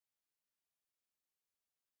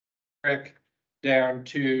Creek down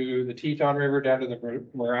to the Teton River, down to the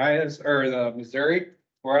Marias or the Missouri,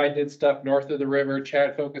 where I did stuff north of the river.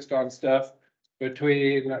 Chad focused on stuff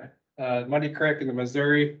between Muddy Creek and the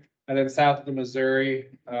Missouri, and then south of the Missouri,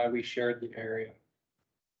 we shared the area.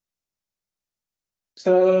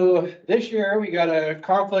 So this year we got a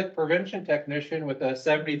conflict prevention technician with a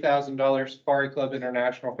 $70,000 Safari Club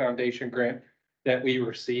International Foundation grant that we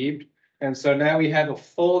received. And so now we have a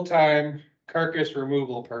full-time carcass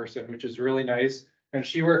removal person, which is really nice. And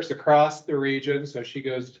she works across the region. So she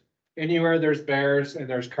goes anywhere there's bears and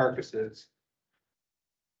there's carcasses.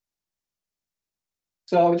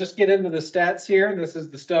 So I'll just get into the stats here. This is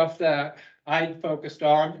the stuff that I focused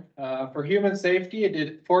on. For human safety, I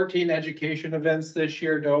did 14 education events this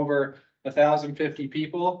year to over 1,050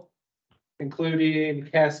 people, including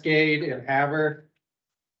Cascade and Havre.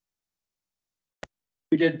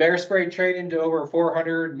 We did bear spray training to over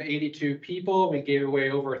 482 people. We gave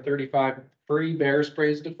away over 35 free bear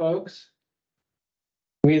sprays to folks.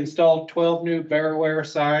 We installed 12 new bear aware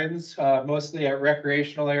signs, mostly at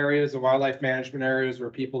recreational areas and wildlife management areas where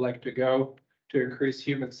people like to go to increase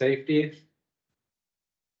human safety.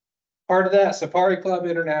 Part of that Safari Club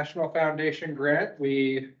International Foundation grant,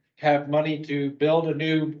 we have money to build a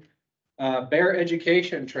new bear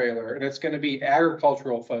education trailer, and it's going to be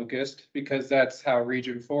agricultural focused because that's how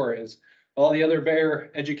Region 4 is. All the other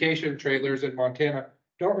bear education trailers in Montana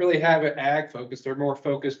don't really have an ag focus. They're more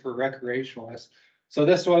focused for recreationalists. So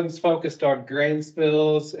this one's focused on grain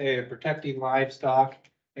spills and protecting livestock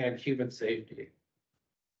and human safety.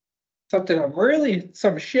 Some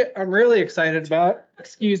shit I'm really excited about,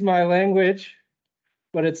 excuse my language,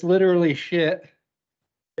 but it's literally shit,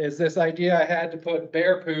 is this idea I had to put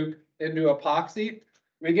bear poop into epoxy.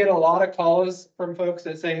 We get a lot of calls from folks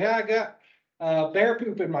that say, hey, I got bear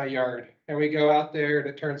poop in my yard. And we go out there and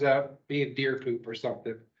it turns out being deer poop or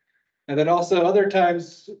something. And then also other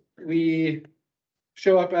times we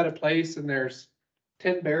show up at a place and there's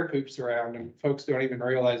 10 bear poops around and folks don't even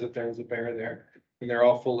realize that there was a bear there and they're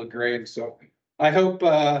all full of grain. So I hope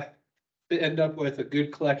to end up with a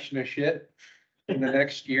good collection of shit in the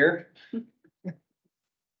next year.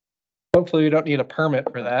 Hopefully we don't need a permit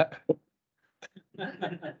for that.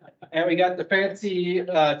 And we got the fancy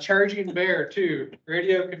charging bear too,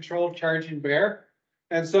 radio controlled charging bear.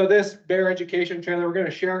 And so this bear education trailer, we're going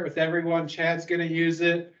to share it with everyone. Chad's going to use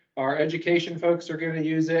it. Our education folks are going to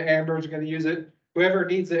use it. Amber's going to use it. Whoever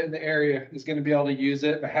needs it in the area is going to be able to use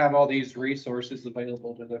it and have all these resources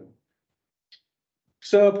available to them.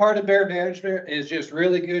 So part of bear management is just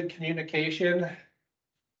really good communication.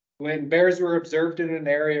 When bears were observed in an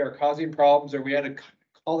area or causing problems, or we had a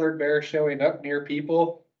collared bear showing up near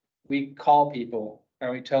people, we call people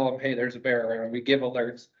and we tell them, hey, there's a bear around. We give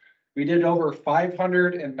alerts. We did over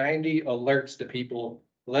 590 alerts to people,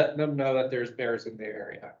 letting them know that there's bears in the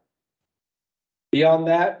area. Beyond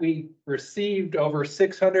that, we received over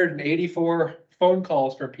 684 phone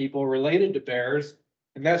calls from people related to bears.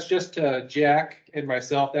 And that's just to Jack and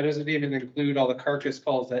myself. That doesn't even include all the carcass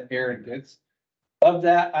calls that Aaron gets. Of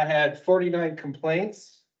that, I had 49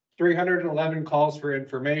 complaints, 311 calls for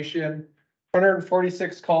information,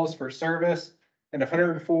 146 calls for service, and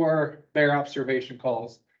 104 bear observation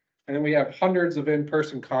calls. And then we have hundreds of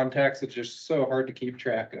in-person contacts. It's just so hard to keep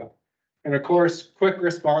track of. And of course, quick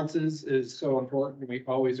responses is so important. We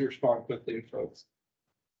always respond quickly to folks.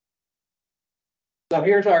 So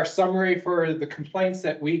here's our summary for the complaints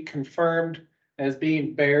that we confirmed as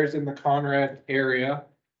being bears in the Conrad area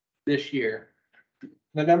this year.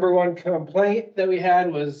 The number one complaint that we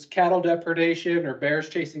had was cattle depredation or bears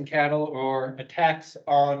chasing cattle or attacks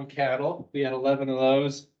on cattle. We had 11 of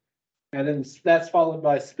those. And then that's followed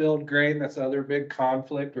by spilled grain. That's another big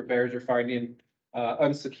conflict where bears are finding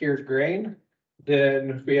unsecured grain.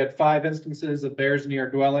 Then we had 5 instances of bears near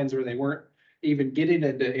dwellings where they weren't even getting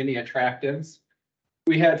into any attractants.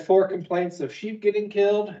 We had 4 complaints of sheep getting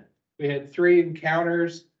killed. We had 3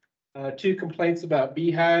 encounters, 2 complaints about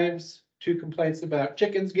beehives, 2 complaints about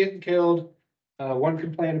chickens getting killed, 1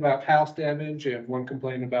 complaint about house damage, and 1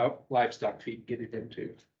 complaint about livestock feed getting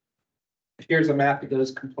into. Here's a map of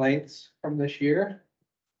those complaints from this year.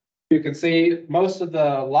 You can see most of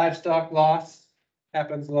the livestock loss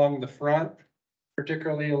happens along the front,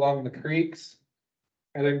 particularly along the creeks.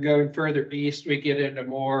 And then going further east, we get into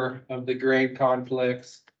more of the grain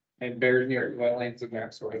conflicts and bears near dwellings and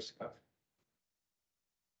that sort of stuff.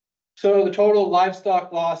 So the total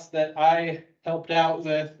livestock loss that I helped out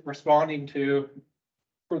with responding to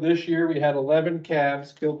for this year, we had 11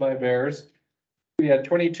 calves killed by bears. We had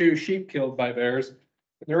 22 sheep killed by bears. And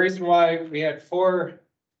the reason why we had 4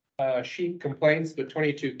 sheep complaints but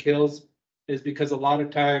 22 kills is because a lot of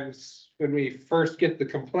times when we first get the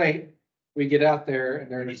complaint, we get out there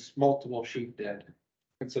and there's multiple sheep dead.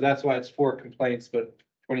 And so that's why it's 4 complaints, but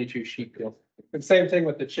 22 sheep killed. And same thing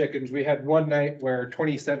with the chickens. We had one night where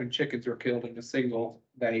 27 chickens were killed in a single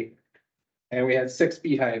night. And we had 6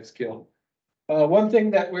 beehives killed. One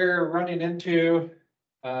thing that we're running into,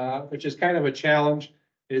 which is kind of a challenge,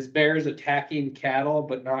 is bears attacking cattle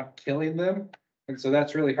but not killing them. And so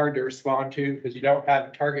that's really hard to respond to because you don't have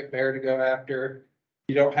a target bear to go after.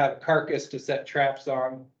 You don't have a carcass to set traps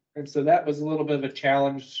on. And so that was a little bit of a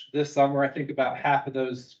challenge this summer. I think about half of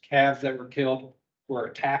those calves that were killed were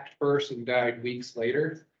attacked first and died weeks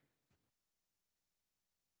later.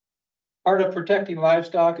 Part of protecting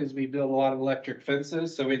livestock is we build a lot of electric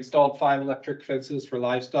fences. So we installed 5 electric fences for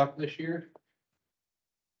livestock this year.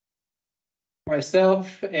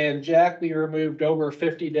 Myself and Jack, we removed over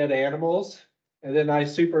 50 dead animals. And then I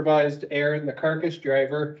supervised Aaron, the carcass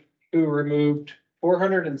driver, who removed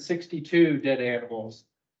 462 dead animals.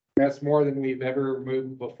 That's more than we've ever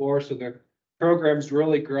removed before. So the program's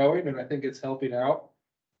really growing and I think it's helping out.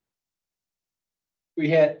 We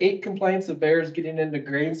had 8 complaints of bears getting into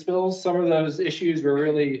grain spills. Some of those issues were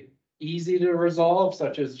really easy to resolve,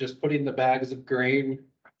 such as just putting the bags of grain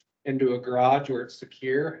into a garage where it's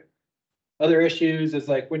secure. Other issues is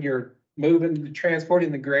like when you're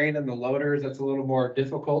transporting the grain and the loaders, that's a little more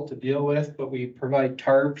difficult to deal with, but we provide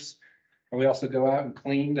tarps and we also go out and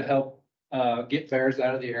clean to help get bears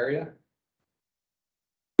out of the area.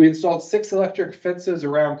 We installed 6 electric fences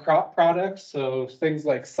around crop products, so things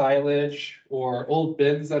like silage or old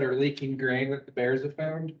bins that are leaking grain that the bears have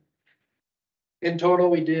found. In total,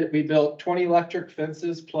 we built 20 electric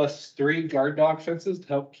fences plus 3 guard dog fences to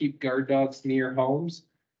help keep guard dogs near homes.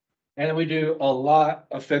 And then we do a lot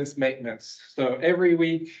of fence maintenance. So every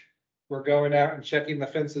week we're going out and checking the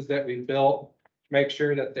fences that we built, make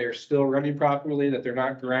sure that they're still running properly, that they're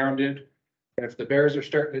not grounded. And if the bears are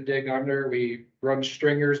starting to dig under, we run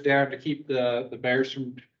stringers down to keep the bears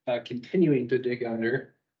from continuing to dig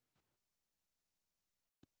under.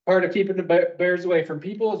 Part of keeping the bears away from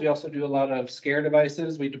people is we also do a lot of scare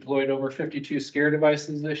devices. We deployed over 52 scare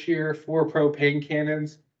devices this year, 4 propane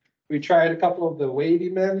cannons. We tried a couple of the wavy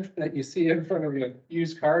men that you see in front of the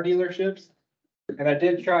used car dealerships. And I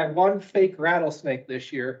did try 1 fake rattlesnake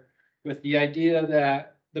this year with the idea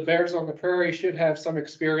that the bears on the prairie should have some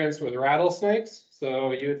experience with rattlesnakes.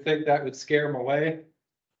 So you would think that would scare them away.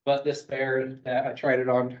 But this bear that I tried it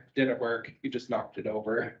on didn't work. He just knocked it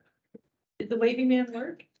over. Did the wavy man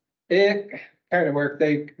work? It kind of worked.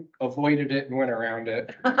 They avoided it and went around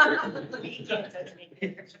it.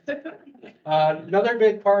 Another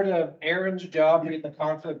big part of Aaron's job being the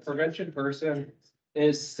conflict prevention person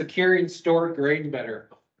is securing stored grain better.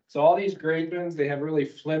 So all these grain bins, they have really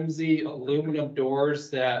flimsy aluminum doors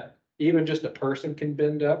that even just a person can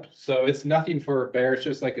bend up. So it's nothing for a bear. It's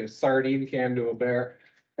just like a sardine can to a bear.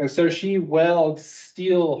 And so she welds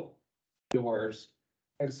steel doors.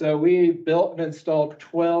 And so we built and installed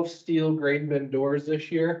 12 steel grain bin doors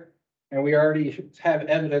this year. And we already have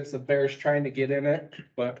evidence of bears trying to get in it,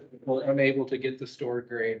 but we're unable to get the stored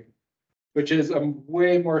grain, which is a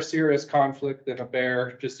way more serious conflict than a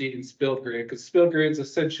bear just eating spilled grain, because spilled grain is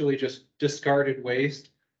essentially just discarded waste,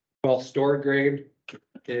 while stored grain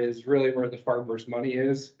is really where the farmer's money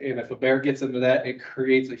is. And if a bear gets into that, it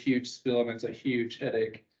creates a huge spill and it's a huge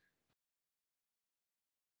headache.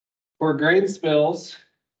 For grain spills,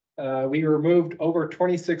 we removed over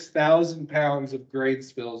 26,000 pounds of grain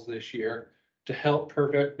spills this year to help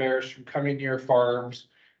prevent bears from coming near farms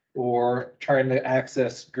or trying to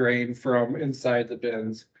access grain from inside the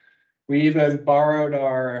bins. We even borrowed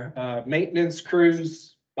our maintenance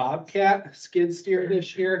crew's Bobcat skid steer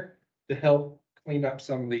this year to help clean up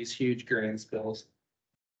some of these huge grain spills.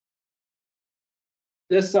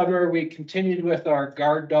 This summer, we continued with our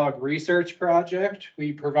guard dog research project.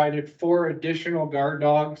 We provided 4 additional guard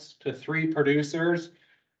dogs to 3 producers.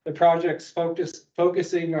 The project's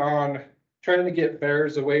focusing on trying to get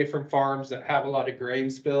bears away from farms that have a lot of grain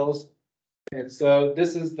spills. And so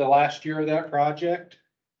this is the last year of that project.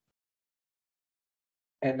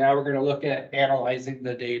 And now we're going to look at analyzing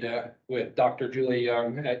the data with Dr. Julie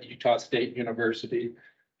Young at Utah State University.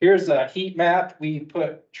 Here's a heat map. We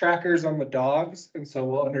put trackers on the dogs, and so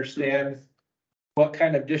we'll understand what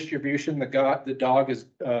kind of distribution the dog is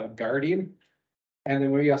guarding. And then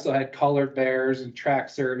we also had collared bears and track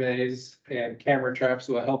surveys, and camera traps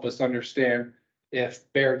will help us understand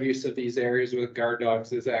if bear use of these areas with guard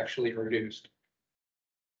dogs is actually reduced.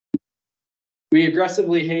 We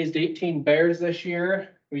aggressively hazed 18 bears this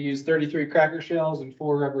year. We used 33 cracker shells and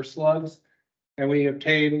 4 rubber slugs. And we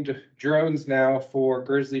obtained drones now for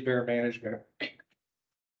grizzly bear management.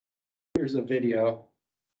 Here's a video.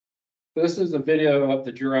 This is a video of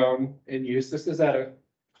the drone in use. This is at a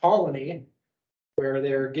colony where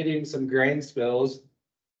they're getting some grain spills.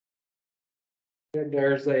 And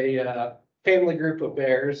there's a family group of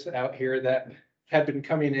bears out here that have been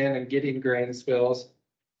coming in and getting grain spills.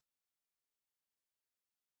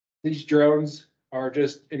 These drones are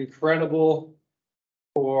just incredible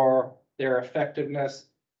for their effectiveness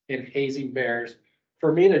in hazing bears.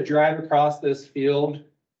 For me to drive across this field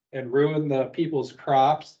and ruin the people's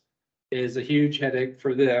crops is a huge headache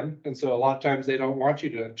for them. And so a lot of times they don't want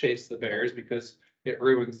you to chase the bears because it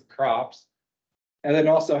ruins the crops. And then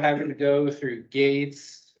also having to go through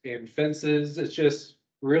gates and fences, it's just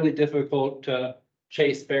really difficult to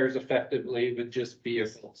chase bears effectively with just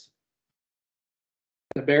vehicles.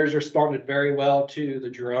 The bears responded very well to the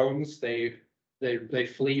drones. They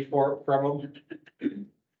flee from them.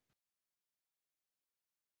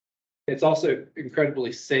 It's also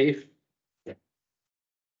incredibly safe.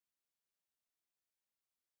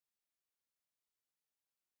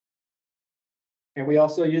 And we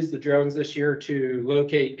also used the drones this year to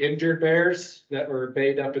locate injured bears that were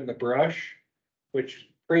bayed up in the brush, which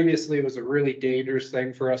previously was a really dangerous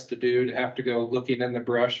thing for us to do, to have to go looking in the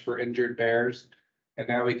brush for injured bears. And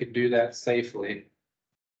now we can do that safely.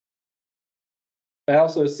 I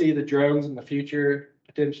also see the drones in the future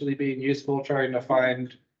potentially being useful trying to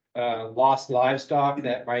find lost livestock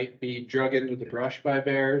that might be drug into the brush by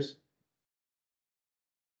bears.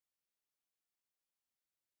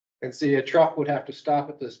 And see, a truck would have to stop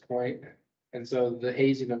at this point, and so the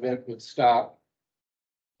hazing event would stop.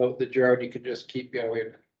 But with the drone, you could just keep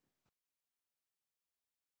going.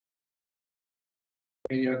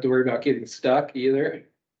 And you don't have to worry about getting stuck either.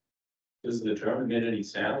 Does the drone emit any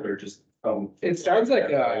sound or just? It sounds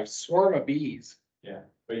like a swarm of bees. Yeah,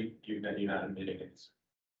 but you're not emitting it.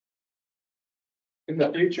 In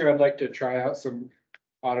the future, I'd like to try out some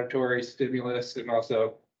auditory stimulus and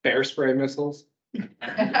also bear spray missiles. All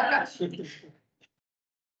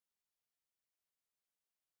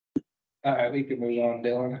right, we can move on,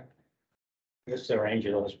 Dylan. What's the range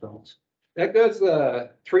of those drones? That goes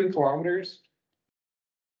 3 kilometers.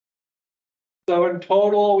 So in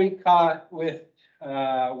total, we caught with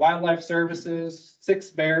Wildlife Services 6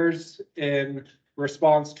 bears in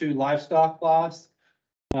response to livestock loss.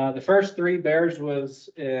 The first 3 bears was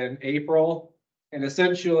in April, and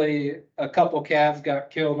essentially a couple calves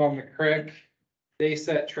got killed on the creek. They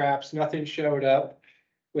set traps, nothing showed up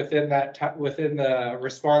within that within the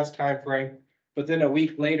response time frame. But then a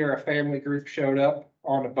week later, a family group showed up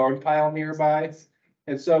on a bone pile nearby.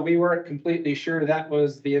 And so we weren't completely sure that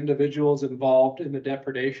was the individuals involved in the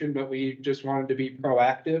depredation, but we just wanted to be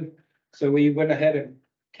proactive. So we went ahead and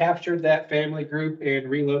captured that family group and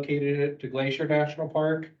relocated it to Glacier National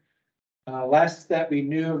Park. Last that we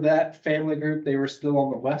knew of that family group, they were still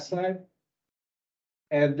on the west side.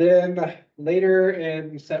 And then later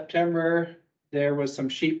in September, there was some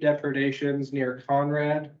sheep depredations near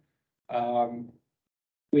Conrad.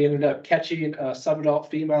 We ended up catching a subadult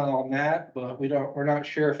female on that, but we're not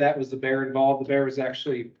sure if that was the bear involved. The bear was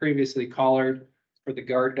actually previously collared for the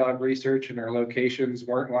guard dog research, and our locations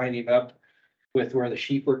weren't lining up with where the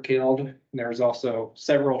sheep were killed. And there was also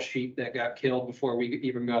several sheep that got killed before we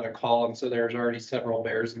even got a call, and so there's already several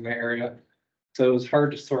bears in the area. So it was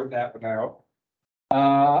hard to sort that one out.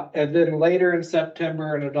 And then later in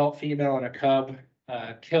September, an adult female and a cub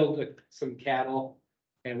killed some cattle,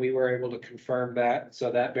 and we were able to confirm that.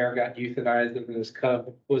 So that bear got euthanized, and this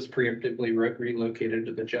cub was preemptively relocated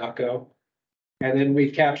to the Jocko. And then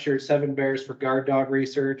we captured 7 bears for guard dog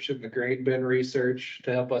research and the grain bin research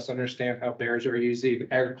to help us understand how bears are using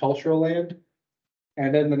agricultural land.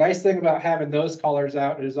 And then the nice thing about having those collars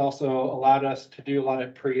out is also allowed us to do a lot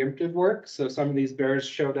of preemptive work. So some of these bears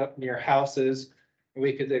showed up near houses, and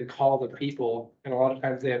we could then call the people. And a lot of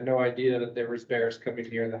times they had no idea that there was bears coming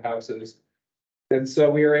near the houses. And so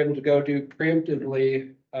we were able to go do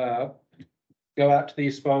preemptively, go out to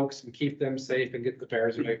these folks and keep them safe and get the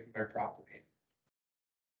bears away from their property.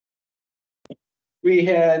 We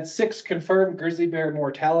had 6 confirmed grizzly bear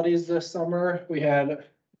mortalities this summer. We had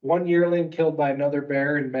 1 yearling killed by another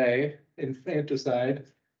bear in May, infanticide.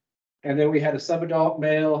 And then we had a subadult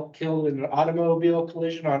male killed in an automobile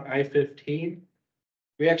collision on I-15.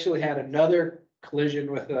 We actually had another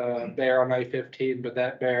collision with a bear on I-15, but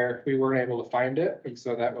that bear, we weren't able to find it, and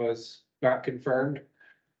so that was not confirmed.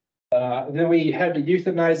 Then we had to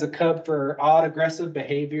euthanize a cub for odd aggressive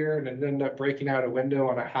behavior, and it ended up breaking out a window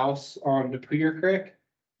on a house on Napuya Creek.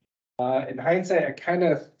 In hindsight, I kind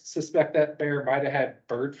of suspect that bear might have had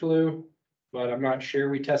bird flu. but I'm not sure.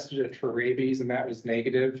 We tested it for rabies and that was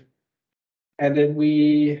negative. And then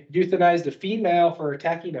we euthanized a female for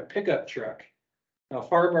attacking a pickup truck. A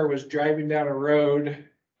farmer was driving down a road,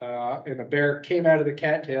 and a bear came out of the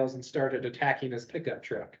cattails and started attacking his pickup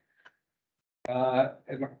truck. And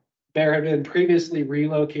the bear had been previously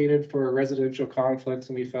relocated for residential conflicts,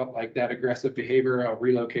 and we felt like that aggressive behavior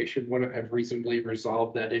relocation wouldn't have reasonably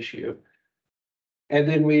resolved that issue. And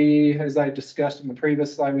then we, as I discussed in the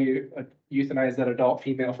previous slide, we euthanized that adult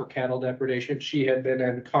female for cattle depredation. She had been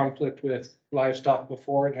in conflict with livestock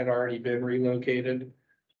before and had already been relocated.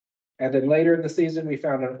 And then later in the season, we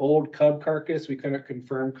found an old cub carcass. We couldn't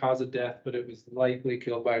confirm cause of death, but it was likely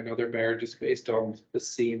killed by another bear just based on the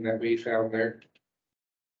scene that we found there.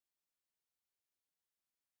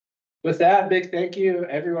 With that, big thank you,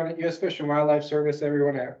 everyone at U.S. Fish and Wildlife Service,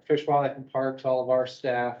 everyone at Fish, Wildlife and Parks, all of our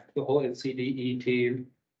staff, the whole NCDE team,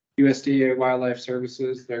 USDA Wildlife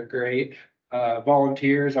Services, they're great.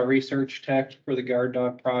 Volunteers, our research tech for the guard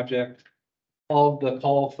dog project, all of the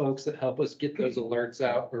call folks that help us get those alerts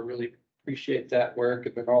out. We really appreciate that work,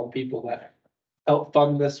 and then all the people that help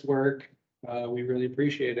fund this work. We really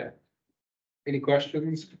appreciate it. Any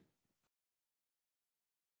questions?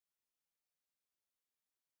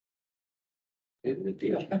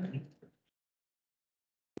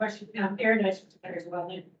 Question, Aaron, I as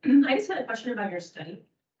well. I just had a question about your study.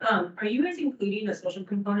 Are you guys including a social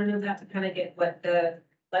component of that to kind of get what the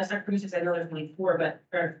livestock producers, I know there's only four, but,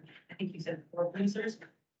 or I think you said 4 producers,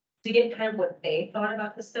 to get kind of what they thought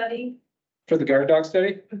about the study? For the guard dog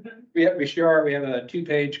study? We sure are. We have a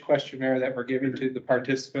 2-page questionnaire that we're giving to the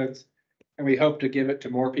participants, and we hope to give it to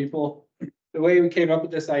more people. The way we came up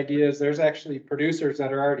with this idea is there's actually producers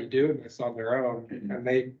that are already doing this on their own, and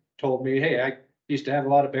they told me, hey, I used to have a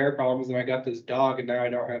lot of bear problems and I got this dog and now I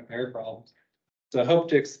don't have bear problems. So I hope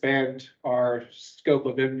to expand our scope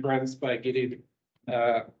of inference by getting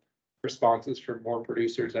responses from more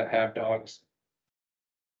producers that have dogs.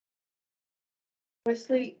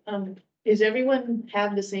 Wesley, does everyone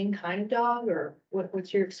have the same kind of dog, or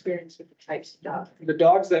what's your experience with the types of dogs? The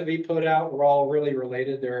dogs that we put out were all really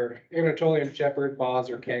related. They're Anatolian Shepherd, Boz,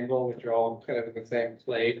 or Kangal, which are all kind of in the same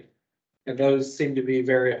clade. And those seem to be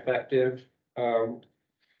very effective.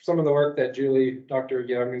 Some of the work that Dr.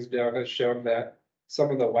 Young has done has shown that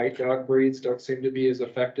some of the white dog breeds don't seem to be as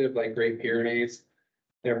effective, like Great Pyrenees.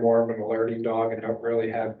 They're more of an alerting dog and don't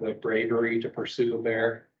really have the bravery to pursue a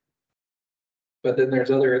bear. But then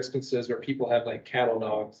there's other instances where people have like cattle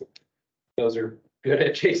dogs. Those are good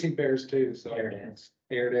at chasing bears too, so.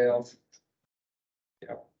 Airedales.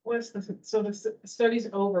 Yeah. So the study's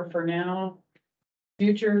over for now.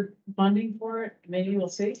 Future funding for it, maybe we'll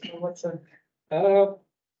see, or what's a?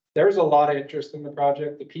 There's a lot of interest in the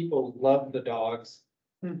project. The people love the dogs.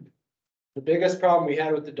 The biggest problem we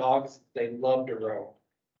had with the dogs, they love to roam.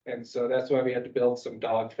 And so that's why we had to build some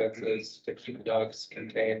dog fences to keep the dogs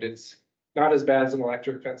contained. It's not as bad as an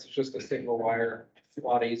electric fence, it's just a single wire. It's a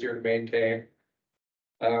lot easier to maintain.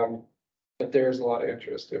 But there's a lot of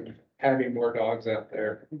interest in having more dogs out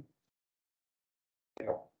there.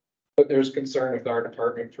 Yeah. But there's concern with our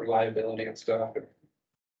department for liability and stuff. And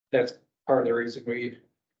that's part of the reason we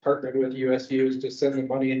partnered with USU is to send the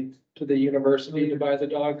money to the university to buy the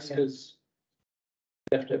dogs, because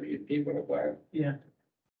FWP wouldn't buy them. Yeah.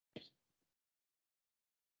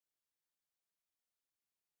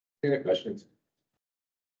 Any questions?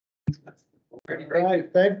 All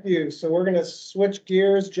right, thank you. So we're gonna switch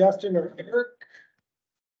gears, Justin or Eric.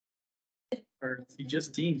 Or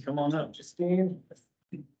Justine, come on up. Justine.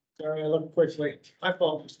 Sorry, I looked quickly. My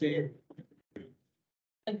fault, Justine.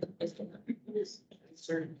 I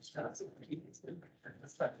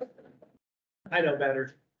know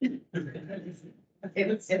better. It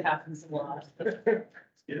happens a lot.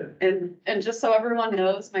 Yeah. And just so everyone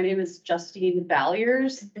knows, my name is Justine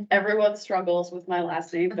Valiers. Everyone struggles with my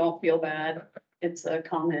last name. Don't feel bad. It's a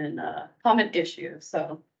common issue.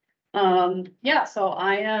 So, yeah, so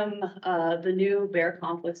I am, the new bear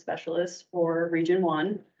conflict specialist for Region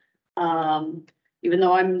 1. Even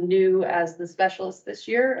though I'm new as the specialist this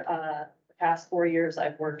year, the past 4 years,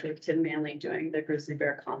 I've worked with Tim Manley doing the grizzly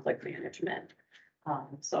bear conflict management.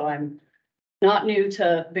 So I'm not new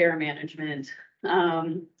to bear management.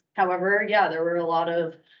 However, yeah, there were a lot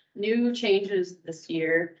of new changes this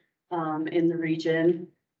year, in the region.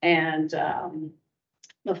 And,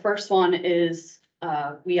 the first one is,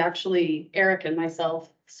 we actually, Eric and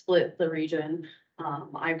myself split the region.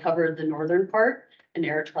 I covered the northern part and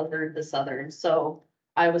Eric covered the southern. So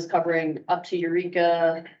I was covering up to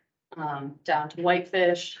Eureka, down to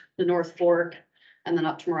Whitefish, the North Fork, and then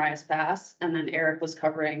up to Marias Pass. And then Eric was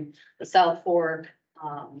covering the South Fork,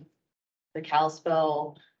 the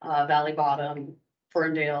Kalispell, Valley Bottom,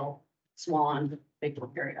 Ferndale, Swan, Big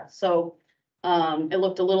Brook area. So it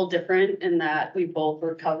looked a little different in that we both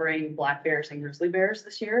were covering black bears and grizzly bears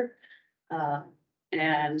this year.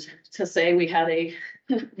 And to say we had a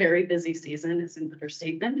very busy season is an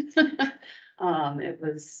understatement. It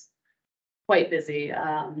was quite busy.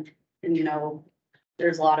 And you know,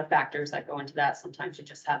 there's a lot of factors that go into that. Sometimes you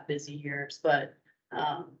just have busy years, but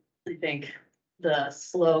I think the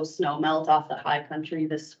slow snow melt off the high country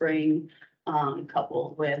this spring,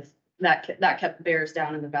 coupled with that kept bears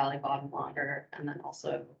down in the valley bottom longer. And then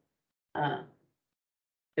also,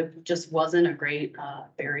 it just wasn't a great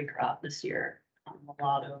berry crop this year. A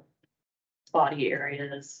lot of spotty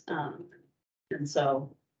areas. And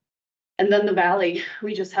so, and then the valley,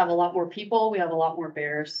 we just have a lot more people, we have a lot more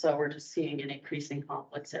bears, so we're just seeing an increasing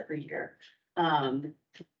conflicts every year. And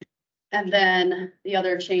then the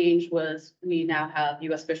other change was we now have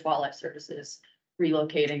US Fish Wildlife Services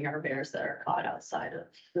relocating our bears that are caught outside of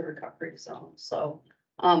the recovery zone. So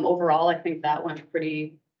overall, I think that went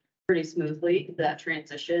pretty smoothly, that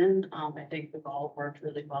transition. I think we've all worked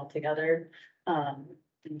really well together and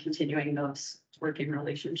continuing those working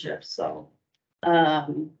relationships. So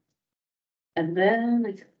and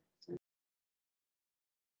then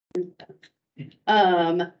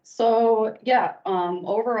so yeah,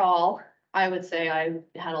 overall, I would say I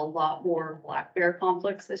had a lot more black bear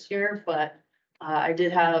conflicts this year, but I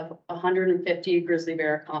did have 150 grizzly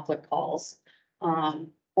bear conflict calls.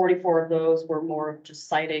 44 of those were more of just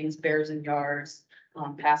sightings, bears in yards,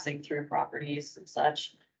 passing through properties and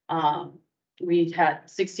such. We had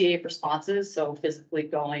 68 responses, so physically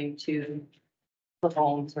going to the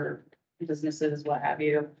homes or businesses, what have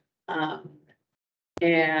you.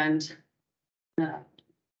 And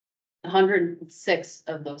 106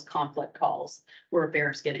 of those conflict calls were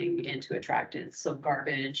bears getting into attractants. So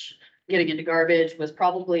getting into garbage was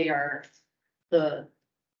probably the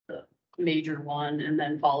major one, and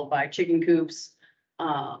then followed by chicken coops,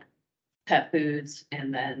 pet foods,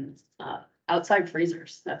 and then outside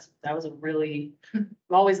freezers. That was a really, we've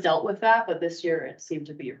always dealt with that, but this year it seemed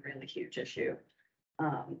to be a really huge issue.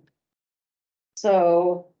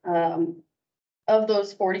 Of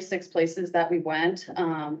those 46 places that we went,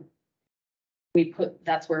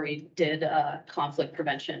 that's where we did conflict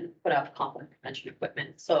prevention, put out conflict prevention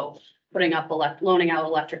equipment. So putting up loaning out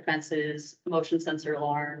electric fences, motion sensor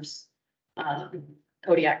alarms,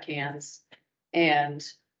 Kodiak cans, and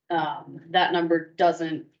that number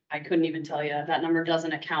I couldn't even tell you, that number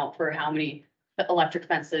doesn't account for how many electric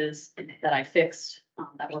fences that I fixed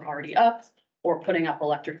that were already up, or putting up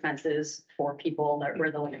electric fences for people that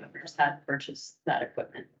were the landowners had purchased that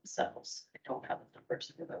equipment themselves. I don't have the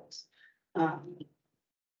numbers for those.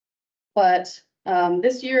 But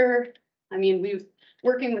this year, I mean,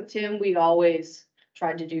 working with Tim, we always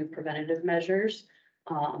tried to do preventative measures.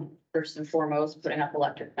 First and foremost, putting up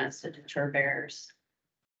electric fence to deter bears.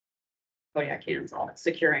 Kodiak cans, all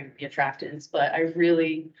securing the attractants, but I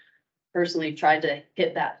really personally tried to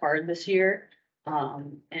hit that hard this year.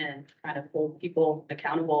 And kind of hold people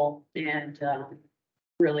accountable and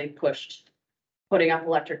really pushed putting up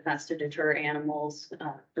electric fence to deter animals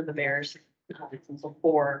for the bears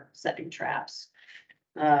before setting traps.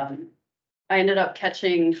 I ended up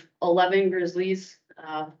catching 11 grizzlies,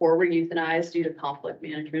 4 were euthanized due to conflict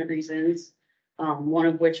management reasons. One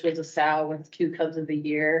of which was a sow with 2 cubs of the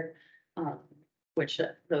year, which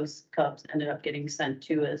those cubs ended up getting sent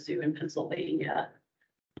to a zoo in Pennsylvania.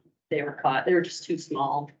 They were caught, they were just too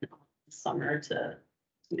small this summer to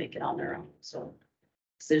make it on their own. So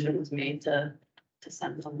decision was made to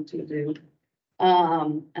send them to a zoo.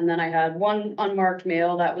 And then I had 1 unmarked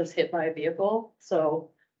male that was hit by a vehicle.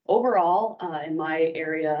 So overall, in my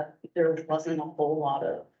area, there wasn't a whole lot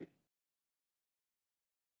of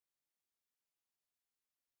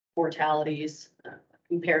mortalities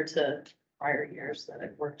compared to prior years that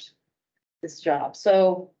I've worked this job.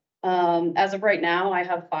 So as of right now, I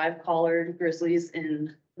have 5 collared grizzlies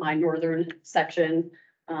in my northern section.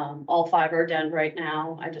 All 5 are denned right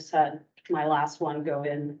now. I just had my last one go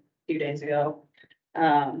in a few days ago.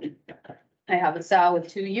 I have a sow with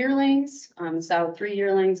 2 yearlings, a sow with 3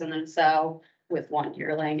 yearlings, and then a sow with 1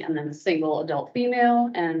 yearling, and then a single adult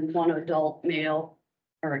female and 1 adult male,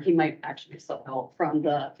 or he might actually be still out from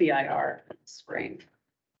the BIR in the spring.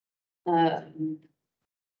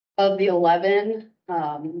 Of the 11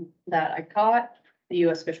 that I caught, the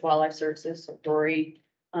US Fish Wildlife Services, so Dory,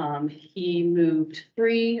 he moved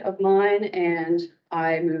 3 of mine and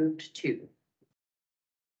I moved 2.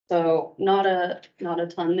 So not a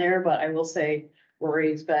ton there, but I will say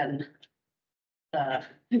Rory's been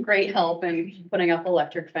great help in putting up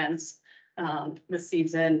electric fence this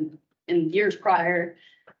season. In years prior,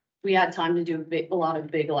 we had time to do a lot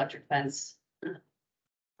of big electric fence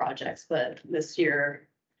projects, but this year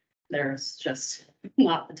there's just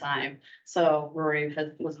not the time. So Rory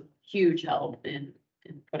was a huge help in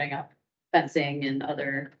putting up fencing and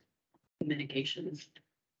other mitigations.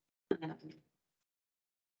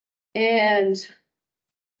 And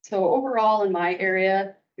so overall in my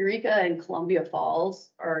area, Eureka and Columbia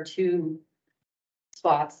Falls are two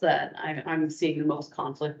spots that I'm seeing the most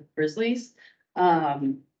conflict with grizzlies.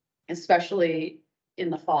 Especially in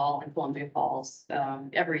the fall in Columbia Falls.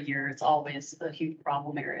 Every year, it's always a huge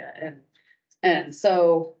problem area. And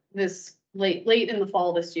so this late in the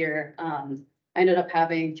fall this year, I ended up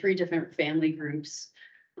having 3 different family groups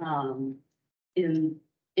in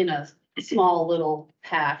a small little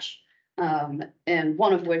patch. And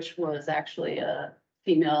one of which was actually a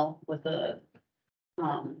female with a,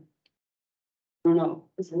 I don't know,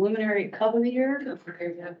 is it luminary cub of the year?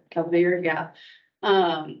 Cub of the year, yeah.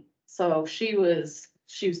 So she was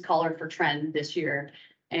collared for trend this year.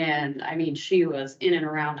 And I mean, she was in and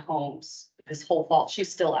around homes this whole fall. She's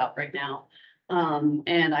still out right now.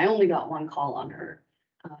 And I only got 1 call on her.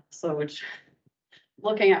 So which,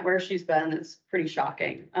 looking at where she's been, is pretty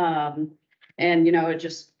shocking. And you know,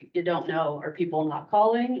 you don't know, are people not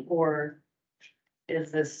calling, or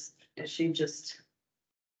is she just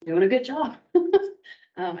doing a good job?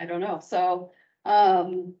 I don't know. So,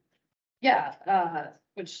 yeah,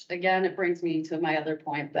 which again, it brings me to my other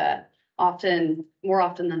point that more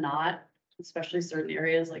often than not, especially certain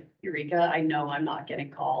areas like Eureka, I know I'm not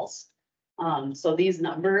getting calls. So these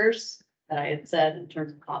numbers that I had said in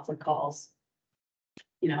terms of conflict calls,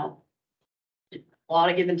 you know, a lot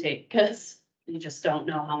of give and take, because you just don't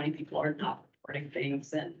know how many people are not reporting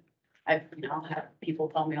things. And I've, had people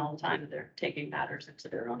tell me all the time that they're taking matters into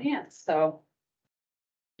their own hands. So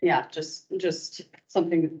yeah, just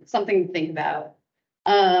something to think about.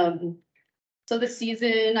 So this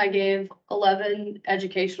season I gave 11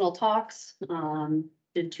 educational talks,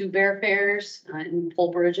 did 2 bear fairs in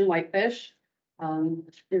Full Bridge and Whitefish.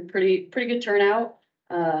 Did pretty good turnout.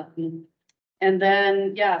 And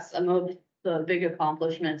then, yeah, some of the big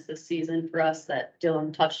accomplishments this season for us that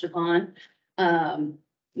Dylan touched upon,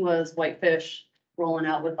 was Whitefish rolling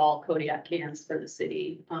out with all Kodiak cans for the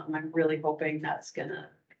city. I'm really hoping that's gonna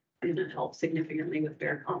help significantly with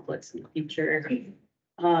bear conflicts in the future.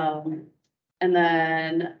 And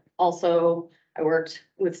then also I worked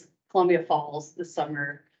with Columbia Falls this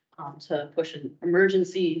summer to push an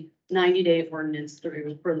emergency 90-day ordinance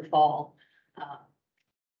through for the fall.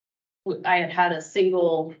 I had a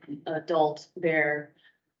single adult bear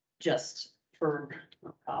just for,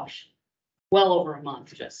 oh gosh, well over a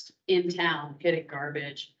month, just in town, getting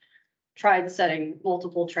garbage. Tried setting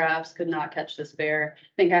multiple traps, could not catch this bear. I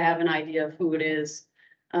think I have an idea of who it is.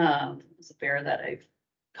 It's a bear that I've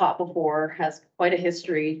caught before, has quite a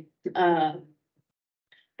history. But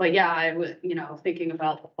yeah, I was, thinking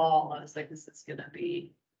about the fall, I was like, this is gonna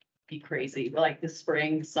be crazy. Like the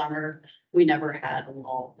spring, summer, we never had a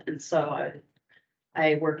lull. And so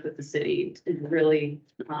I worked with the city and really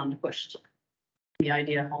pushed the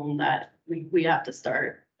idea home that we have to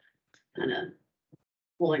start kind of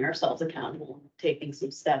holding ourselves accountable, taking some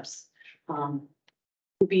steps,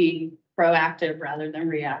 be proactive rather than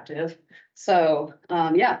reactive. So,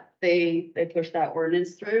 yeah, they pushed that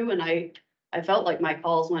ordinance through, and I felt like my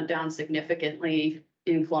calls went down significantly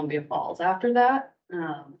in Columbia Falls after that.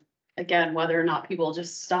 Again, whether or not people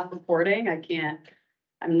just stop reporting,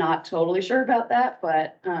 I'm not totally sure about that,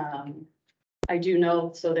 but, I do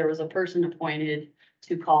know, so there was a person appointed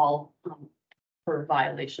to call, for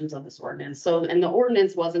violations of this ordinance. So, and the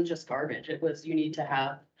ordinance wasn't just garbage. It was, you need to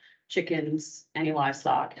have chickens, any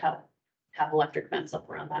livestock, have electric fence up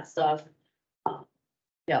around that stuff.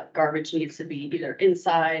 Yeah, garbage needs to be either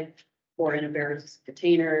inside or in a bear's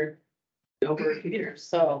container, over computers.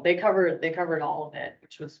 So they covered all of it,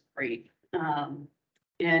 which was great. And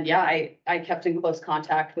yeah, I kept in close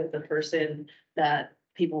contact with the person that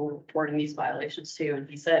people were reporting these violations to, and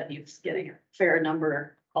he said he was getting a fair number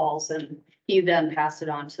of calls, and he then passed it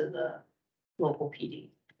on to the local PD.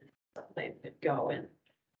 So they could go and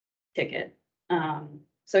ticket.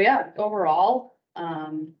 So yeah, overall,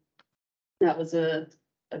 that was a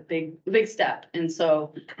big step. And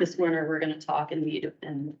so this winter, we're gonna talk and meet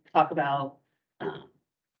and talk about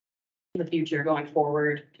the future going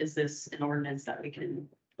forward. Is this an ordinance that we can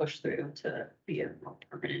push through to be a more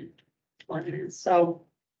permanent ordinance? So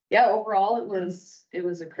yeah, overall, it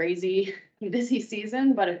was a crazy busy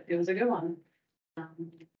season, but it was a good one.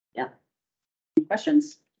 Yeah. Any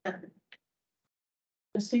questions?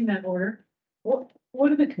 Just seeing that order, what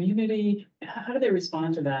did the community, how do they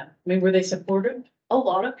respond to that? I mean, were they supportive? A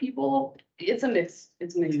lot of people, it's a mixed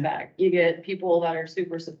Yeah. bag. You get people that are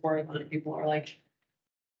super supportive, other people are like.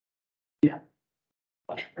 Yeah.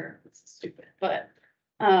 Whatever, it's stupid, but,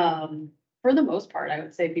 for the most part, I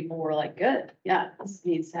would say people were like, good, yeah, this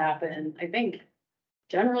needs to happen. I think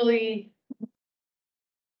generally.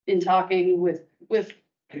 In talking with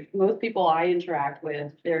most people I interact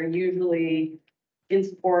with, they're usually in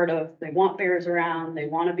support of, they want bears around, they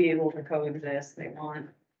want to be able to coexist, they want.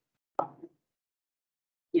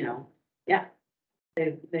 You know, yeah,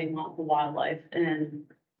 they want the wildlife and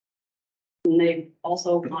they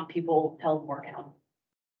also want people held more accountable.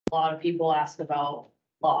 A lot of people ask about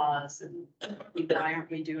laws and why aren't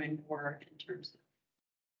we doing more in terms of.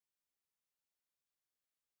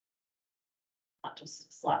 Not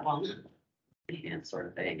just slap on the hand sort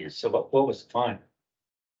of thing. So what was the fine?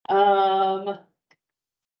 I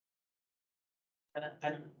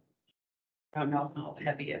don't know how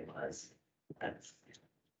heavy it was. That's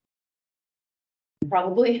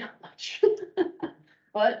probably not much,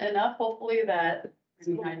 but enough hopefully that, I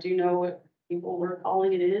mean, I do know what people were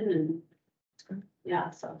calling it in and, yeah,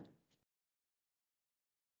 so.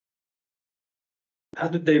 How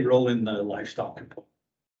did they roll in the livestock component?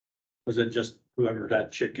 Was it just whoever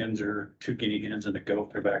had chickens or two guinea hens and a goat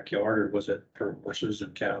in their backyard, or was it for horses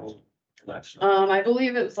and cattle? That stuff? I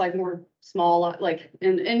believe it was like more small, like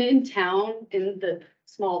in town, in the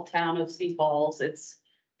small town of Sioux Falls, it's,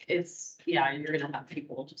 yeah, you're gonna have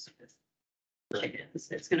people just with chickens.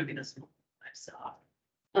 It's gonna be the small livestock.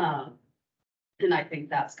 And I think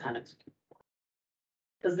that's kind of.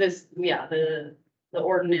 Cause this, yeah, the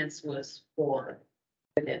ordinance was for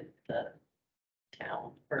within the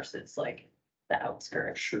town versus like the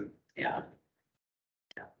outskirts, Sure. yeah.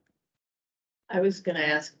 I was gonna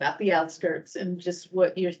ask about the outskirts and just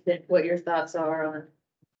what your thoughts are on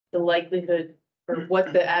the likelihood or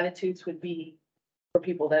what the attitudes would be for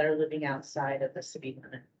people that are living outside of the city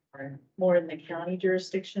limit or more in the county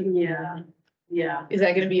jurisdiction. Yeah, Is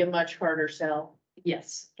that gonna be a much harder sell?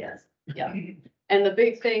 yes, yeah. And the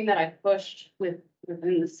big thing that I pushed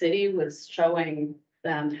within the city was showing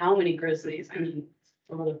them how many grizzlies, I mean,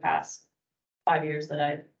 over the past 5 years that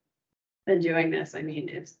I've been doing this, I mean,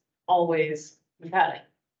 it's always, we've had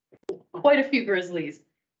quite a few grizzlies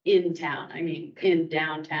in town, I mean, in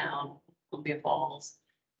downtown Columbia Falls.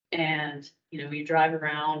 And, you know, you drive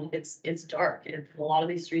around, it's dark, a lot of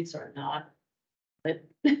these streets are not lit.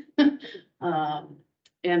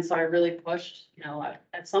 And so I really pushed, you know,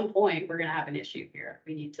 at some point, we're gonna have an issue here.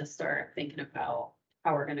 We need to start thinking about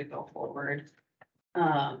how we're gonna go forward.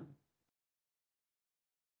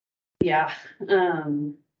 Yeah,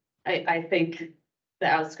 I think the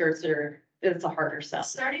outskirts it's a harder sell.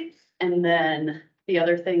 Starting, And then the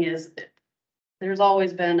other thing is, there's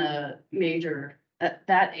always been a major,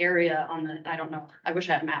 that area on the, I don't know, I wish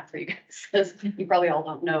I had a map for you guys, because you probably all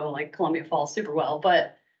don't know like Columbia Falls super well,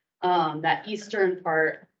 but that eastern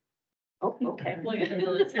part. Oh, okay.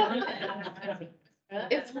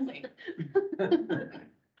 It's funny.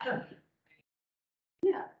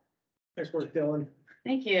 Yeah, Nice work, Dylan.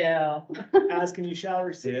 thank you, Ask and you shall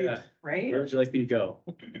receive. Yeah. right? Where would you like me to go?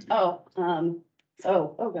 Oh,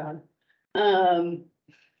 oh God.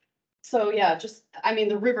 So yeah, just, I mean,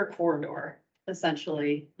 the river corridor,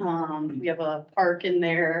 essentially. We have a park in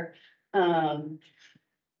there. And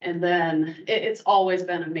then it's always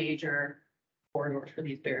been a major corridor for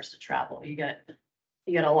these bears to travel. You get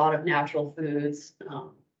a lot of natural foods.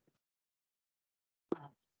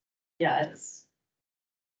 Yeah,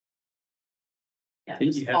 think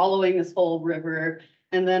just you have- following this whole river.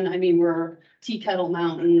 And then, I mean, we're Tea Kettle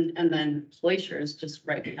Mountain and then Glacier is just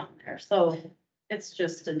right down there. So it's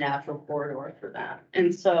just a natural corridor for that.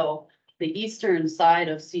 And so the eastern side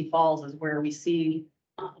of Sioux Falls is where we see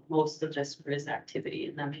most of this grizz activity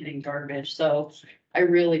and them hitting garbage. So I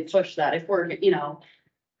really push that. If we're, you know,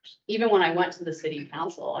 even when I went to the city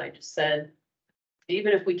council, I just said,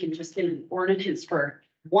 even if we can just get an ordinance for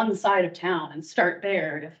one side of town and start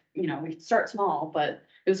there, if, you know, we start small, but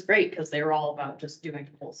it was great because they were all about just doing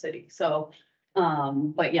the whole city. So,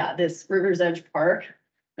 but yeah, this River's Edge Park,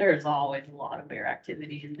 there's always a lot of bear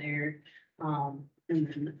activity in there.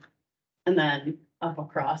 And then up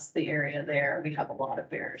across the area there, we have a lot of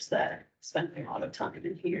bears that spend a lot of time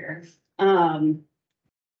in here. And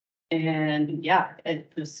yeah,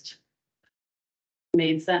 it just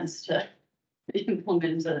made sense to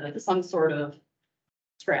implement some sort of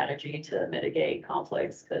strategy to mitigate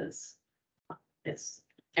conflicts, because it's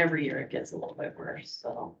every year it gets a little bit worse,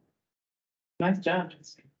 so. Nice job,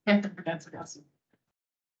 Jesse. That's awesome.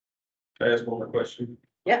 Can I ask one more question?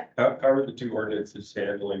 How are the two ordinances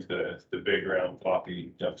handling the big round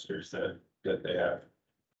floppy dumpsters that they have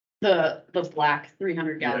The black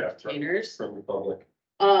 300 Yeah, gallon containers. from the public?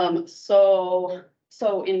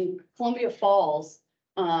 So in Columbia Falls,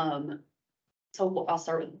 so I'll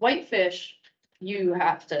start with Whitefish, you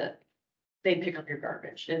have to, they pick up your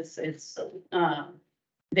garbage. They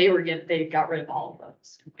got rid of all of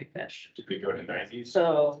those in Whitefish. Did we go to nineties?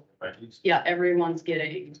 So, Nineties? yeah, everyone's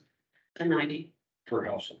getting a 90 For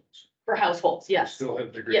households. for households, yes, Still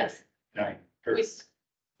have the. yes. Nine. We,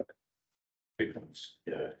 Big ones,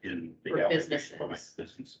 in the. For alleyway businesses. by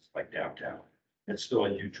Businesses like downtown. It's still a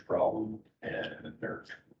huge problem and they're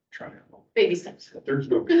trying to. baby steps. There's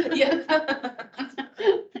no.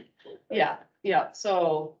 Yeah. Yeah,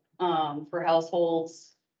 so, for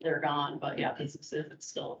households, they're gone, but yeah, businesses, it's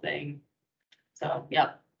still a thing. So,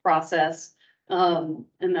 yeah, process, and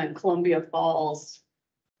then Columbia Falls.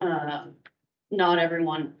 Not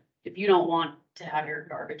everyone, if you don't want to have your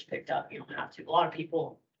garbage picked up, you don't have to. A lot of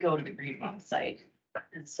people go to the green box site.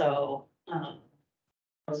 And so,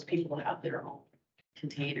 those people have their own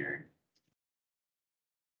container.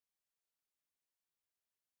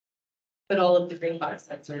 But all of the green box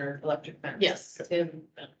sites are electric fence. Yes. Tim.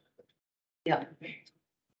 Yeah.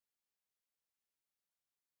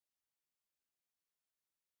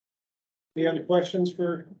 Any other questions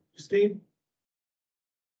for Steve?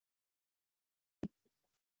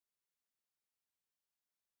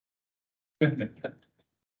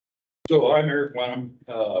 So I'm Eric Wenham,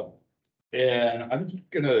 and I'm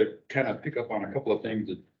gonna kind of pick up on a couple of things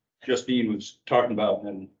that Justine was talking about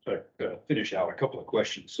and then finish out a couple of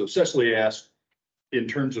questions. So Cecily asked in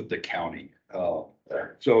terms of the county,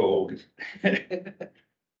 so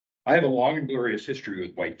I have a long and glorious history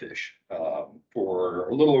with Whitefish. For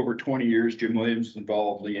a little over 20 years, Jim Williams is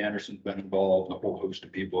involved, Lee Anderson's been involved, a whole host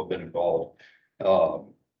of people have been involved.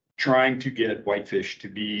 Trying to get Whitefish to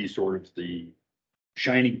be sort of the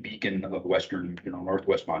shining beacon of western,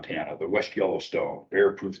 northwest Montana, the West Yellowstone,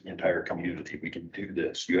 bear-proof the entire community. We can do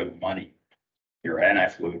this. You have money. You're an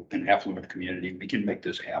affluent community. We can make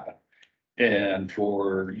this happen. And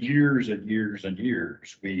for years and years and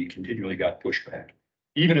years, we continually got pushback.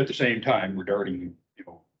 Even at the same time, regarding,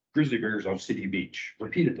 grizzly bears on City Beach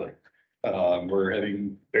repeatedly. We're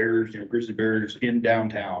having bears, grizzly bears in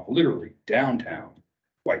downtown, literally downtown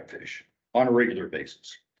Whitefish on a regular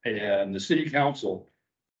basis. And the city council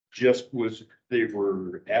they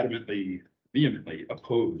were adamantly, vehemently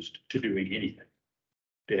opposed to doing anything.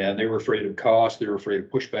 And they were afraid of cost, they were afraid of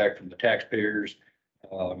pushback from the taxpayers.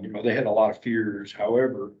 They had a lot of fears.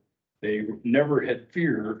 However, they never had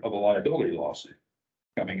fear of a liability lawsuit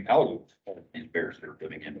coming out of these bears that are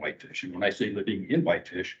living in Whitefish. And when I say living in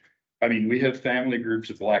Whitefish, I mean, we have family groups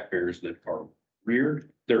of black bears that are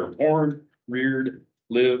they're born, reared,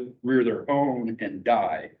 live, rear their own, and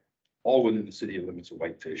die, all within the city limits of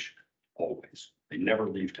Whitefish, always. They never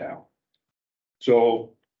leave town.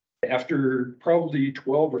 So after probably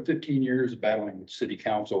 12 or 15 years of battling with city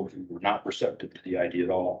council, who were not receptive to the idea at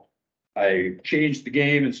all, I changed the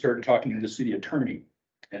game and started talking to the city attorney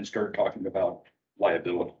and started talking about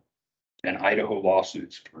liability and Idaho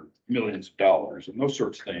lawsuits for millions of dollars and those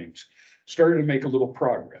sorts of things. Started to make a little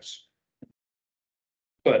progress.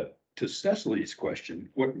 But to Cecily's question,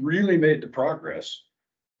 what really made the progress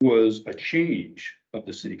was a change of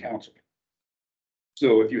the city council.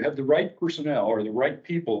 So if you have the right personnel or the right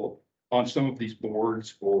people on some of these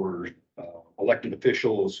boards or elected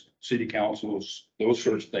officials, city councils, those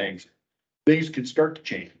sorts of things can start to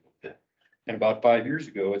change a little bit. And about 5 years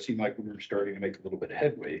ago, it seemed like we were starting to make a little bit of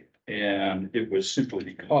headway. And it was simply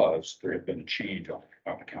because there had been a change on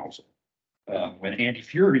the council. When Andy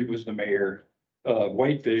Fury was the mayor of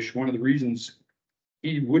Whitefish, one of the reasons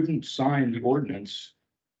he wouldn't sign the ordinance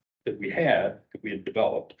that we had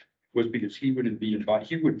developed was because he would be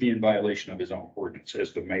in violation of his own ordinance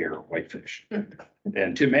as the mayor of Whitefish.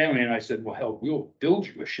 And Tim Manley and I said, well, hell, we'll build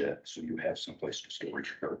you a shed so you have someplace to store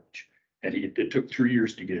your garbage. And it took 3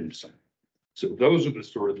 years to get him to sign. So those are the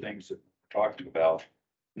sort of things that we're talking about.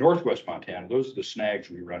 Northwest Montana, those are the snags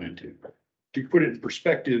we run into. To put it in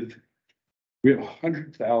perspective, we have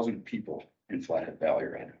 100,000 people in Flathead Valley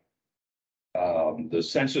right now. The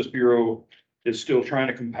Census Bureau is still trying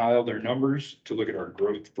to compile their numbers to look at our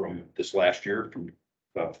growth from this last year,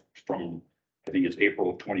 from I think it's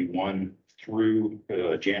April of 21 through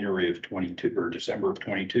January of 22 or December of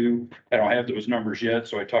 22. I don't have those numbers yet,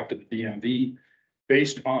 so I talked to the DMV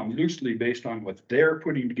loosely based on what they're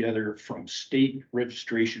putting together from state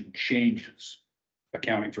registration changes,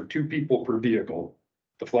 accounting for 2 people per vehicle.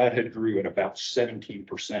 The Flathead grew at about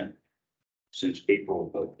 17% since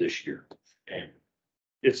April of this year. And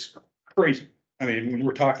it's crazy. I mean, when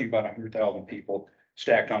we're talking about 100,000 people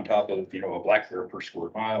stacked on top of, you know, a black bear per square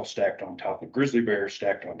mile, stacked on top of grizzly bears,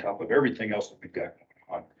 stacked on top of everything else that we've got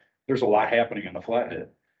going on. There's a lot happening in the Flathead.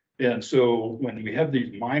 And so when we have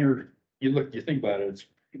these minor, you think about it, it's,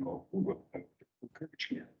 you know,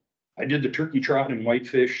 I did the turkey trot in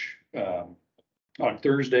Whitefish, on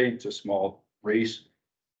Thursday. It's a small race.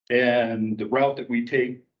 And the route that we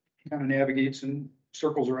take kind of navigates and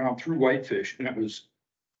circles around through Whitefish, and it was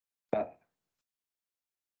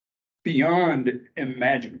beyond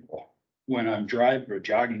imaginable when I'm driving or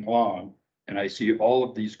jogging along and I see all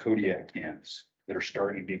of these Kodiak cans that are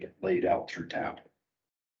starting to get laid out through town.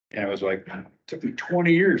 And it was like, it took me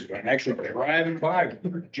 20 years, but I'm actually driving by,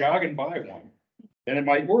 jogging by one, and it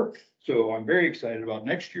might work. So I'm very excited about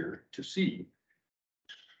next year to see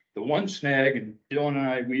the one snag, and Dylan and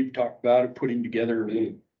I, we've talked about it, putting together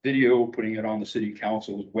a video, putting it on the city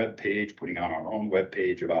council's webpage, putting on our own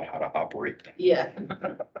webpage about how to operate them. Yeah.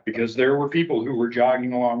 Because there were people who were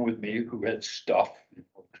jogging along with me who had stuff,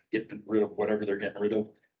 getting rid of whatever they're getting rid of.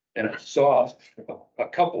 And I saw a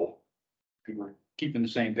couple who were keeping the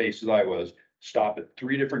same pace as I was, stop at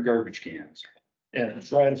 3 different garbage cans and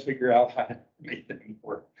try to figure out how to make them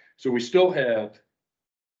work. So we still have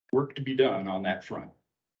work to be done on that front,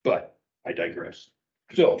 but I digress.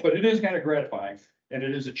 So, but it is kind of gratifying, and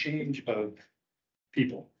it is a change of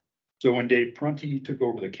people. So when Dave Prunty took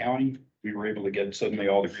over the county, we were able to get suddenly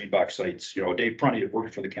all the green box sites. You know, Dave Prunty had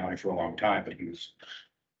worked for the county for a long time, but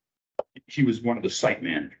he was one of the site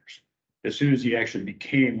managers. As soon as he actually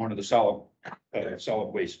became one of the solid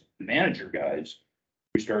waste manager guys,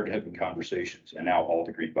 we started having conversations, and now all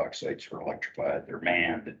the green box sites are electrified, they're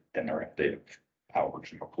manned, and they have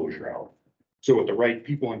hours, you know, closure hours. So with the right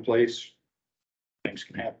people in place, things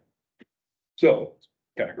can happen. So it's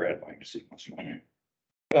kind of gratifying to see what's going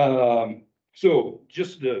on. So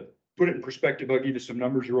just to put it in perspective, I'll give you some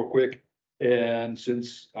numbers real quick. And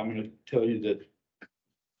since I'm going to tell you that,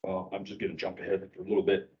 I'm just going to jump ahead for a little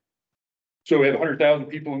bit. So we have 100,000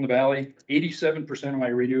 people in the valley. 87%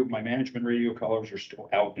 of my management radio callers are still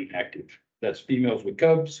out and active. That's females with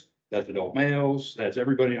cubs, that's adult males, that's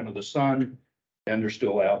everybody under the sun, and they're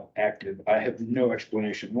still out active. I have no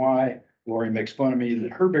explanation why. Lori makes fun of me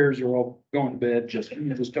that her bears are all going to bed. Just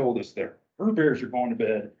told us that her bears are going to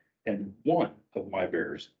bed, and one of my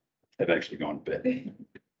bears have actually gone to bed.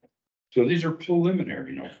 So these are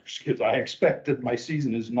preliminary numbers because I expect that my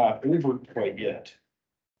season is not over quite yet.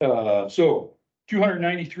 So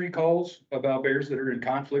 293 calls about bears that are in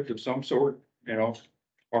conflict of some sort. You know,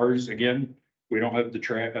 ours, again, we don't have the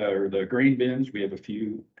or the grain bins. We have a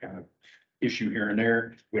few kind of issue here and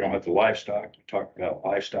there. We don't have the livestock. You talked about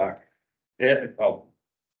livestock. And I'll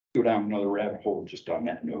go down another rabbit hole just on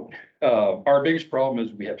that note. Our biggest problem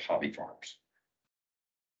is we have hobby farms.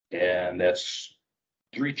 And that's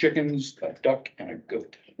 3 chickens, a duck, and a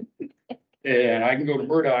goat. And I can go to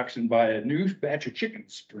Murdoch's and buy a new batch of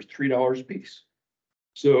chickens for $3 a piece.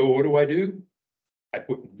 So what do? I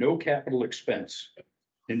put no capital expense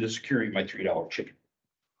into securing my $3 chicken.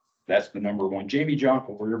 That's the number one. Jamie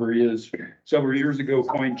Jonkel, wherever he is, several years ago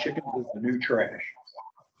coined chickens as the new trash.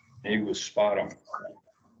 And he was spot on.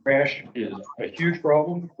 Trash is a huge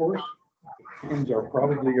problem, of course. Chickens are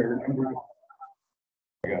probably our number.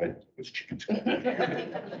 I got it. It's chickens.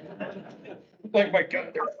 Like my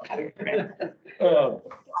God,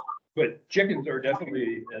 but chickens are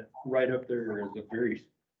definitely right up there as a very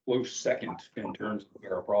close second in terms of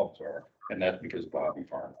what our problems are, and that's because of hobby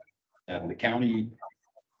farm and the county,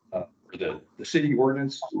 the city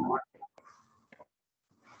ordinance.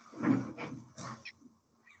 The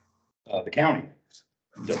county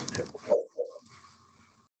doesn't have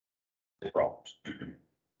problems.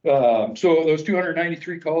 So those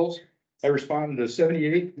 293 calls, I responded to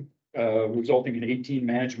 78. Resulting in 18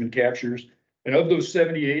 management captures. And of those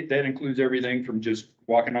 78, that includes everything from just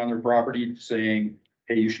walking on their property saying,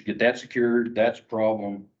 hey, you should get that secured, that's a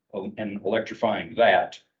problem, and electrifying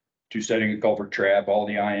that, to setting a culvert trap, all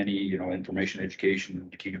the INE, you know, information education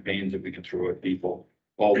campaigns that we can throw at people,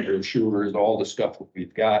 all the brochures, all the stuff that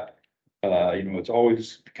we've got. You know, it's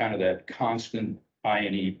always kind of that constant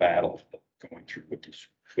INE battle going through with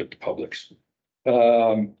the publics.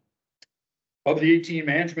 Of the 18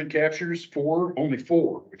 management captures, only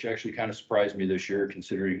four, which actually kind of surprised me this year,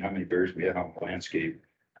 considering how many bears we had on the landscape,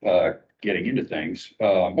 getting into things.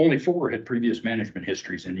 Only 4 had previous management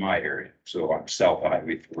histories in my area. So I'm South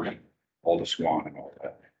Highway 40, all the Swan and all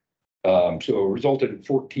that. So it resulted in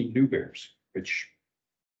 14 new bears, which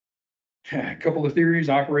a couple of theories,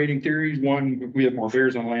 operating theories. One, we have more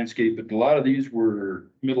bears on landscape, but a lot of these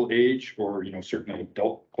were middle age or, certainly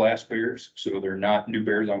adult class bears. So they're not new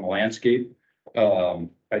bears on the landscape.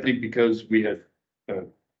 I think because we had a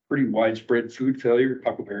pretty widespread food failure,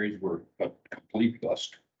 huckleberries were a complete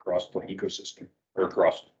bust across the ecosystem or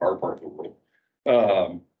across our part of the world.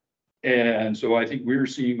 And so I think we're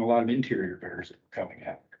seeing a lot of interior bears coming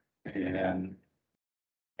out. And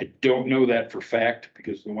I don't know that for fact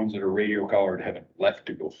because the ones that are radio collared haven't left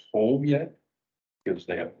to go home yet. Because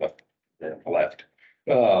they haven't left.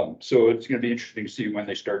 So it's gonna be interesting to see when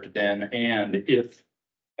they start to den and if,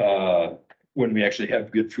 when we actually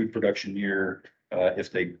have good food production year,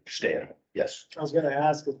 if they stay at home. Yes. I was gonna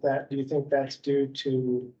ask if that, do you think that's due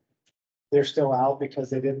to they're still out because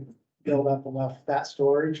they didn't build up enough fat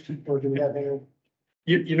storage, or do we have any,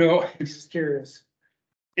 I'm just curious.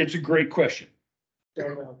 It's a great question.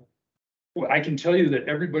 Don't know. Well, I can tell you that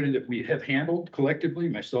everybody that we have handled collectively,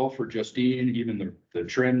 myself or Justine, even the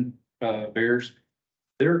trend bears,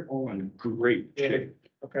 they're all in great shape.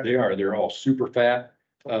 Okay. They're all super fat.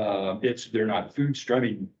 They're not food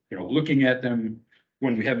struggling, looking at them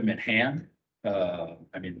when we have them in hand.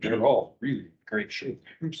 They're all really great shape.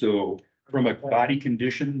 So from a body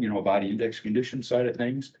condition, body index condition side of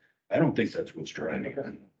things, I don't think that's what's driving it.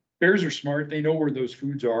 Bears are smart. They know where those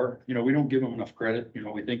foods are. We don't give them enough credit.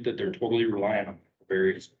 We think that they're totally reliant on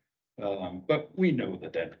berries. But we know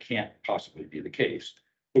that that can't possibly be the case,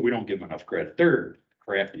 but we don't give them enough credit. They're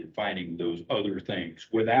crafty at finding those other things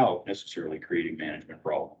without necessarily creating management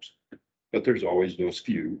problems. But there's always those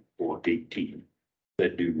few or 18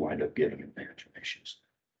 that do wind up getting in management issues.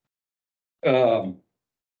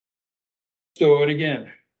 So, and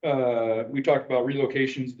again, we talked about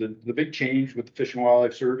relocations, the big change with the Fish and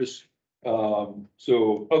Wildlife Service.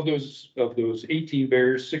 So of those 18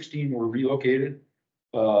 bears, 16 were relocated.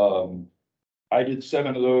 I did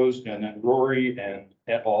 7 of those, and then Rory and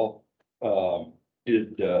et al.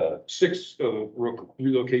 Did 6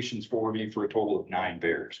 relocations for me for a total of 9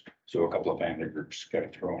 bears. So a couple of family groups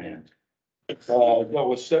got thrown in. That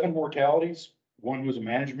was 7 mortalities. 1 was a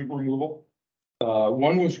management removal.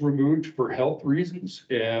 1 was removed for health reasons,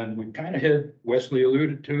 and we kind of had, Wesley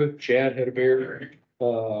alluded to it, Chad had a bear.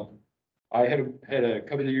 I had a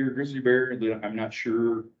couple of year grizzly bear that I'm not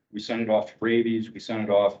sure, we sent it off for rabies, we sent it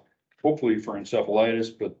off hopefully for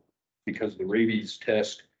encephalitis, but because of the rabies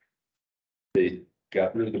test, they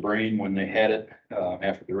got rid of the brain when they had it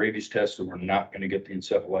after the rabies test, so we're not going to get the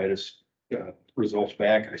encephalitis results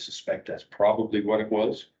back. I suspect that's probably what it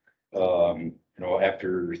was.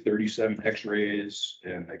 After 37 x-rays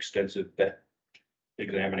and extensive vet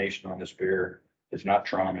examination on this bear, it's not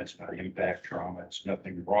trauma, it's not impact trauma, it's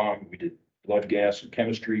nothing wrong. We did blood gas and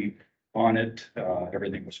chemistry on it.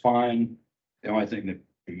 Everything was fine. The only thing that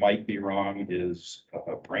might be wrong is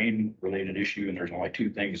a brain related issue. And there's only 2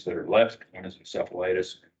 things that are left. One is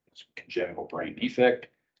encephalitis, it's a congenital brain defect,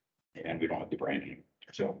 and we don't have the brain anymore.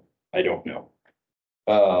 So I don't know.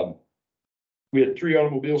 We had 3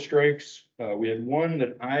 automobile strikes. We had 1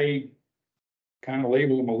 that I kind of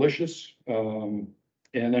labeled malicious. And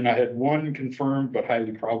then I had 1 confirmed but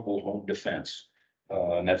highly probable home defense.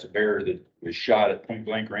 And that's a bear that was shot at point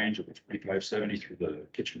blank range of 2570 through the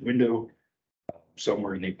kitchen window,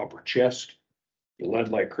 somewhere in the upper chest. It led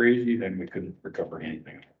like crazy, and we couldn't recover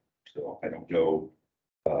anything. So I don't know.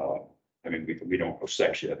 We don't know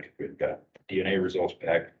sex yet. We've got DNA results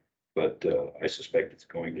back. But I suspect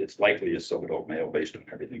it's likely a sub-adult male based on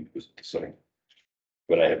everything that was at the site.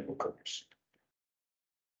 But I have no carcass.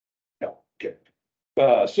 No, okay.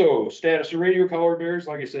 So status of radio collar bears,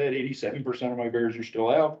 like I said, 87% of my bears are still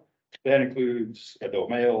out. That includes adult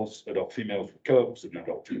males, adult females with cubs, and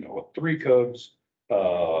adult female with 3 cubs.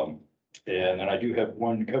 And then I do have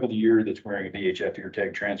 1 cub of the year that's wearing a VHF ear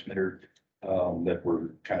tag transmitter that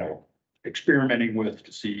we're kind of experimenting with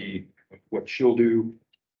to see what she'll do.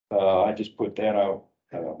 I just put that out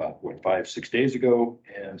about 5-6 days ago,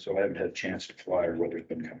 and so I haven't had a chance to fly or whether it's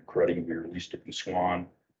been kind of cruddy. We released it in Swan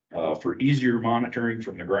for easier monitoring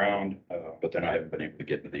from the ground, but then I haven't been able to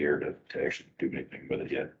get into the air to actually do anything with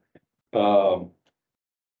it yet.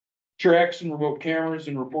 Tracks and remote cameras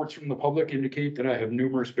and reports from the public indicate that I have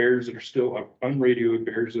numerous bears that are still unradioed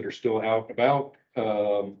bears that are still out and about.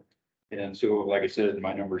 And so, like I said,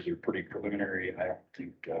 my numbers are pretty preliminary. I don't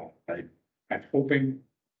think I'm hoping.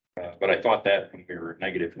 But I thought that when we were at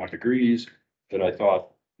 -1 degrees, that I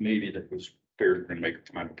thought maybe that was bears were going to make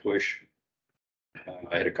a final push.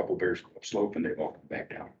 I had a couple bears go up slope and they all come back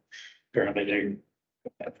down. Apparently they,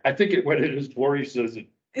 I think what it is, Lori says it.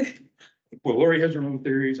 Well, Lori has her own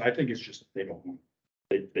theories. I think it's just they don't want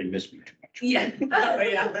They miss me too much. Yeah. Oh,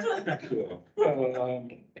 yeah.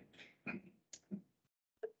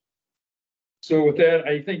 So with that,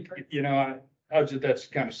 I think, I'll just, that's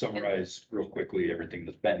kind of summarize real quickly everything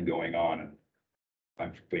that's been going on, and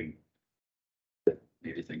I'm hoping that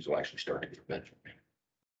maybe things will actually start to get better for me.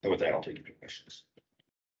 And with that, I'll take your questions.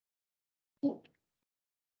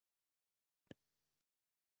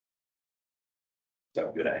 So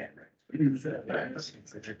good, I am, right?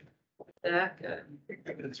 That good.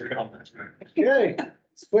 Okay,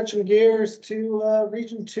 switching gears to,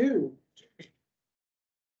 Region 2.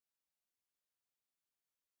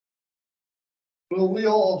 Well, we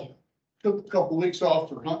all took a couple weeks off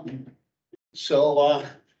for hunting. So,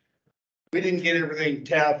 we didn't get everything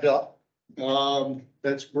tabbed up.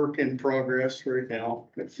 That's work in progress right now.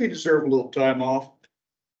 We deserve a little time off.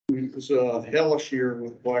 It was a hellish year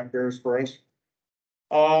with black bears for us.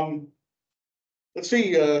 Let's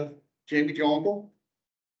see, Jamie Jonkel,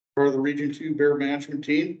 part of the Region 2 Bear Management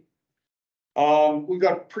Team. We've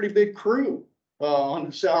got a pretty big crew, on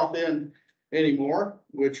the south end anymore,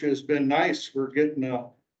 which has been nice. We're getting a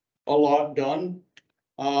lot done.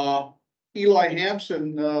 Eli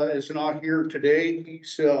Hampson is not here today.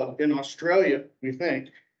 He's in Australia, we think.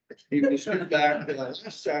 He was back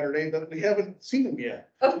last Saturday, but we haven't seen him yet.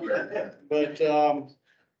 But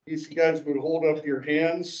these guys would hold up your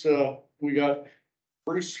hands. We got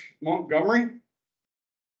Bruce Montgomery.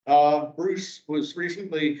 Bruce was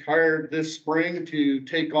recently hired this spring to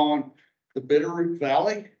take on the Bitterroot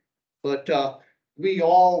Valley. But we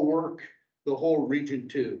all work the whole Region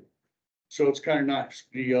 2. So it's kind of nice.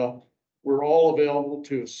 We're all available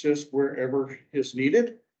to assist wherever is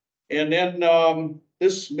needed. And then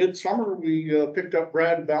this midsummer, we picked up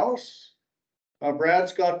Brad Vallis.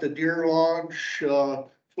 Brad's got the Deer Lodge,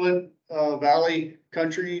 Flint Valley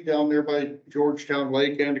country down there by Georgetown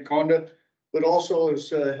Lake, Anaconda, but also is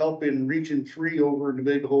helping Region 3 over in the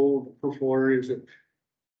Big Hole, the peripheral areas of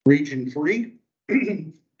Region 3.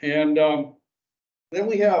 And then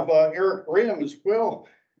we have Eric Graham as well.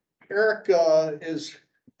 Eric is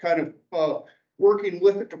kind of working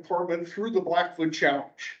with the department through the Blackfoot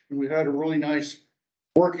Challenge. And we had a really nice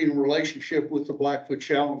working relationship with the Blackfoot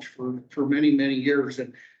Challenge for many, many years.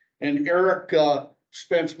 And Eric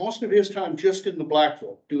spends most of his time just in the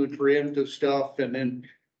Blackfoot, doing preemptive stuff and then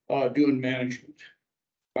doing management.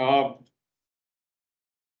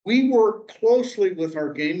 We work closely with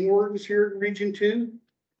our game wardens here in Region 2,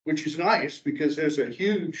 which is nice because there's a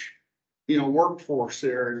huge, workforce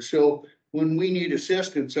there. And so when we need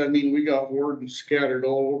assistance, I mean, we got wardens scattered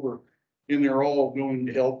all over and they're all going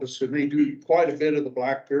to help us. And they do quite a bit of the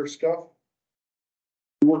black bear stuff.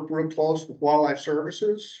 We work real close with Wildlife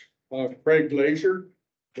Services, Craig Glazier,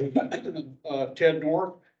 Ted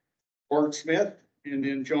North, Bart Smith, and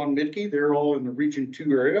then John Midkey. They're all in the Region 2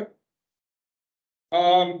 area.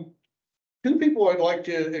 Two people I'd like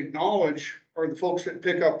to acknowledge are the folks that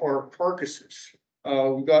pick up our carcasses.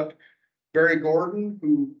 We've got Barry Gordon,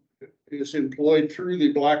 who is employed through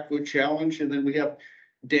the Blackfoot Challenge, and then we have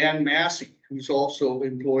Dan Massey, who's also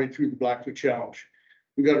employed through the Blackfoot Challenge.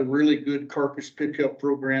 We've got a really good carcass pickup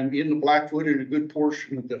program in the Blackfoot and a good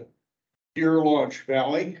portion of the Deer Lodge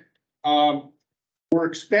Valley. We're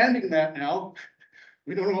expanding that now.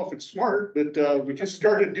 We don't know if it's smart, but we just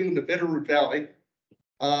started doing the Bitterroot Valley.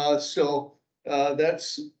 So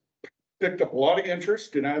that's picked up a lot of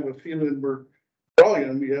interest, and I have a feeling we're probably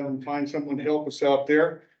going to be able to find someone to help us out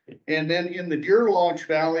there. And then in the Deer Lodge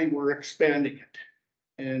Valley, we're expanding it.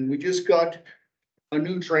 And we just got a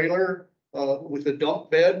new trailer with a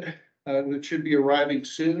dump bed that should be arriving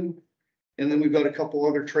soon. And then we've got a couple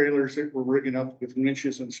other trailers that we're rigging up with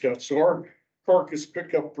winches and stuff. So our carcass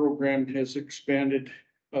pickup program has expanded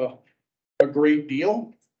a great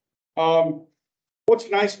deal.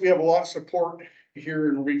 What's nice, we have a lot of support here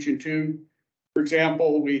in Region 2. For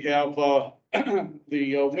example, we have the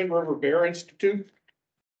Wind River Bear Institute.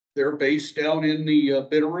 They're based down in the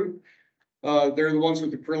Bitterroot. They're the ones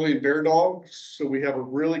with the Carillion bear dogs. So we have a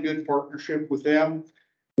really good partnership with them.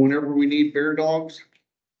 Whenever we need bear dogs,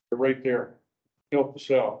 they're right there, help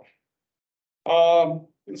us out.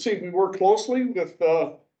 Let's see, we work closely with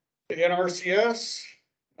the NRCS,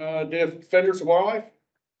 Defenders of Wildlife,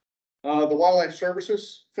 the Wildlife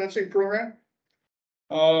Services fencing program.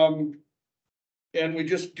 And we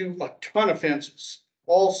just do a ton of fences,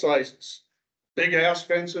 all sizes, big ass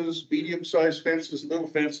fences, medium sized fences, little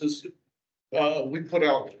fences. We put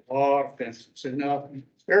out a lot of fences, and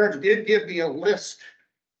Eric did give me a list,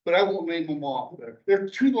 but I won't name them all. They're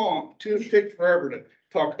too long, take forever to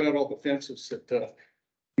talk about all the fences that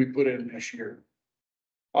we put in this year.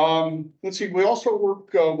 Let's see, we also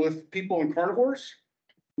work with people in carnivores.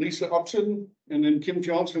 Lisa Upson, and then Kim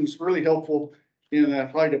Johnson's really helpful in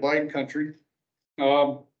that high divide country.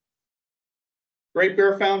 Great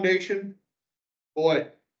Bear Foundation, boy,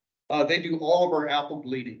 they do all of our apple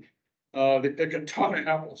bleeding. They pick a ton of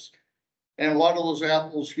apples. And a lot of those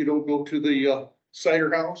apples, go to the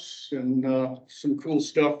cider house and some cool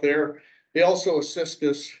stuff there. They also assist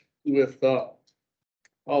us with a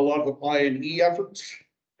lot of the I&E efforts.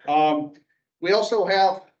 We also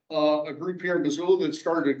have a group here in Missoula that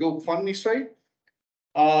started a GoFundMe site.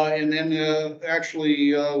 And then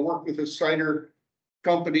actually work with a cider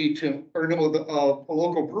company a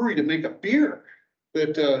local brewery to make a beer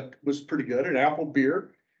that was pretty good, an apple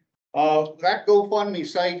beer. That GoFundMe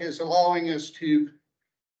site is allowing us to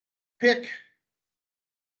pick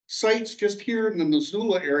sites just here in the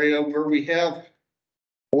Missoula area where we have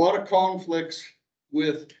a lot of conflicts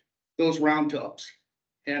with those round tubs.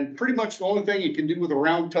 And pretty much the only thing you can do with a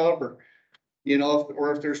round tub or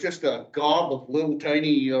if there's just a gob of little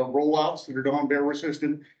tiny rollouts that are non-bear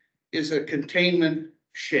resistant, is a containment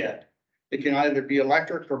shed. It can either be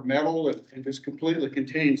electric or metal and just completely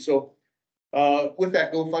contained. So with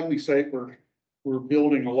that GoFundMe site, we're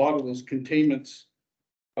building a lot of those containments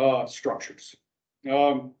structures.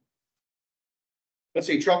 Let's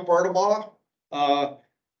see, Chuck Bartabaugh,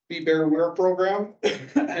 Be Bear Aware program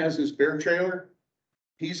has his bear trailer.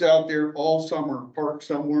 He's out there all summer, parked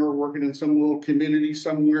somewhere, working in some little community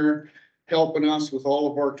somewhere, helping us with all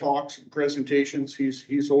of our talks and presentations.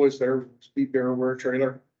 He's always there with his Be Bear Aware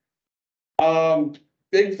trailer.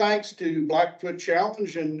 Big thanks to Blackfoot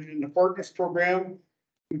Challenge and the Partners program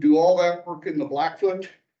who do all that work in the Blackfoot.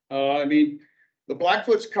 The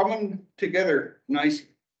Blackfoot's coming together nicely.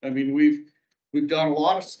 We've done a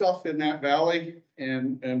lot of stuff in that valley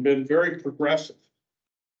and been very progressive.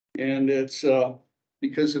 And it's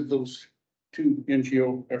because of those two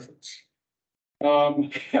NGO efforts.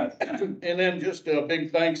 And then just a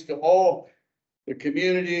big thanks to all the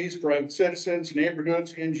communities, private citizens,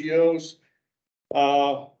 neighborhoods, NGOs,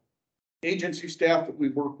 agency staff that we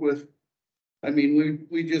work with.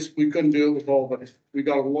 We couldn't do it with all, but we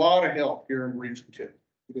got a lot of help here in Region 2.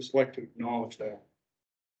 We just like to acknowledge that.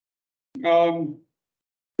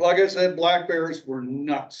 Like I said, black bears were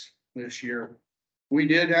nuts this year. We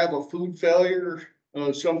did have a food failure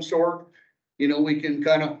of some sort. We can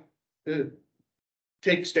kind of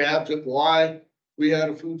take stabs at why we had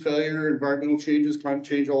a food failure, environmental changes, climate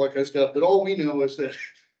change, all that kind of stuff. But all we know is that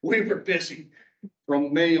we were busy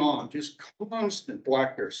from May on, just constant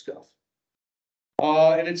black bear stuff.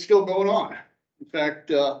 And it's still going on. In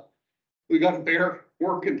fact, we got a bear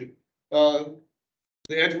working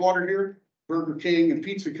the Edgewater here, Burger King and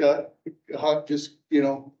Pizza Hut, just,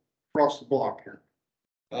 across the block here.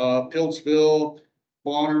 Piltsville,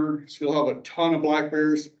 Bonner, still have a ton of black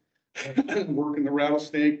bears working the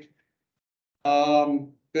rattlesnake.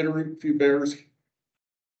 Bitterroot, a few bears.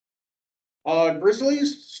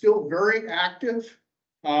 Grizzlies, still very active.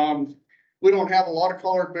 We don't have a lot of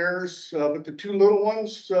collared bears, but the two little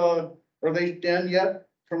ones, are they denned yet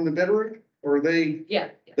from the Bitterroot? Or are they? Yeah.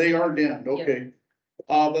 They are denned, okay.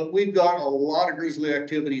 But we've got a lot of grizzly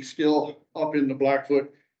activity still up in the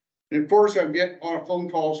Blackfoot. And of course, I'm getting a lot of phone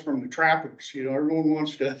calls from the trappers. Everyone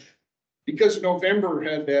wants to, because November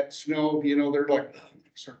had that snow, they're like, oh,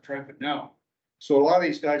 start trapping now. So a lot of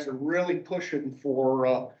these guys are really pushing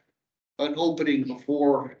for an opening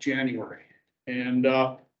before January. And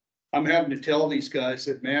I'm having to tell these guys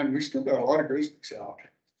that, man, we still got a lot of grizzlies out.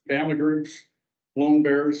 Family groups, lone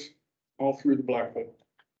bears, all through the Blackfoot.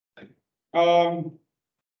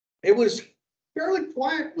 It was fairly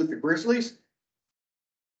quiet with the grizzlies.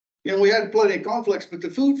 We had plenty of conflicts, but the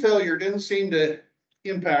food failure didn't seem to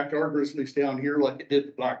impact our grizzlies down here like it did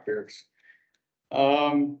the black bears.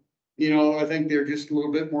 I think they're just a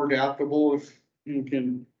little bit more adaptable if you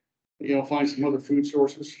can, find some other food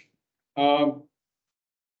sources.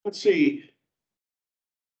 Let's see.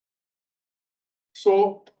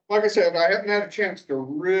 So, like I said, I haven't had a chance to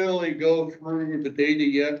really go through the data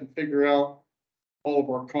yet and figure out all of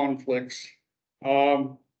our conflicts.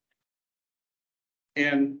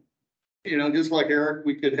 And, just like Eric,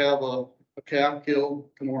 we could have a calf killed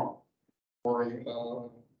tomorrow or a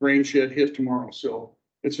grain shed hit tomorrow. So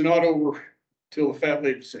it's not over till the fat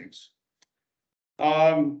lady sings.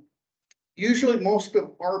 Usually most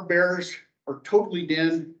of our bears are totally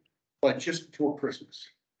denned by just before Christmas,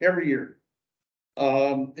 every year.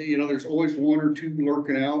 There's always one or two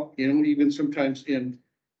lurking out, even sometimes in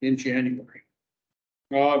January.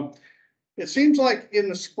 It seems like in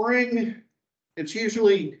the spring, it's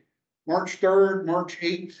usually March 3rd, March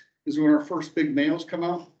 8th is when our first big males come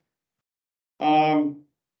out.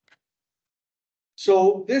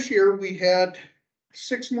 So this year we had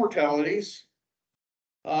 6 mortalities.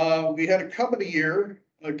 We had a cub of the year,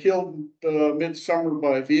 killed midsummer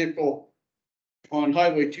by vehicle on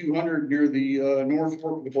Highway 200 near the North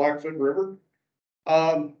Fork of the Blackfoot River.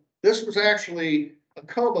 This was actually a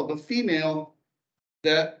cub of a female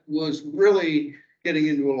that was really getting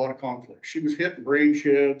into a lot of conflict. She was hitting brain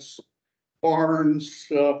sheds, barns,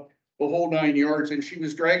 the whole 9 yards, and she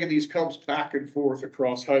was dragging these cubs back and forth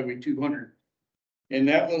across Highway 200. And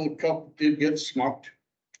that little cub did get smucked.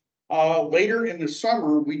 Later in the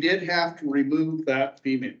summer, we did have to remove that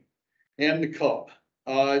female and the cub.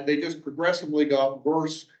 They just progressively got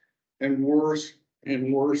worse and worse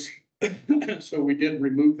and worse. So we did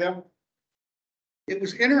remove them. It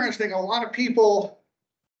was interesting. A lot of people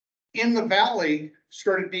in the valley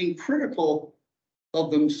started being critical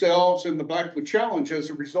of themselves and the Blackfoot Challenge as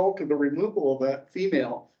a result of the removal of that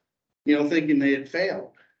female, thinking they had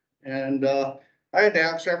failed. And I had to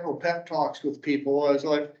have several pep talks with people. I was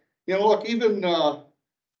like, look, even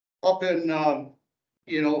up in,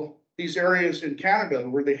 these areas in Canada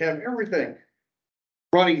where they have everything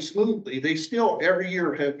running smoothly, they still every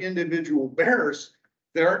year have individual bears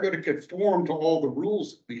that aren't going to conform to all the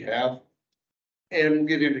rules that we have and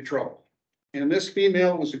get into trouble. And this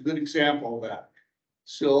female was a good example of that.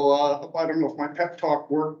 So I don't know if my pep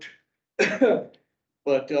talk worked,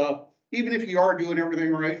 but even if you are doing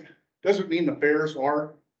everything right, doesn't mean the bears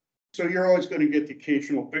are. So you're always going to get the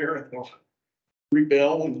occasional bear that will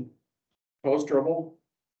rebel and cause trouble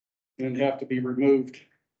and have to be removed.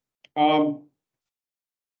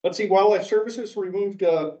 Let's see, Wildlife Services removed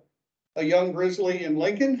a young grizzly in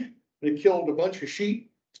Lincoln. They killed a bunch of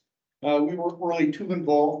sheep. We weren't really too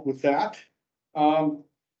involved with that.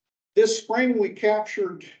 This spring, we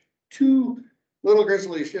captured 2 little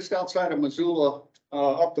grizzlies just outside of Missoula,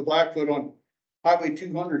 up the Blackfoot on Highway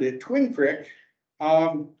 200 at Twin Creek.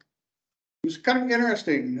 It was kind of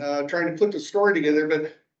interesting trying to put the story together,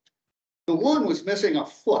 but the one was missing a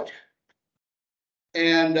foot.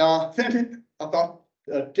 And then about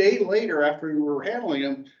a day later, after we were handling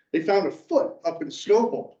him, they found a foot up in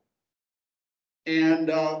Snowball.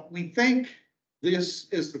 And we think this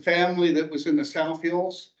is the family that was in the South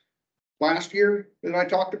Hills last year that I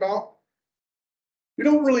talked about. We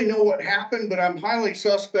don't really know what happened, but I'm highly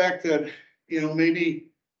suspect that, maybe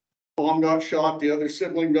mom got shot, the other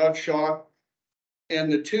sibling got shot,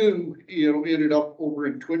 and the 2, ended up over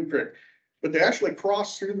in Twin Creek. But they actually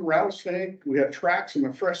crossed through the rattlesnake. We had tracks in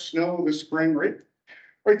the fresh snow this spring, right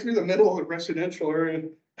through the middle of the residential area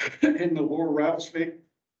in the lower rattlesnake.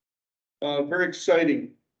 Very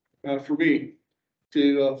exciting for me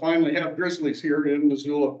to finally have grizzlies here in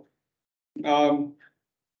Missoula.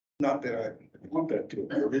 Not that I want that to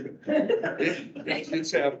occur, but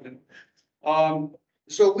it's happening.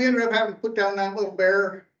 So we ended up having to put down that little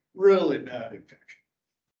bear, really bad infection.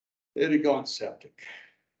 It had gone septic.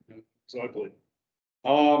 It's ugly.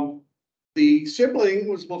 The sibling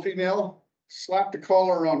was a little female, slapped a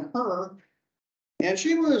collar on her, and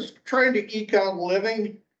she was trying to eke out a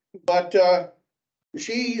living, but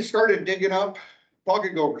she started digging up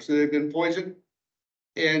pocket gophers that had been poisoned,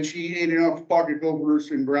 and she ate enough pocket gophers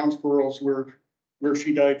and ground squirrels where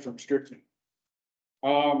she died from strychnine.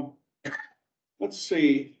 Let's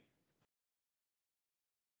see.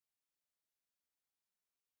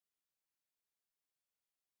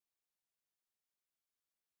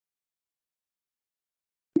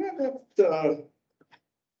 Yeah, that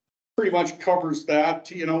pretty much covers that.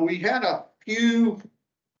 We had a few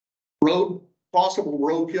possible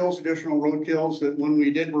roadkills, additional roadkills that when we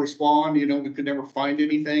did respond, we could never find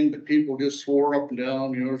anything, but people just swore up and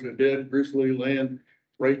down, there's a dead grizzly laying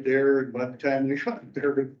right there. And by the time we got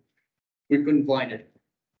there, we couldn't find it.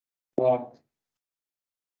 Let's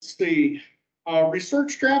see,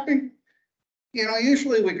 research trapping.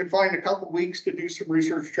 Usually we could find a couple weeks to do some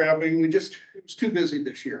research trapping. It was too busy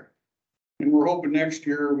this year. And we're hoping next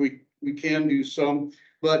year we can do some,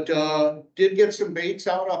 but did get some baits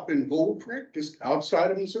out up in Gold Creek, just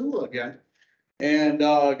outside of Missoula again. And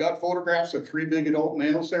got photographs of 3 big adult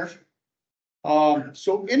males there.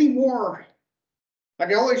 So anymore,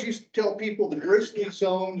 like I always used to tell people, the grizzly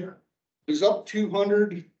zone is up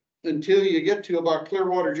 200 until you get to about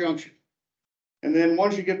Clearwater Junction. And then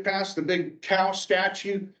once you get past the big cow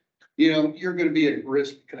statue, you're going to be in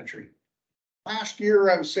grizzly country. Last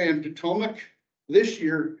year I was saying Potomac. This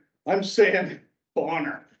year I'm saying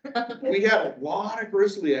Bonner. We had a lot of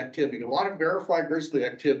grizzly activity, a lot of verified grizzly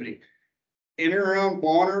activity in and around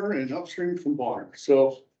Bonner and upstream from Bonner.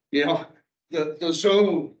 So, the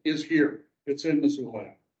zone is here. It's in Missoula.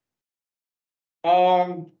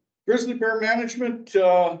 Grizzly bear management.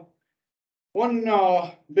 One,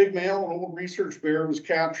 big male, an old research bear was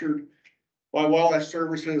captured by Wildlife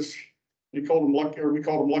Services. We called him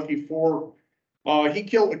Lucky 4. He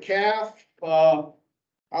killed a calf, out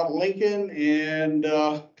of Lincoln and,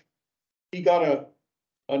 he got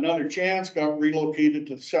another chance, got relocated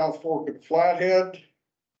to the South Fork of Flathead.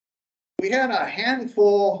 We had a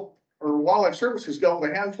handful, or Wildlife Services dealt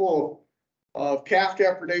with a handful of calf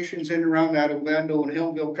depredations in and around that Ovando and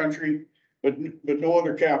Hillville country, but no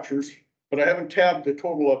other captures. But I haven't tabbed the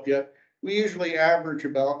total up yet. We usually average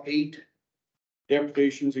about 8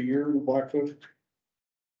 depredations a year in the Blackfoot.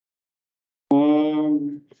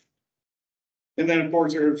 And then of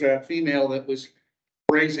course there was that female that was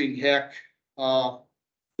raising heck,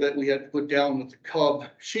 that we had to put down with the cub.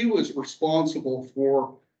 She was responsible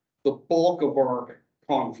for the bulk of our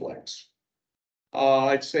conflicts.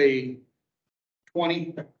 I'd say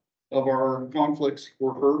 20 of our conflicts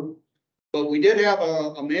were her. But we did have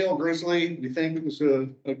a male grizzly, we think it was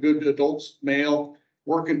a good adult male,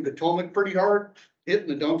 working Potomac pretty hard, hitting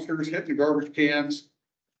the dumpsters, hitting the garbage cans.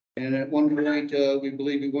 And at one point, we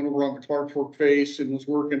believe he went over on the Clark Fork face and was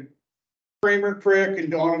working Kramer Creek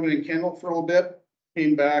and Donovan and Kendall for a little bit,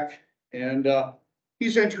 came back and,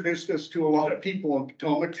 he's introduced us to a lot of people in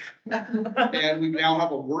Potomac. And we now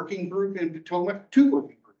have a working group in Potomac, 2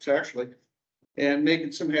 working groups actually. And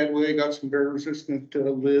making some headway, got some bear resistant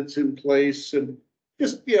lids in place and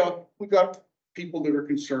just, we got people that are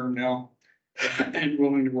concerned now and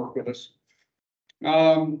willing to work with us.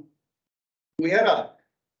 We had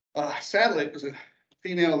sadly, it was a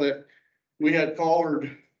female that we had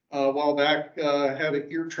collared a while back, had an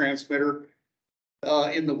ear transmitter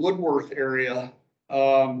in the Woodworth area.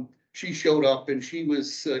 She showed up and she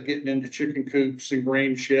was getting into chicken coops and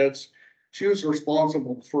grain sheds. She was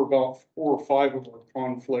responsible for about 4 or 5 of our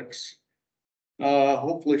conflicts.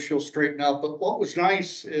 Hopefully she'll straighten out. But what was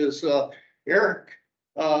nice is Eric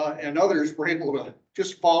and others were able to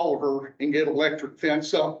just follow her and get electric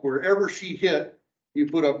fence up. Wherever she hit, you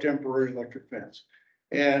put up temporary electric fence.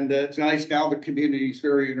 And it's nice now the community is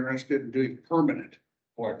very interested in doing permanent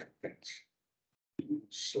electric fence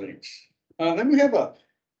slates. Then we have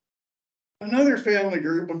another family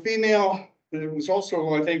group, a female that was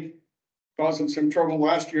also, I think, causing some trouble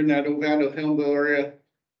last year in that Ovando Hillville area.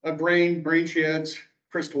 Grain sheds,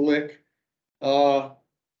 Crystal Lick, the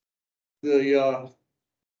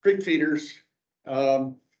creek feeders.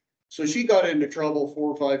 So she got into trouble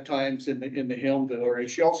 4 or 5 times in the Hillville area.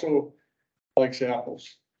 She also likes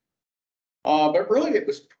apples. But really it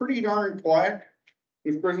was pretty darn quiet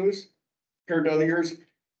with grizzlies compared to other years.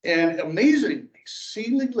 And amazingly,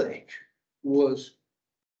 Seeley Lake was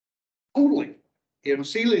totally,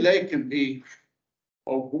 Seeley Lake can be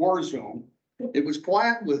a war zone. It was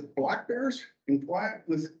quiet with black bears and quiet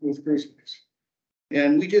with grizzlies.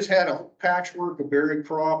 And we just had a patchwork of berry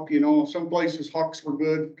crop, some places hucks were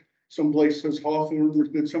good, some places hawthorn were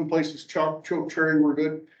good, some places choke cherry were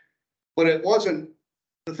good. But it wasn't,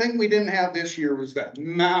 the thing we didn't have this year was that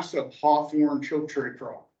massive hawthorn choke cherry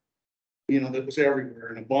crop, that was everywhere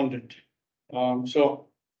and abundant. So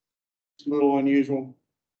it's a little unusual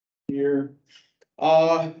here.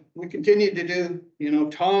 We continue to do,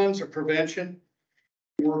 tons of prevention,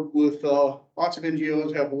 work with lots of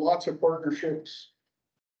NGOs, have lots of partnerships.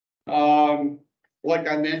 Like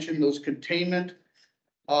I mentioned, those containment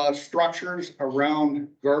structures around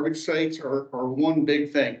garbage sites are one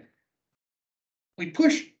big thing. We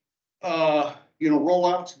push,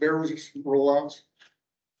 rollouts, bear resistant rollouts.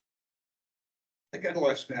 They got a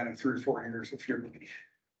lifespan of 3 or 4 years if you're lucky.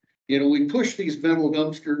 We push these metal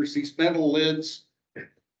dumpsters, these metal lids.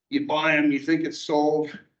 You buy them, you think it's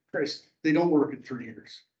solved. Chris, they don't work in 3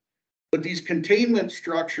 years. But these containment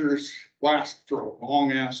structures last for a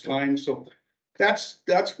long ass time. So that's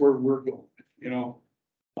where we're going,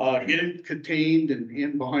 get it contained and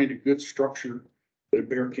in behind a good structure that a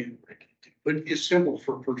bear can't break into. But it's simple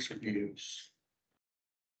for a person to use.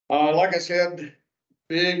 Like I said,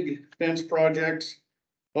 big fence projects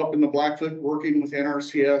up in the Blackfoot, working with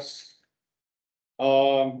NRCS.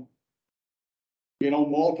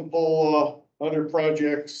 Multiple other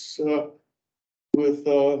projects with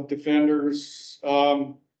defenders.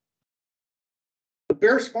 The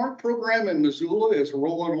Bear Smart program in Missoula is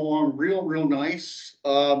rolling along real nice.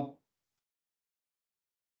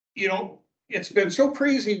 It's been so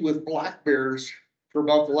crazy with black bears for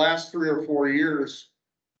about the last 3 or 4 years.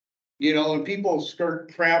 And people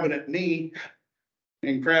start crabbing at me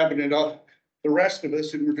and crabbing it up the rest of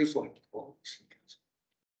us, and we're just like, oh,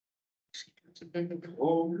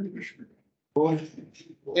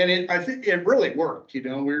 and I think it really worked.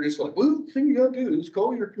 We're just like, well, the thing you gotta do is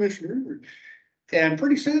call your commissioner, And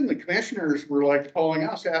pretty soon the commissioners were like calling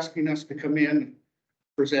us, asking us to come in,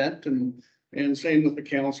 present, and same with the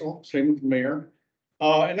council, same with the mayor.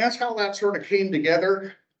 And that's how that sort of came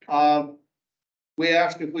together. We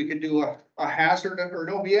asked if we could do a hazard, or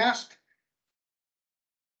no, we asked.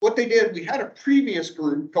 What they did, we had a previous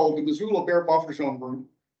group called the Missoula Bear Buffer Zone Group.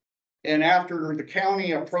 And after the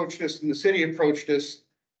county approached us and the city approached us,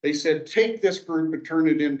 they said, take this group and turn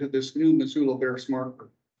it into this new Missoula Bear Smart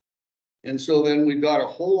Group. And so then we got a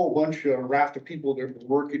whole bunch of raft of people that we're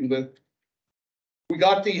working with. We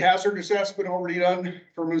got the hazard assessment already done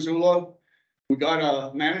for Missoula. We got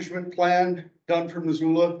a management plan done for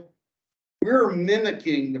Missoula. We're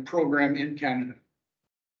mimicking the program in Canada.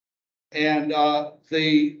 And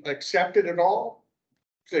they accepted it all,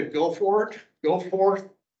 said, go for it, go forth.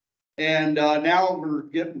 And now we're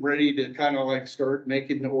getting ready to kind of like start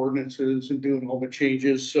making the ordinances and doing all the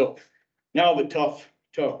changes. So now the tough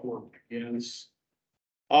work begins.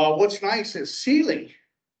 What's nice is sealing.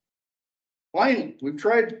 Finally, we've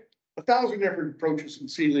tried 1,000 different approaches in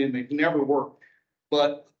sealing and they've never worked.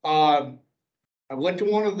 But I went to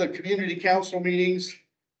one of the community council meetings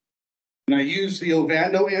and I used the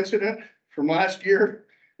Ovando incident from last year.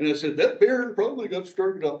 And I said, that bear probably got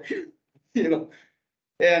started up here, you know.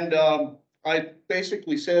 And I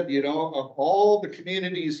basically said, you know, of all the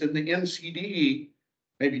communities in the NCDE,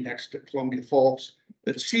 maybe next to Columbia Falls,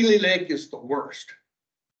 that Sealy Lake is the worst.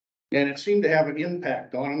 And it seemed to have an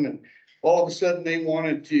impact on them. And all of a sudden they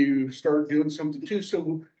wanted to start doing something too.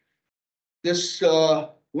 So this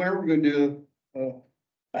winter, we're going to do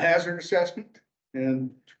a hazard assessment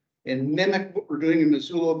and mimic what we're doing in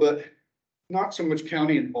Missoula, but not so much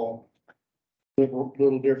county involved.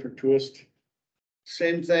 Little different twist.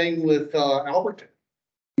 Same thing with Alberton.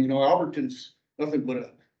 You know, Alberton's nothing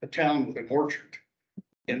but a town with an orchard.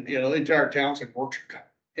 And, you know, the entire town's an orchard.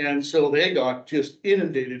 And so they got just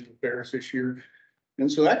inundated with bears this year. And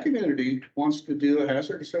so that community wants to do a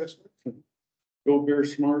hazard assessment. Go Bear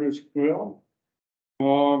Smart as well.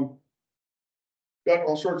 Got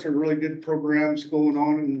all sorts of really good programs going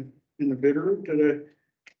on in the Bitterroot that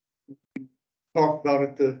I talked about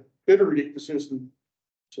at the Bitterroot ecosystem.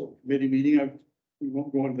 So committee meeting, we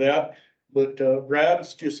won't go into that, but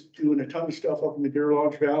Brad's just doing a ton of stuff up in the Deer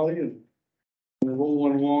Lodge Valley and we're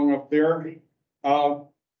rolling along up there.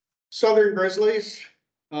 Southern Grizzlies,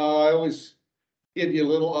 I always give you a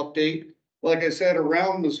little update. Like I said,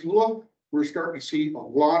 around Missoula, we're starting to see a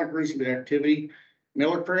lot of grizzly activity.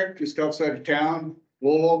 Miller Creek, just outside of town,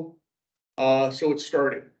 Lolo. So it's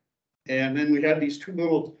starting. And then we had these two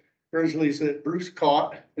little grizzlies that Bruce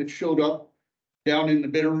caught that showed up down in the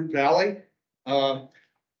Bitterroot Valley.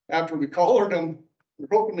 After we collared them, we're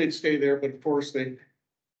hoping they'd stay there, but of course they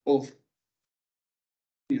both,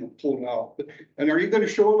 you know, pulled out. And are you going to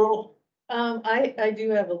show a little? I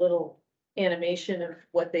do have a little animation of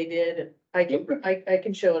what they did. I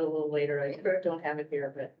can show it a little later. I don't have it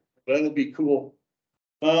here, but. That'll be cool.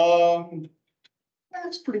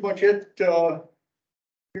 That's pretty much it. You're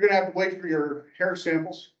gonna have to wait for your hair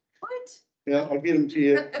samples. What? Yeah, I'll get them to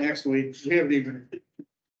you next week. We haven't even.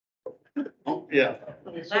 Oh, yeah,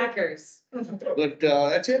 Lacquers. but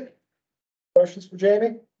that's it. Questions for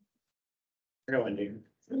Jamie? I got one, dude.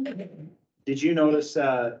 Did you notice,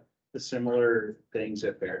 the similar things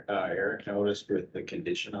that Eric noticed with the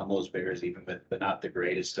condition on those bears, even with not the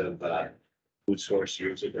greatest of, food source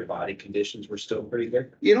use of their body conditions were still pretty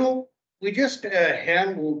good? You know, we just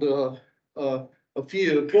handled a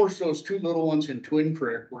few. Of course, those two little ones in Twin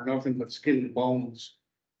Creek were nothing but skin and bones,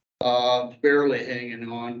 barely hanging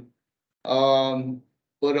on.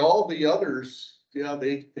 But all the others, yeah,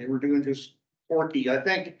 they were doing just porky. I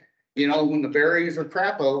think, you know, when the berries are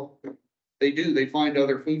crapo, they find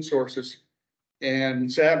other food sources.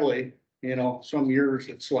 And sadly, you know, some years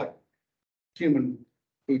it's like human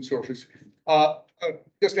food sources.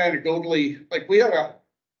 Just anecdotally, like we have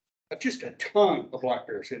just a ton of black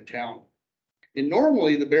bears in town. And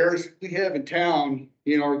normally the bears we have in town,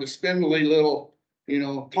 you know, are the spindly little, you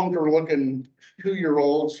know, punker looking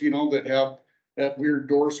 2-year-olds, you know, that have that weird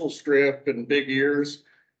dorsal strip and big ears,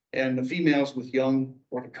 and the females with young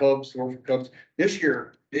or the cubs, or the cubs. This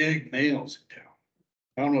year, big males in town.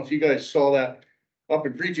 I don't know if you guys saw that up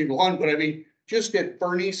in Region 1, but I mean, just at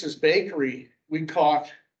Bernice's Bakery, we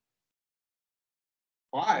caught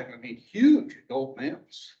 5, I mean, huge adult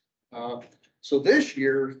males. So this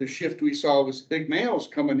year, the shift we saw was big males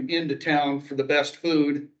coming into town for the best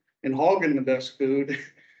food and hogging the best food,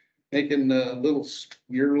 making the little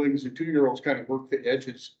yearlings and 2-year-olds kind of work the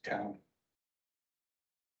edges of town.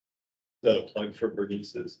 Is that a plug for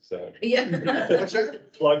Bernice's? Is that Yeah. What's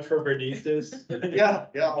that? plug for Bernice's? Yeah,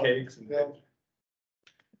 yeah. Cakes and. Yeah.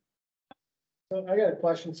 So I got a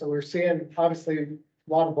question. So we're seeing obviously a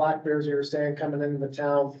lot of black bears you're saying coming into the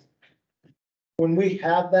town. When we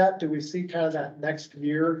have that, do we see kind of that next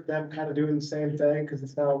year, them kind of doing the same thing because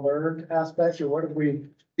it's now a learned aspect, or what if we, do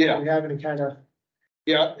Yeah, we have any kind of,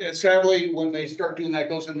 yeah, and sadly, when they start doing that,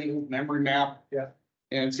 goes in the memory map. Yeah.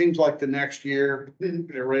 And it seems like the next year,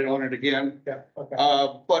 they're right on it again. yeah, okay.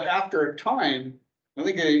 But after a time, I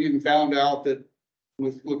think I even found out that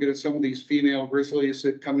with looking at some of these female grizzlies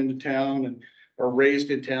that come into town and are raised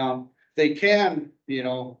in town, they can,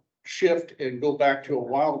 shift and go back to a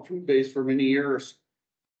wild food base for many years.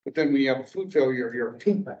 But then when you have a food failure, you're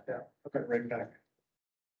Back down. Okay. right back.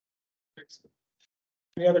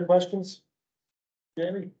 Any other questions?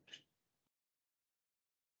 Jamie?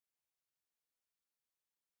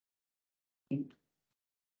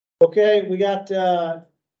 Okay, we got,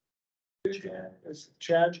 is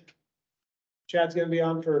Chad. Chad's gonna be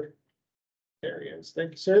on for. There he is.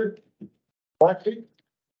 Thank you, sir. Blackfeet,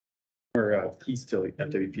 Or, he's still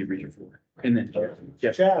FWP Region 4. And then,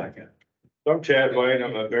 Jeff. Chad. I'm Chad White.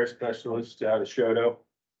 I'm a bear specialist out of Shoto.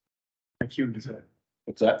 I queued this up.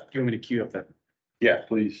 What's that? You want me to queue up that? Yeah,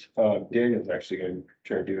 please. Daniel's actually gonna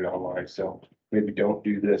try to do it online, so maybe don't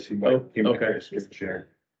do this. He might okay. just share.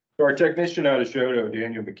 So our technician out of Shoto,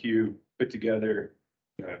 Daniel McHugh, put together,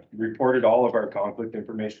 reported all of our conflict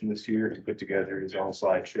information this year and put together his own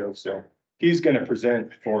slideshow. So he's gonna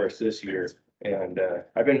present for us this year. And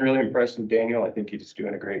I've been really impressed with Daniel. I think he's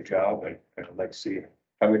doing a great job, and I'd like to see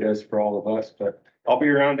how he does for all of us. But I'll be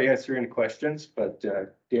around to answer any questions, but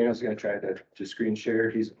Daniel's gonna try to screen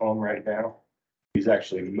share. He's home right now. He's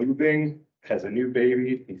actually moving, has a new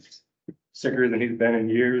baby. He's sicker than he's been in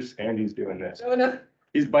years, and he's doing this. Oh, no.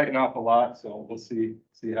 He's biting off a lot, so we'll see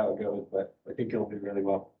how it goes, but I think he'll do really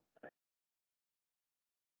well.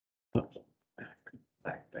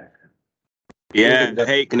 Back. Yeah,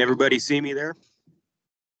 hey, can everybody see me there?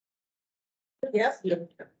 Yes.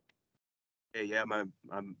 Hey, yeah,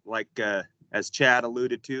 I'm like, as Chad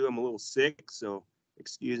alluded to, I'm a little sick, so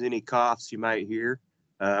excuse any coughs you might hear.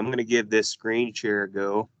 I'm gonna give this screen share a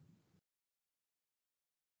go.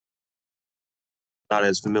 Not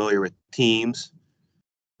as familiar with Teams.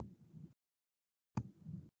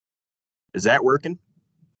 Is that working?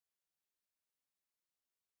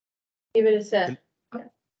 Give it a sec.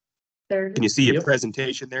 Third. Can you see a Yep.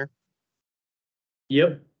 presentation there?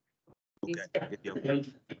 Yep. Okay, good deal.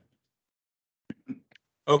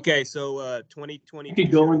 Okay, so 2020. You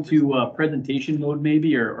could go into presentation mode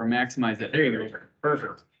maybe, or maximize that. There you go.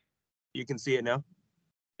 Perfect. You can see it now?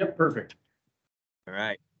 Yep, perfect. All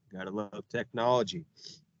right, gotta love technology.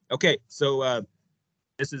 Okay, so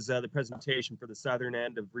this is the presentation for the southern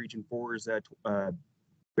end of Region 4's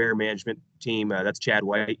bear management team. That's Chad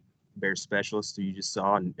White, bear specialist, who you just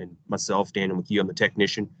saw, and myself, Daniel McHugh, I'm the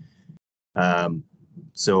technician.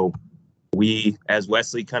 So we, as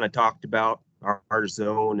Wesley kind of talked about, our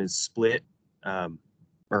zone is split,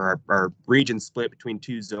 or our region split between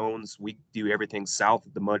two zones. We do everything south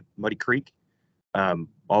of the Muddy Creek,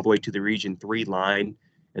 all the way to the Region 3 line.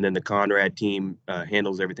 And then the Conrad team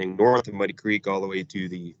handles everything north of Muddy Creek all the way to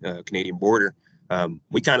the Canadian border.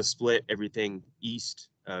 We kind of split everything east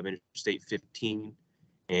of Interstate 15,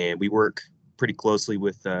 and we work pretty closely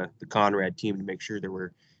with the Conrad team to make sure that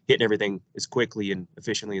we're hitting everything as quickly and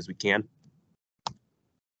efficiently as we can.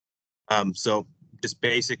 So just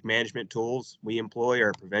basic management tools we employ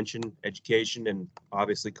are prevention, education, and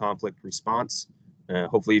obviously conflict response.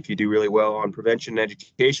 Hopefully, if you do really well on prevention and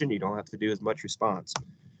education, you don't have to do as much response.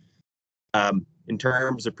 In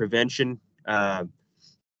terms of prevention, kind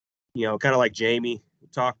of like Jamie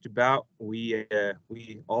talked about, we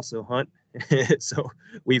also hunt. So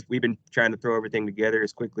we've been trying to throw everything together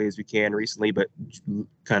as quickly as we can recently, but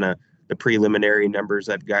kind of the preliminary numbers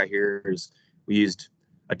I've got here is we used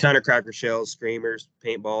a ton of cracker shells, screamers,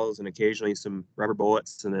 paintballs, and occasionally some rubber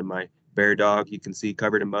bullets. And then my bear dog, you can see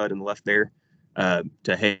covered in mud on the left there,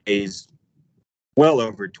 to haze well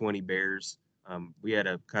over 20 bears. We had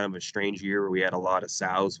a kind of a strange year where we had a lot of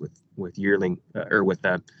sows with yearling with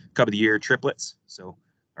cup of the year triplets. So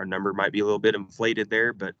our number might be a little bit inflated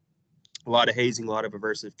there, but a lot of hazing, a lot of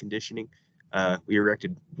aversive conditioning. We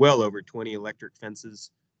erected well over 20 electric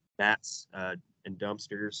fences, mats, and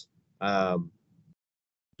dumpsters.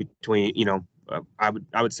 Between, I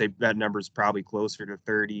would say that number is probably closer to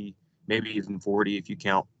 30, maybe even 40 if you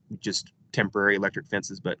count just temporary electric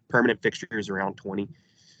fences, but permanent fixtures around 20.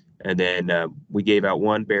 And then we gave out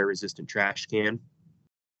one bear resistant trash can,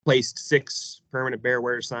 placed 6 permanent bear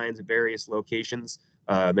wear signs at various locations.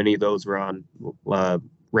 Many of those were on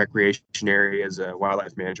recreation areas,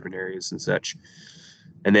 wildlife management areas and such.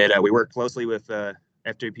 And then we worked closely with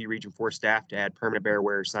FWP Region 4 staff to add permanent bear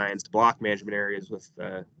aware signs to block management areas with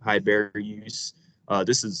high bear use.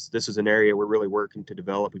 This is an area we're really working to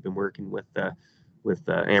develop. We've been working with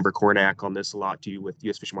Amber Cornack on this a lot too, with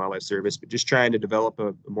U.S. Fish and Wildlife Service, but just trying to develop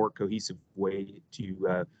a more cohesive way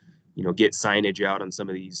to get signage out on some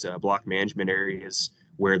of these block management areas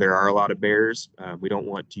where there are a lot of bears. We don't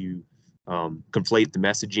want to conflate the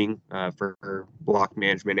messaging for block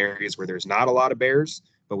management areas where there's not a lot of bears,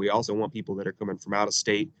 but we also want people that are coming from out of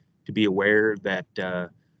state to be aware that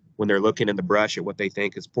when they're looking in the brush at what they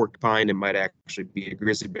think is porcupine, it might actually be a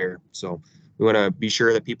grizzly bear. So we want to be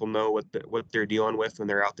sure that people know what they're dealing with when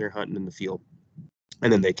they're out there hunting in the field,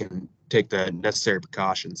 and then they can take the necessary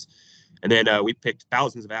precautions. And then we picked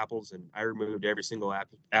thousands of apples, and I removed every single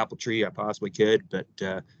apple tree I possibly could, but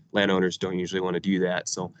landowners don't usually want to do that.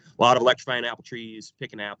 So a lot of electrifying apple trees,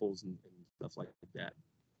 picking apples and stuff like that.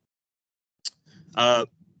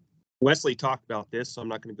 Wesley talked about this, so I'm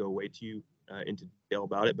not going to go way too into detail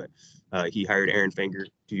about it, but he hired Aaron Finger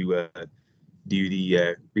to do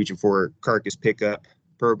the Region 4 carcass pickup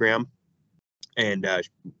program. And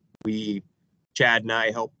Chad and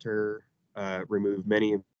I helped her remove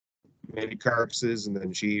many carcasses, and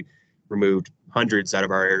then she removed hundreds out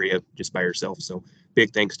of our area just by herself. So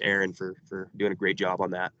big thanks to Aaron for doing a great job on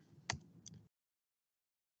that.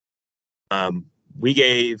 We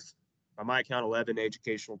gave, by my count, 11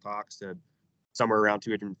 educational talks to somewhere around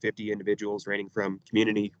 250 individuals, ranging from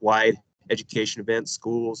community-wide education events,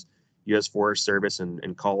 schools, U.S. Forest Service,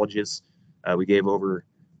 and colleges. We gave over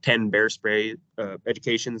 10 bear spray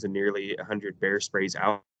educations and nearly 100 bear sprays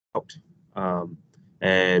out.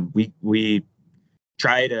 And we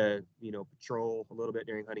try to, patrol a little bit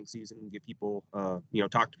during hunting season and get people,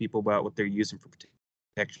 talk to people about what they're using for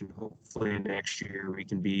protection. Hopefully next year we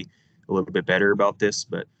can be a little bit better about this,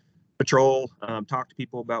 but patrol, talk to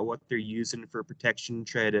people about what they're using for protection,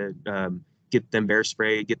 try to get them bear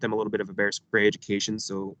spray, get them a little bit of a bear spray education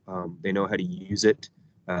so they know how to use it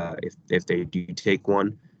if they do take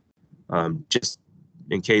one. Just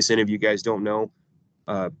in case any of you guys don't know,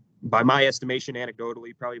 by my estimation,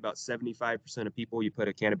 anecdotally, probably about 75% of people, you put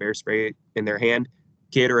a can of bear spray in their hand,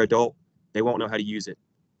 kid or adult, they won't know how to use it.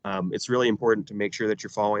 It's really important to make sure that you're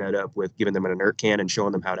following that up with giving them an inert can and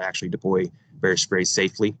showing them how to actually deploy bear spray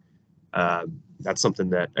safely. That's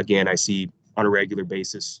something that, again, I see on a regular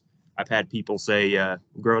basis. I've had people say,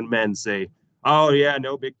 grown men say, oh yeah,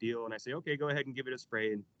 no big deal. And I say, okay, go ahead and give it a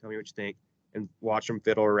spray and tell me what you think, and watch them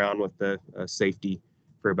fiddle around with the safety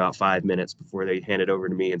for about 5 minutes before they hand it over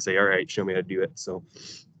to me and say, all right, show me how to do it. So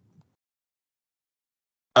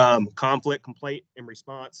conflict, complaint, and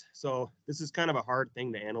response. So this is kind of a hard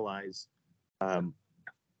thing to analyze.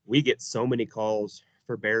 We get so many calls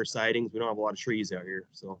for bear sightings. We don't have a lot of trees out here.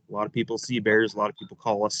 So a lot of people see bears. A lot of people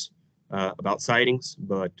call us about sightings,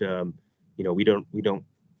 but we don't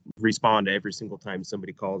respond to every single time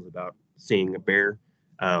somebody calls about seeing a bear.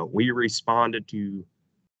 We responded to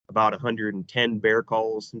about 110 bear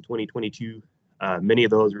calls in 2022. Many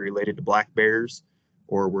of those were related to black bears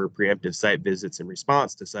or were preemptive site visits in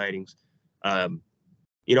response to sightings. I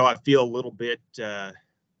feel a little bit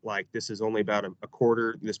like this is only about a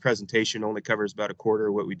quarter. This presentation only covers about a quarter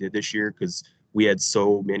of what we did this year because we had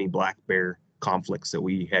so many black bear conflicts that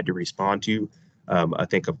we had to respond to. I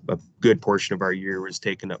think a good portion of our year was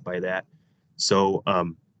taken up by that. So,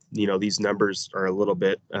 these numbers are a little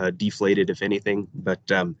bit deflated, if anything. But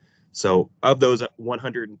so of those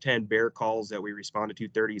 110 bear calls that we responded to,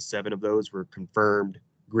 37 of those were confirmed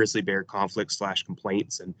grizzly bear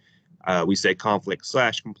conflicts/complaints. And we say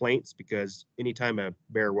conflict/complaints because anytime a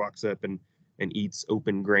bear walks up and eats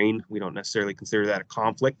open grain, we don't necessarily consider that a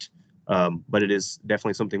conflict, but it is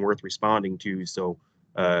definitely something worth responding to. So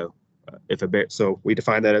if a bear, so we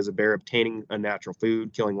define that as a bear obtaining unnatural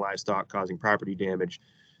food, killing livestock, causing property damage,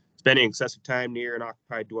 spending excessive time near an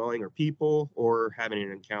occupied dwelling or people, or having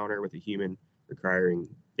an encounter with a human requiring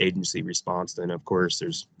agency response. Then, of course,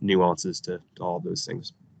 there's nuances to all of those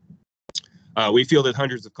things. We fielded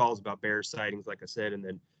hundreds of calls about bear sightings, like I said, and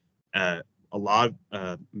then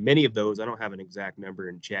many of those, I don't have an exact number,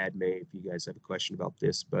 and Chad may if you guys have a question about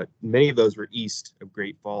this, but many of those were east of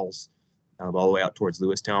Great Falls, all the way out towards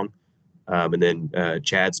Lewistown. And then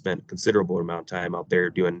Chad spent a considerable amount of time out there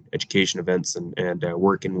doing education events and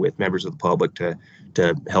working with members of the public to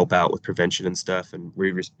help out with prevention and stuff.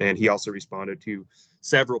 And he also responded to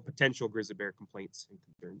several potential grizzly bear complaints and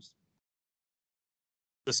concerns.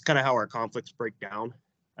 This is kind of how our conflicts break down.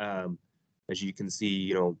 As you can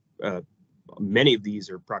see, many of these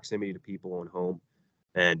are proximity to people and home.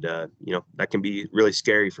 And, that can be really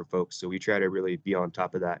scary for folks. So we try to really be on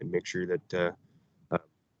top of that and make sure that,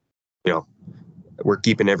 we're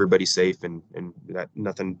keeping everybody safe and that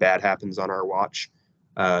nothing bad happens on our watch.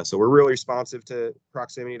 So we're really responsive to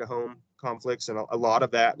proximity to home conflicts, and a lot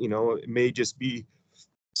of that, it may just be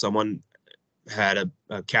someone had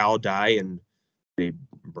a cow die and they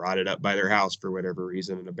brought it up by their house for whatever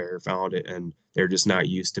reason, and a bear found it, and they're just not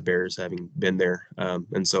used to bears having been there.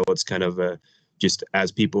 And so it's kind of just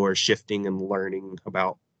as people are shifting and learning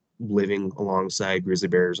about living alongside grizzly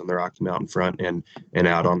bears on the Rocky Mountain front and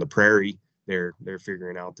out on the prairie, they're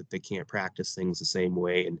figuring out that they can't practice things the same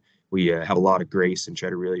way. And we have a lot of grace and try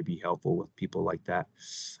to really be helpful with people like that.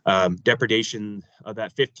 Depredation of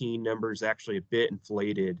that 15 number is actually a bit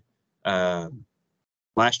inflated.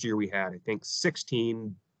 Last year we had, I think,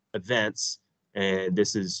 16 events, and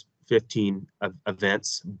this is 15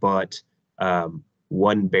 events, but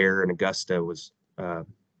one bear in Augusta was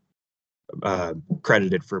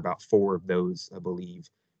credited for about 4 of those, I believe.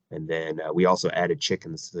 And then we also added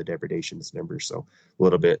chickens to the depredations number, so a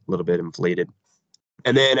little bit inflated.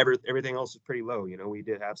 And then everything else is pretty low. We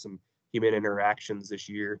did have some human interactions this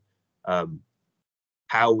year.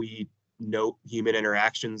 How we note human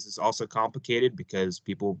interactions is also complicated because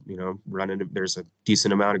people, there's a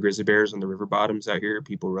decent amount of grizzly bears on the river bottoms out here.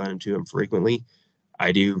 People run into them frequently.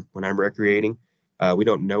 I do when I'm recreating. We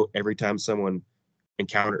don't note every time someone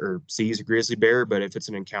encounter or sees a grizzly bear, but if it's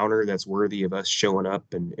an encounter that's worthy of us showing up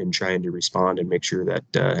and trying to respond and make sure that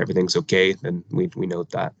everything's okay, then we note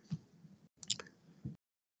that.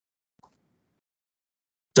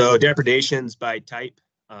 So depredations by type,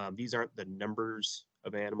 these aren't the numbers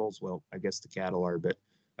of animals. Well, I guess the cattle are, but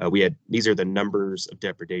these are the numbers of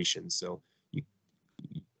depredations. So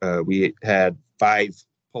we had 5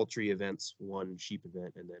 poultry events, 1 sheep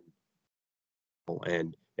event,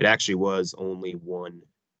 and it actually was only one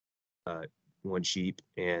sheep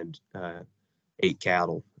and 8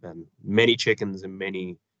 cattle, many chickens and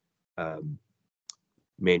many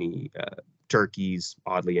turkeys,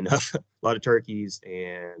 oddly enough, a lot of turkeys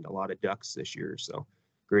and a lot of ducks this year. So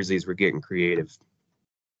grizzlies were getting creative.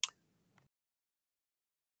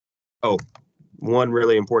 Oh, one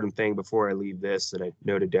really important thing before I leave this that I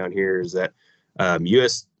noted down here is that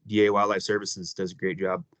USDA Wildlife Services does a great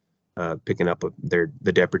job picking up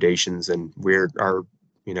the depredations, and our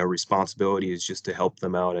responsibility is just to help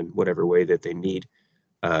them out in whatever way that they need.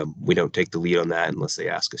 We don't take the lead on that unless they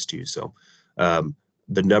ask us to. So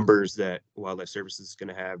the numbers that Wildlife Services is going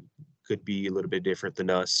to have could be a little bit different than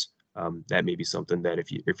us. That may be something that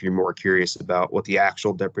if you're more curious about what the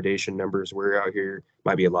actual depredation numbers were out here,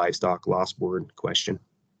 might be a livestock loss board question.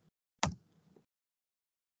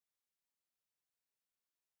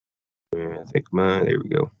 I think there we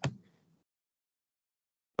go.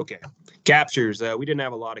 Okay, captures. We didn't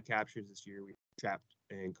have a lot of captures this year. We trapped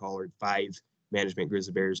and collared 5 management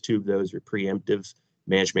grizzly bears. 2 of those were preemptive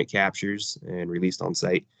management captures and released on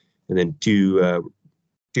site, and then 2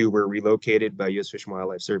 were relocated by U.S. Fish and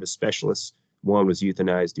Wildlife Service specialists. 1 was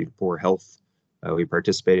euthanized due to poor health. We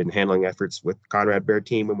participated in handling efforts with Conrad Bear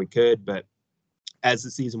team when we could, but as the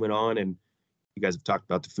season went on, and you guys have talked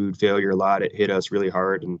about the food failure a lot, it hit us really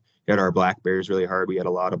hard and hit our black bears really hard. We had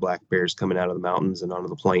a lot of black bears coming out of the mountains and onto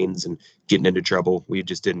the plains and getting into trouble. We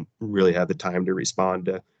just didn't really have the time to respond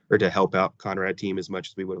or to help out Conrad team as much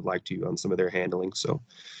as we would have liked to on some of their handling. So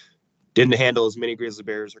didn't handle as many grizzly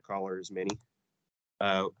bears or collar as many.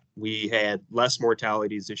 We had less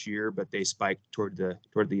mortalities this year, but they spiked toward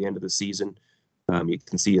the end of the season. You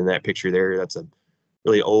can see in that picture there, that's a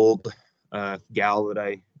really old gal that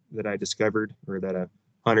I discovered, or that a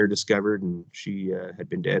hunter discovered, and she had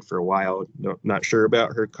been dead for a while. Not sure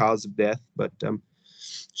about her cause of death, but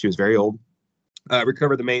she was very old.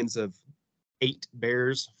 Recovered the remains of 8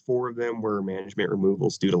 bears. 4 of them were management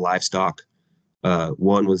removals due to livestock.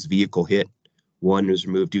 1 was vehicle hit. 1 was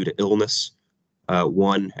removed due to illness.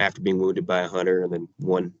 1 after being wounded by a hunter, and then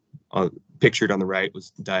 1 pictured on the right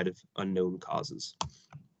died of unknown causes.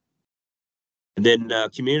 And then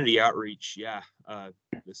community outreach,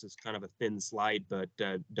 this is kind of a thin slide, but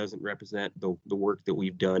doesn't represent the work that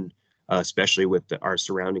we've done, especially with our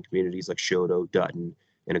surrounding communities like Choteau, Dutton,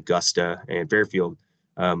 and Augusta, and Fairfield.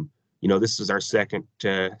 This is our second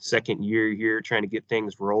year here trying to get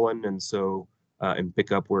things rolling, and so and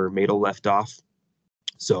pick up where Madel left off.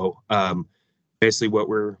 So basically what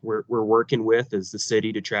we're working with is the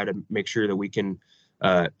city to try to make sure that we can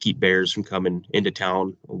keep bears from coming into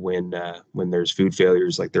town when there's food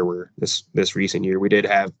failures like there were this recent year. We did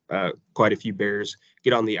have quite a few bears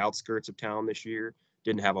get on the outskirts of town this year.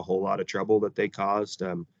 Didn't have a whole lot of trouble that they caused.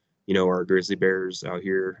 Our grizzly bears out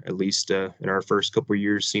here, at least in our first couple of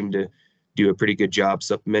years, seem to do a pretty good job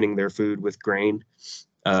supplementing their food with grain.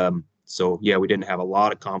 So yeah, we didn't have a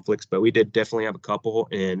lot of conflicts, but we did definitely have a couple.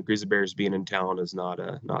 And grizzly bears being in town is not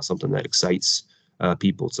something that excites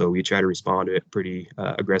people. So we try to respond to it pretty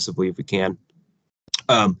aggressively if we can.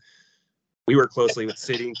 We work closely with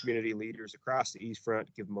city and community leaders across the East Front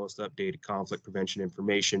to give the most updated conflict prevention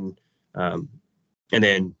information, and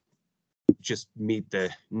then just meet the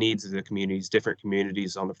needs of the communities. Different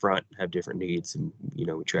communities on the front have different needs, and we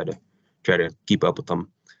try to keep up with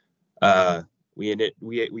them. We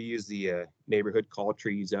use the neighborhood call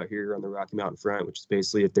trees out here on the Rocky Mountain front, which is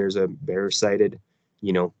basically if there's a bear sighted,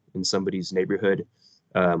 in somebody's neighborhood,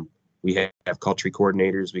 we have call tree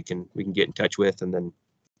coordinators we can get in touch with, and then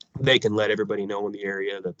they can let everybody know in the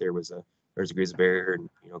area that there's a grizzly bear, and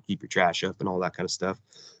keep your trash up and all that kind of stuff.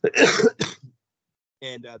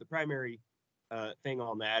 And the primary thing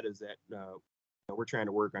on that is that we're trying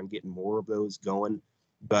to work on getting more of those going,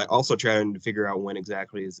 but also trying to figure out when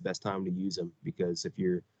exactly is the best time to use them. Because if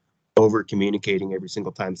you're over communicating every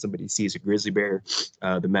single time somebody sees a grizzly bear,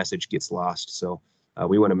 the message gets lost. So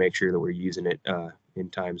we want to make sure that we're using it in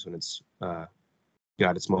times when it's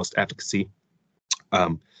got its most efficacy.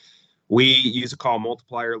 We use a call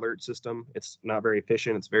multiplier alert system. It's not very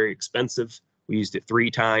efficient. It's very expensive. We used it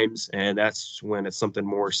 3 times, and that's when it's something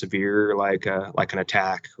more severe, like an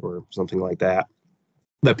attack or something like that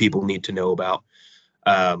people need to know about,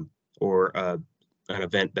 or an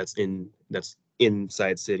event that's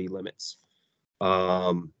inside city limits.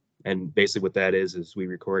 And basically what that is we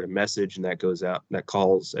record a message, and that goes out, that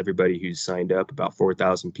calls everybody who's signed up, about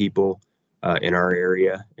 4,000 people in our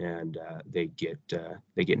area, and they get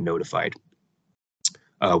notified.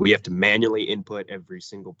 We have to manually input every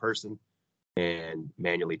single person and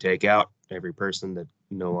manually take out every person that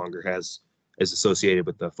no longer is associated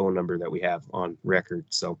with the phone number that we have on record.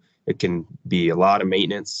 So it can be a lot of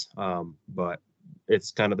maintenance, but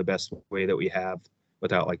it's kind of the best way that we have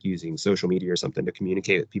without like using social media or something to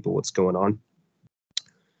communicate with people what's going on.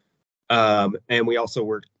 And we also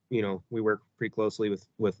work pretty closely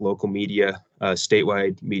with local media,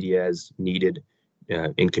 statewide media as needed,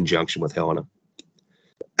 in conjunction with Helena.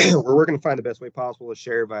 We're working to find the best way possible to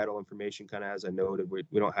share vital information. Kind of as I noted, we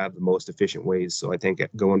don't have the most efficient ways. So I think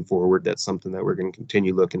going forward, that's something that we're going to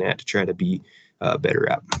continue looking at to try to be better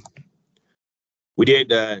at. We did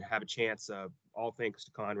have a chance, all thanks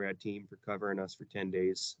to Conrad team for covering us for 10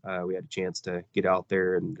 days. We had a chance to get out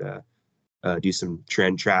there and do some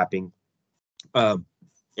trend trapping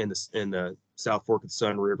in the South Fork of the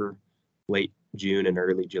Sun River, late June and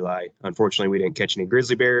early July. Unfortunately, we didn't catch any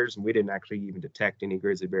grizzly bears, and we didn't actually even detect any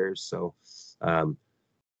grizzly bears. So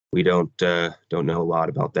we don't know a lot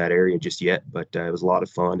about that area just yet, but it was a lot of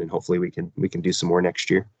fun, and hopefully we can do some more next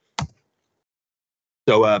year.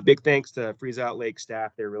 So big thanks to Freeze Out Lake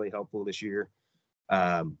staff. They're really helpful this year.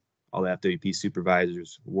 All the FWP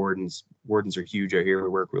supervisors, wardens are huge out here. We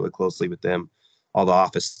work really closely with them. All the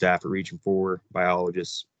office staff at Region 4,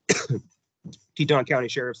 biologists, Teton County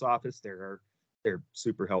Sheriff's Office, they're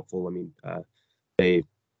super helpful. I mean, a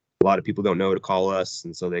lot of people don't know to call us,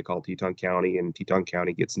 and so they call Teton County, and Teton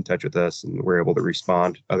County gets in touch with us, and we're able to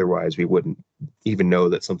respond. Otherwise, we wouldn't even know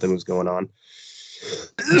that something was going on.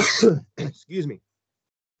 Excuse me.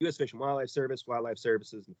 U.S. Fish and Wildlife Service, Wildlife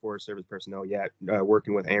Services, and Forest Service personnel. Yeah,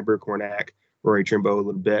 working with Amber Cornack, Rory Trimbo a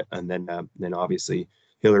little bit, and then obviously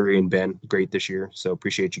Hillary and Ben, great this year. So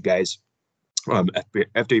appreciate you guys.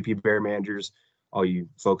 FWP bear managers, all you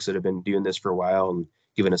folks that have been doing this for a while and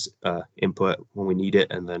giving us input when we need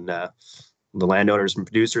it, and then the landowners and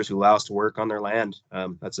producers who allow us to work on their land.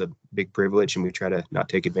 That's a big privilege, and we try to not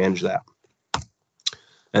take advantage of that.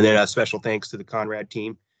 And then a special thanks to the Conrad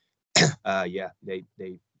team. Yeah,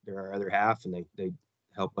 they're our other half, and they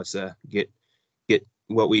help us get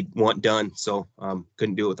what we want done. So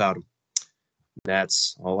couldn't do it without them.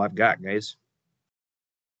 That's all I've got, guys.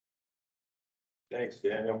 Thanks,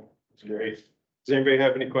 Daniel. It's great. Does anybody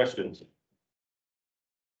have any questions?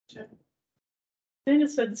 Then it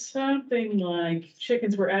said something like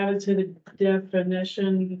chickens were added to the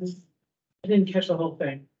definition. I didn't catch the whole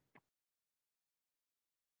thing.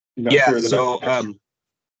 Yeah, so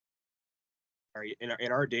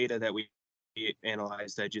in our data that we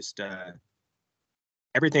analyzed, I just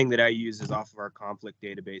everything that I use is off of our conflict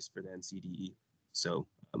database for the NCDE. So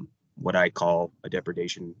what I call a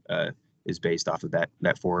depredation is based off of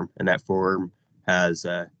that form, and that form has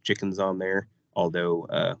chickens on there.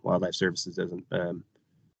 Although Wildlife Services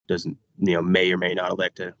doesn't may or may not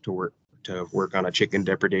elect to work on a chicken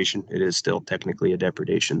depredation, it is still technically a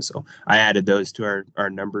depredation. So I added those to our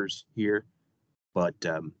numbers here, but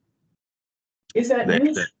Is that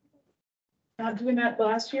new? Not doing that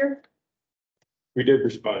last year? We did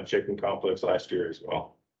respond to chicken complex last year as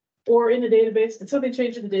well. Or in the database? Did something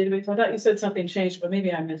change in the database? I thought you said something changed, but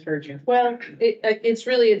maybe I misheard you. Well, it's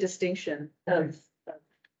really a distinction of,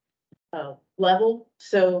 level.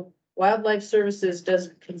 So Wildlife Services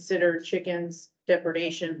doesn't consider chickens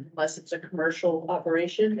depredation unless it's a commercial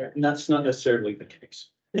operation. And that's not necessarily the case.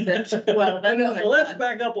 Well, So let's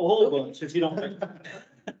back up a whole bunch, if you don't mind.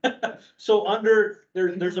 So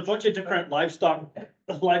there's a bunch of different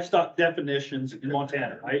livestock definitions in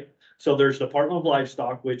Montana, right? So there's Department of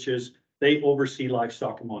Livestock, which is, they oversee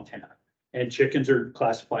livestock in Montana. And chickens are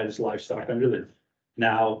classified as livestock under them.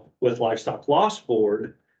 Now, with Livestock Loss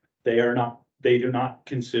Board, they do not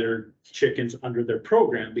consider chickens under their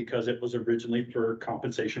program because it was originally for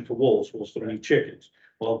compensation for wolves. Wolves don't eat chickens.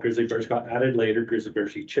 Well, grizzly bears got added later, grizzly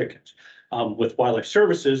bears eat chickens. With Wildlife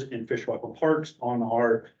Services and Fish, Wildlife Parks on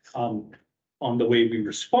our, on the way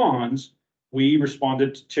we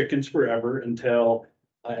responded to chickens forever until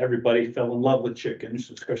everybody fell in love with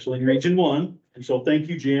chickens, especially in Region 1. And so thank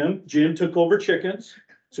you, Jim. Jim took over chickens.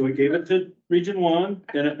 So we gave it to Region 1,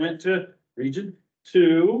 then it went to Region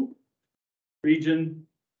 2. Region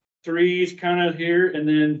 3 is kind of here, and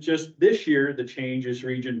then just this year, the change is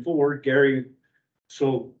Region 4. Gary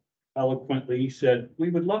so eloquently said,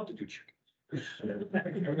 we would love to do chickens.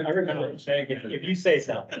 I remember saying, if you say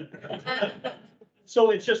so.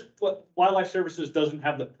 So it's just what Wildlife Services doesn't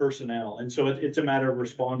have the personnel, and so it's a matter of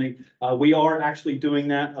responding. We are actually doing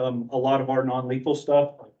that. A lot of our non-lethal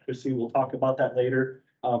stuff, Chrissy will talk about that later,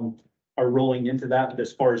 are rolling into that. But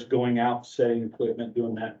as far as going out, setting equipment,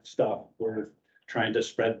 doing that stuff, we're trying to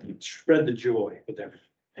spread the joy with everything.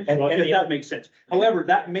 So if that makes sense. However,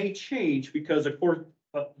 that may change because of course,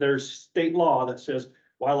 there's state law that says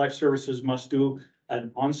Wildlife Services must do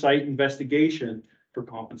an on-site investigation for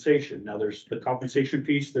compensation. Now, there's the compensation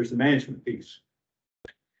piece, there's the management piece.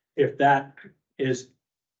 If that is,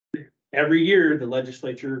 every year, the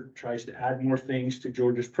legislature tries to add more things to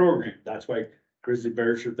Georgia's program. That's why grizzly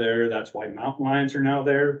bears are there. That's why mountain lions are now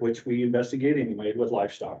there, which we investigate anyway with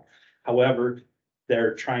livestock. However,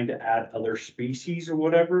 they're trying to add other species or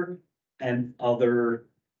whatever and other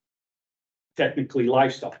technically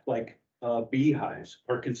livestock, like beehives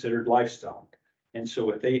are considered livestock. And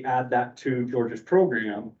so if they add that to Georgia's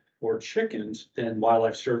program or chickens, then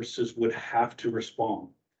Wildlife Services would have to respond.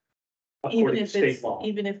 Even According to if state it's, law.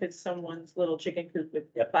 even if it's someone's little chicken coop with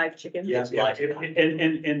 5 chickens. Yes,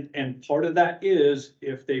 and part of that is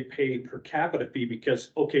if they pay per capita fee,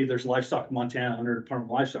 because, okay, there's livestock in Montana under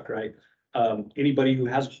Department of Livestock, right? Anybody who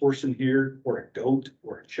has a horse in here or a goat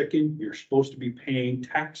or a chicken, you're supposed to be paying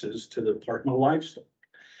taxes to the Department of Livestock.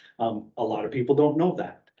 A lot of people don't know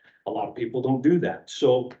that. A lot of people don't do that.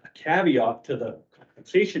 So a caveat to the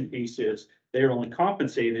compensation piece is they're only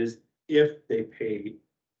compensated if they pay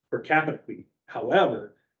per capita fee.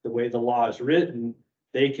 However, the way the law is written,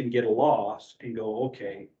 they can get a loss and go,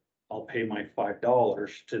 okay, I'll pay my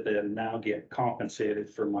 $5 to then now get compensated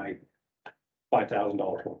for my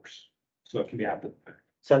 $5,000 horse. So it can be happening.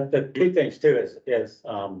 So the two things too is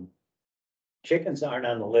chickens aren't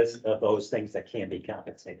on the list of those things that can be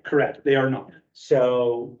compensated. Correct, they are not.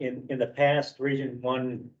 So in the past, Region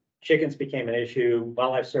 1, chickens became an issue.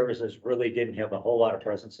 Wildlife Services really didn't have a whole lot of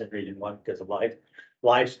presence in Region 1 because of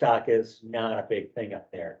livestock is not a big thing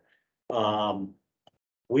up there.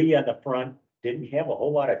 We at the front didn't have a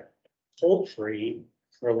whole lot of poultry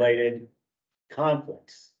related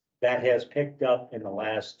conflicts. That has picked up in the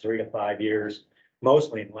last 3 to 5 years,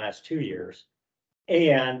 mostly in the last 2 years.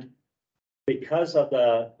 And because of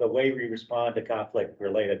the way we respond to conflict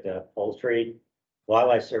related to poultry,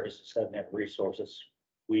 Wildlife Services doesn't have resources.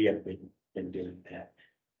 We have been doing that.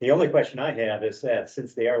 The only question I have is that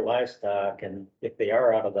since they are livestock and if they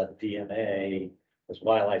are out of the DMA, does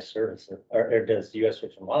Wildlife Services or does U.S.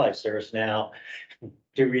 Fish and Wildlife Service now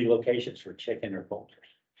do relocations for chicken or poultry?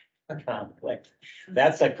 Conflict.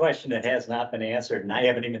 That's a question that has not been answered, and I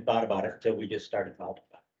haven't even thought about it until we just started talking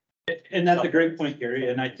about it. And that's a great point, Gary,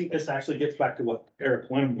 and I think this actually gets back to what Eric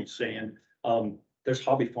Wenham was saying. There's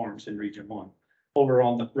hobby farms in Region 1. Over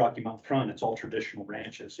on the Rocky Mountain front, it's all traditional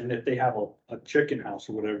ranches, and if they have a chicken house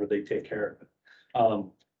or whatever, they take care of it.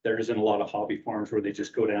 There isn't a lot of hobby farms where they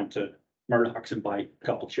just go down to Murdoch's and buy a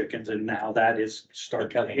couple chickens, and now that is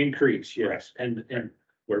starting to increase, yes, and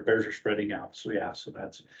where bears are spreading out. So yeah, so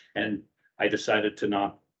that's, and I decided to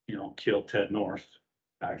not, kill Ted North.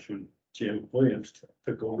 Actually, Jim Williams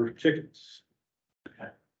took over chickens.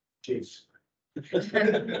 Jeez.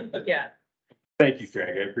 Yeah. Thank you,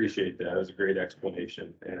 Craig. I appreciate that. It was a great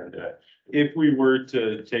explanation. And if we were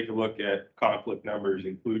to take a look at conflict numbers,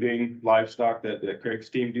 including livestock that Craig's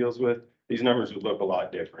team deals with, these numbers would look a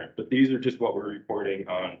lot different. But these are just what we're reporting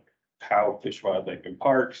on how Fish, Wildlife and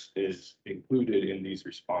Parks is included in these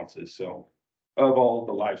responses. So of all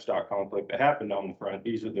the livestock conflict that happened on the front,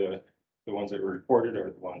 these are the ones that were reported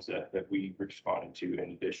are the ones that we responded to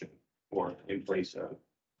in addition or in place of.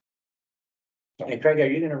 And Craig, are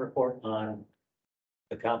you gonna report on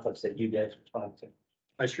the conflicts that you guys respond to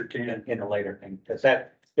I sure can. in a later thing? Because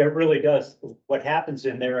that really does, what happens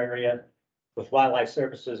in their area with wildlife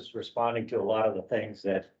services responding to a lot of the things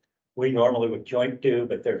that we normally would joint do,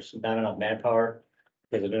 but there's not enough manpower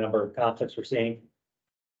because of the number of conflicts we're seeing.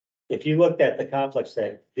 If you looked at the conflicts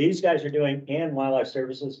that these guys are doing and wildlife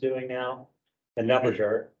services doing now, the numbers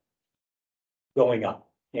are going up.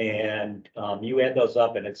 And you add those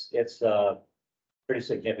up and it's pretty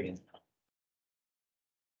significant.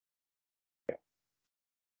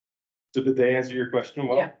 So did they answer your question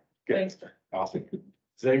well? Yeah. Good. Thanks. Awesome.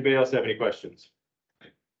 Does anybody else have any questions?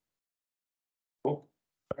 Cool.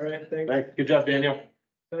 All right, thanks. Good job, Daniel.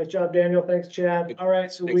 Nice job, Daniel. Thanks, Chad. All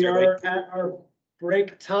right, so Thanks, we are at our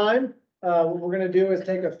break time. What we're gonna do is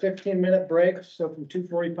take a 15-minute break. So from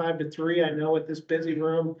 2:45 to 3, I know at this busy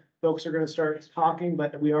room, folks are gonna start talking,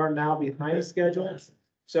 but we are now behind schedule.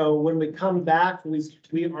 So when we come back, we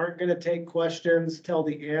aren't gonna take questions till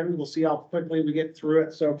the end. We'll see how quickly we get through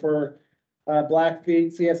it. So for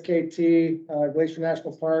Blackfeet, CSKT, Glacier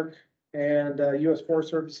National Park, and US Forest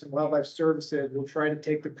Service and Wildlife Services, we'll try to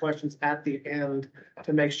take the questions at the end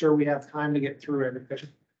to make sure we have time to get through everything.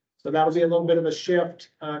 So that'll be a little bit of a shift,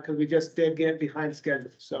 because we just did get behind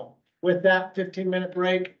schedule. So with that 15-minute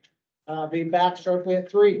break, be back sharply at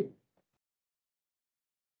 3.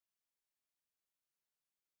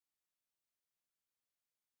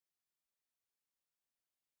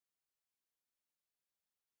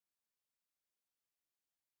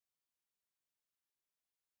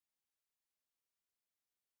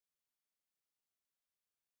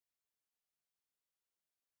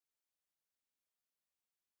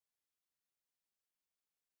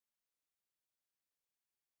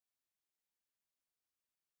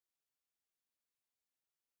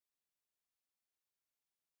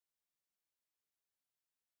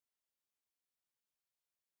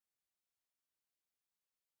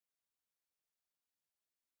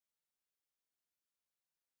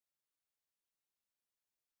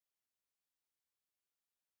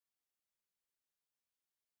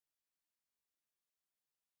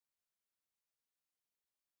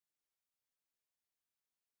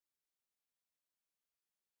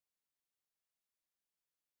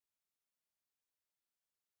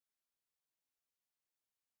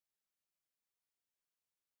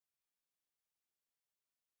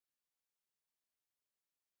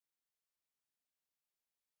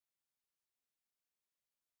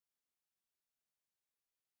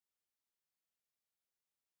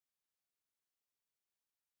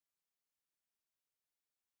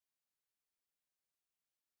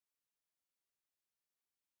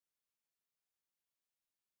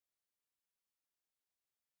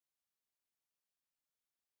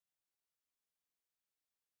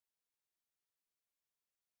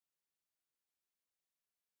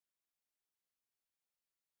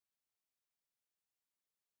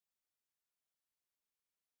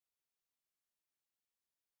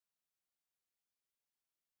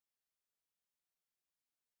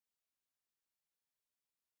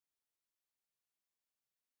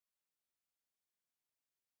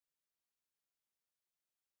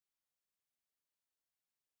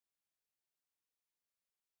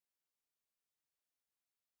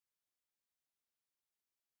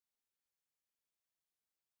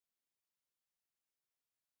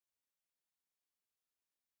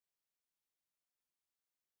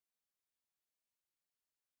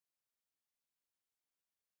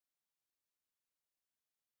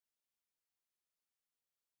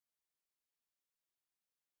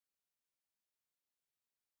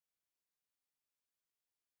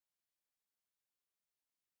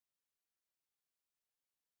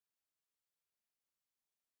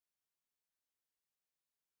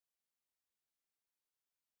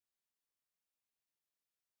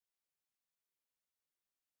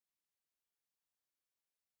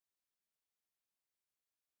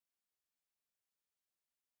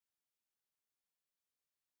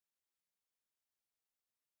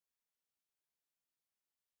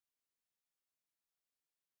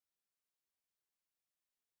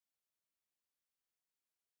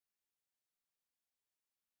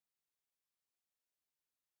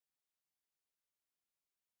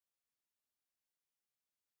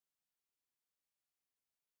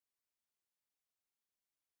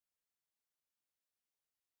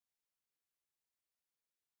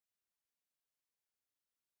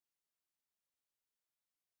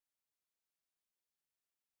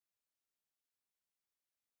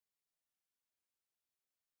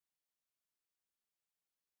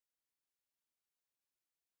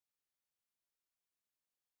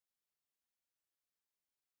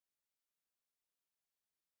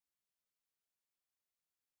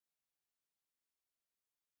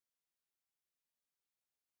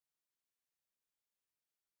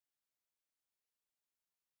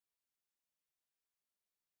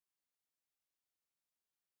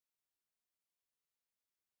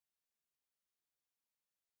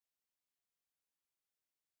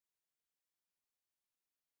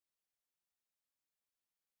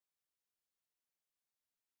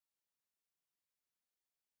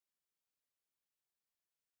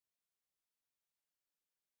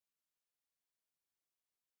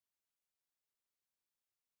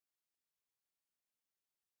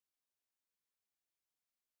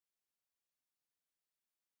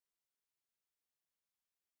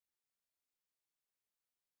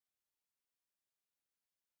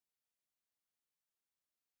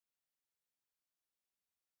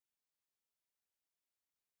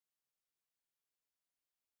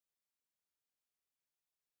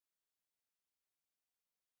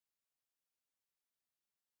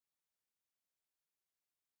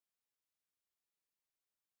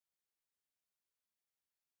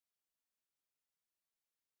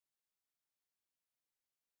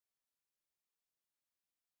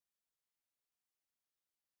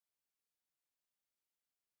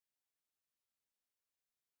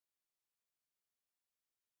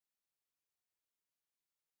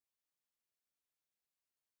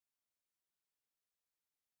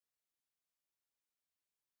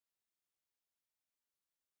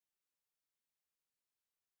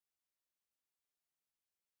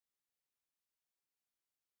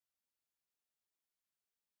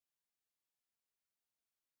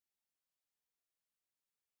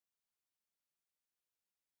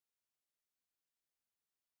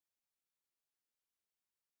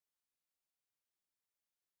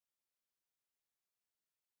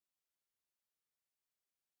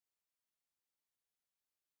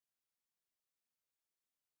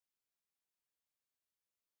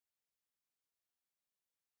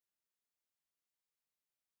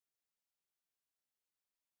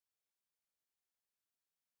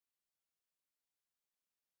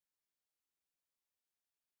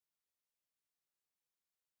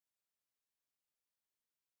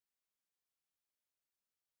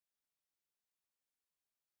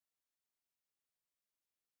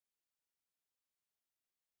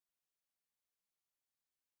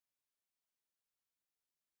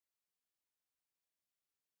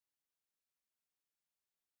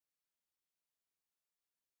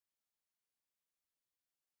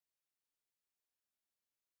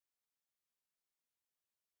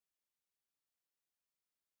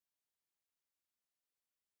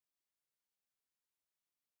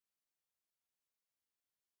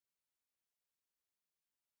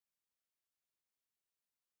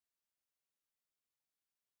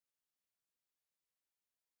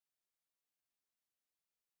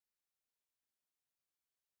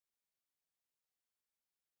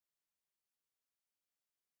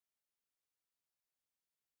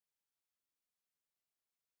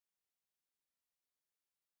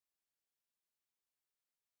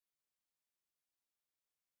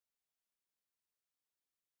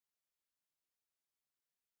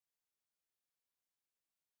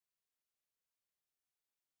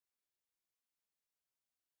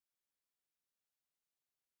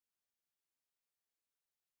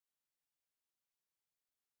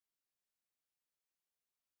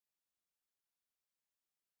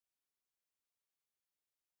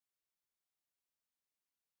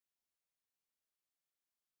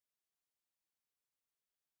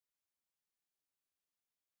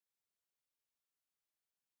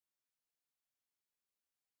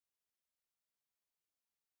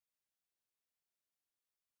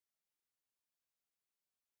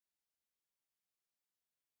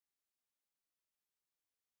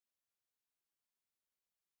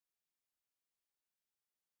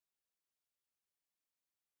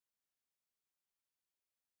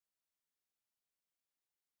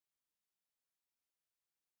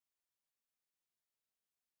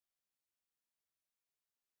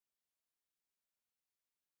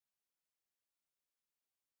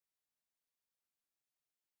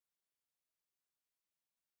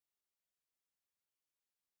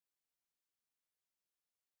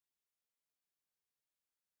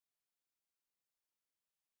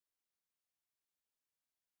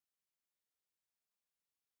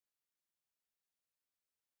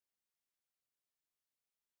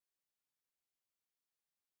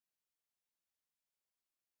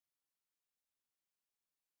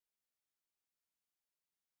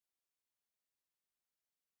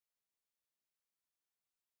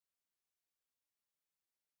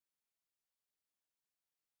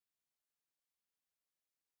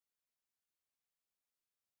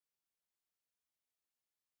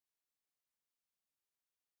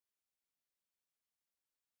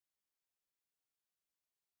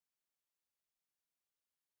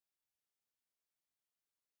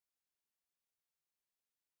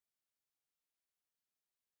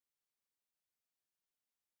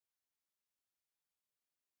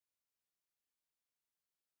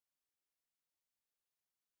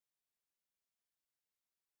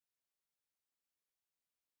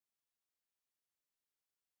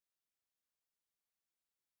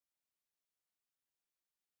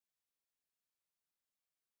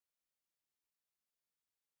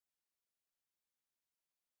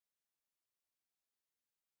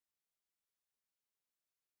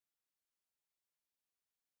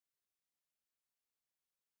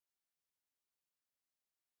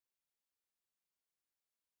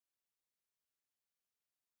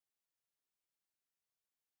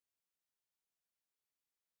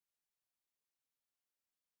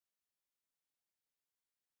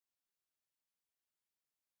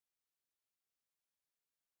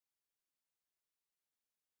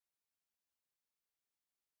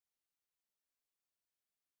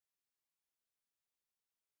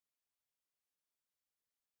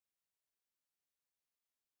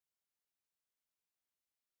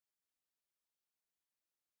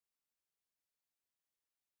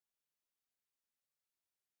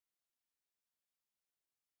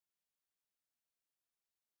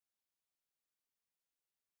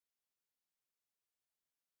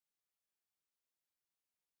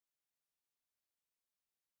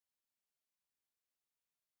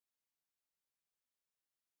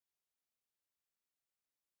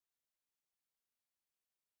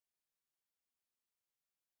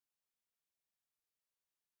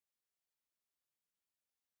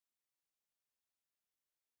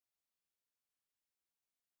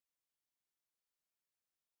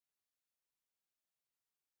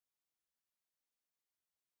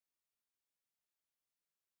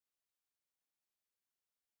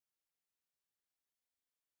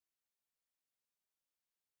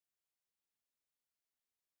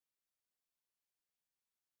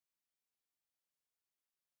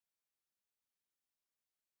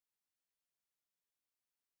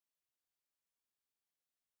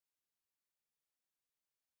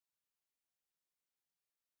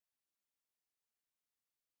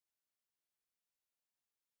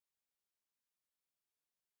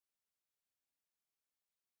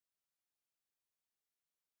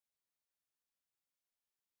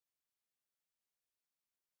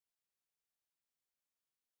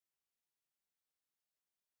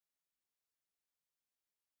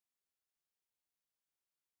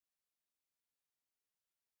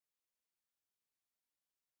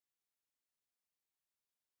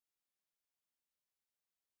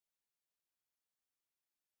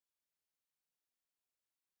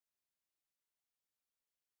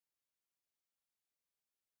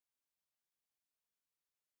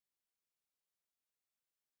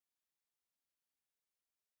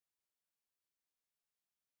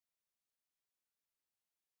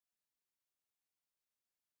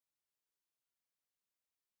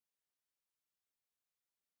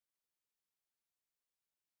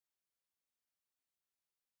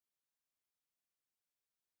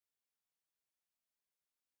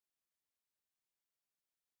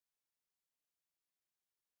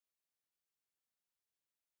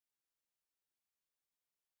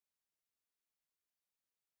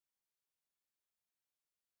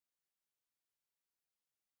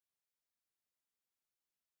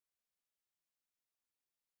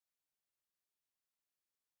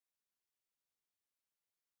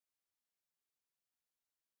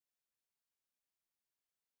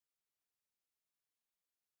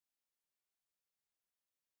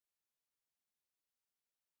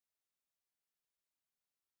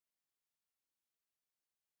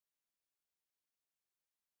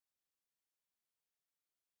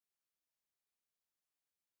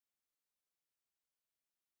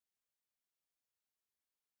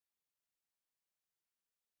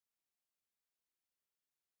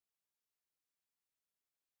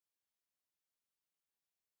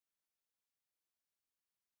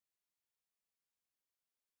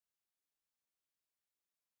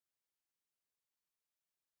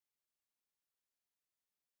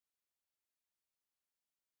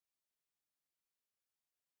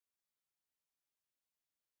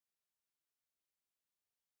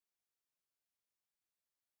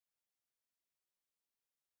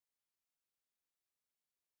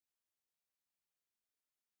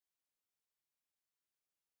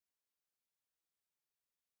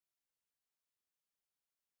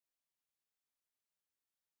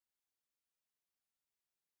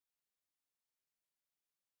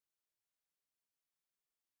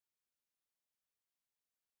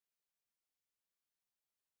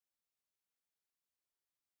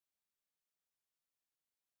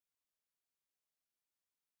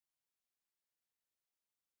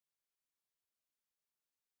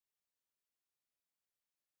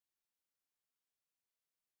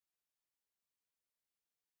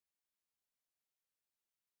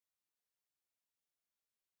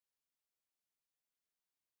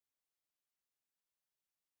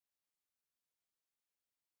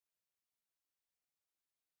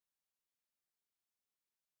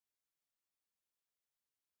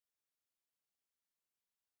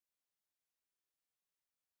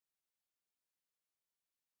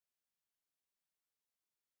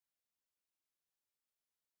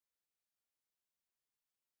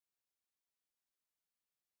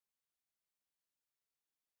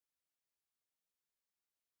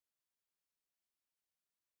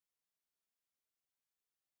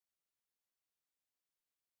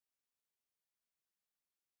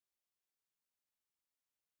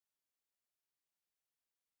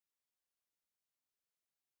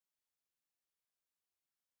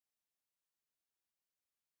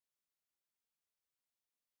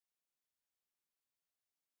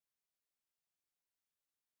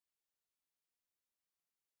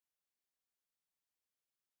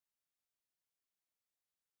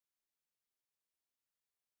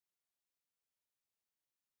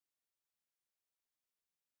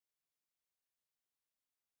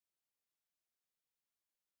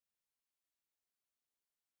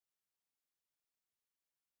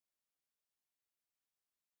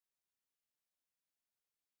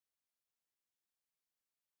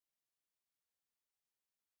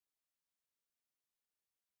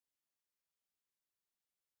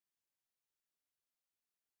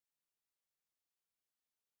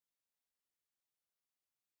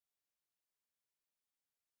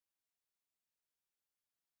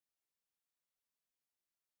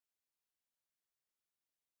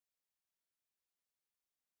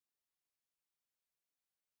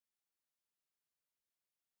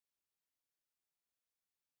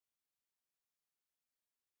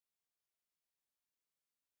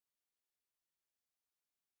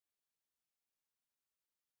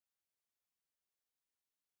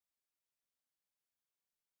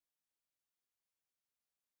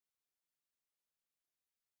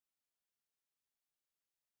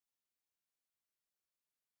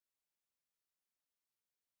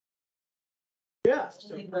 Yeah,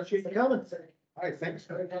 so appreciate you coming. Hi, thanks.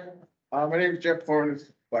 My name is Jeff Thorne,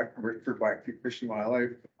 for Blackfeet Fish and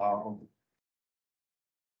Wildlife.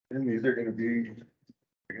 And these are gonna be,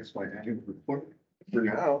 I guess, my annual report for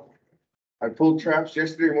now. I pulled traps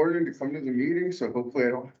yesterday morning to come to the meeting, so hopefully I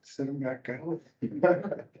don't have to send them back out.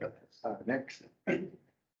 Next.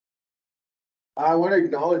 I want to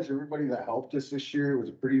acknowledge everybody that helped us this year. It was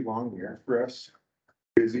a pretty long year for us.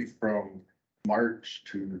 Busy from March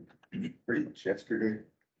to pretty much yesterday.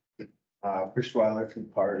 Fish, wildlife and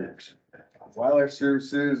parks, wildlife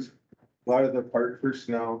services, a lot of the park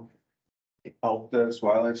personnel helped us,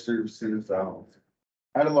 wildlife services,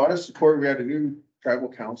 had a lot of support. We had a new tribal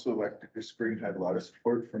council elected this spring, had a lot of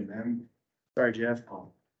support from them. Sorry, Jeff.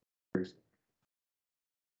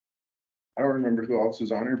 I don't remember who else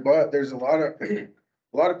was on here, but there's a lot of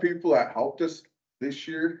people that helped us this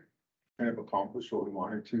year kind of accomplish what we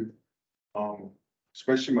wanted to.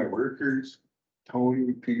 Especially my workers,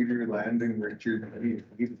 Tony, Peter, Landon, Richard, and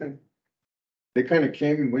Ethan. They kind of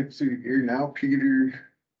came and went through here now. Peter,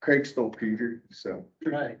 Craig stole Peter, so.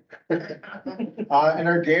 Right. And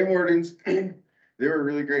our game wardens, they were a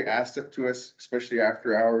really great asset to us, especially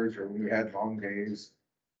after hours or when we had long days.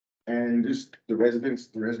 And just the residents,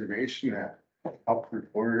 the reservation that helped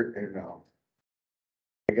report and,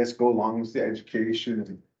 I guess go along with the education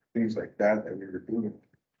and things like that we were doing.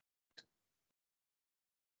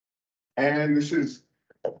 And this is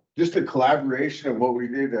just a collaboration of what we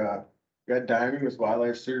did. We had Diamond with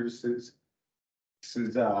Wildlife Services. This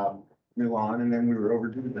is Milan, and then we were over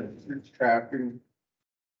doing the trapping.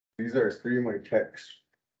 These are three of my techs.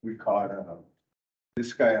 We caught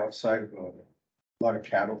this guy outside of a lot of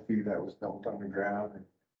cattle feed that was dumped on the ground. And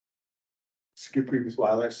Skippy with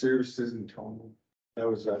Wildlife Services and Tony. That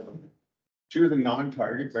was she was a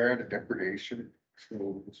non-target bear at a depredation, so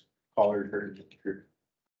we just collared her.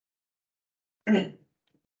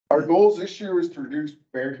 Our goals this year was to reduce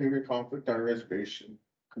bear-human conflict on a reservation,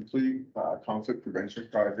 complete conflict prevention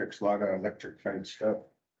projects, a lot of electric fence stuff.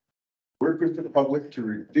 Work with the public to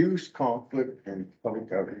reduce conflict and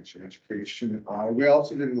public outreach and education. We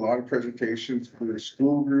also did a lot of presentations for the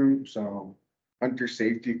school groups, hunter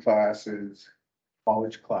safety classes,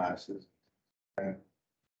 college classes. These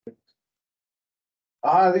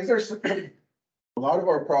are some, a lot of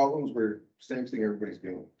our problems were same thing everybody's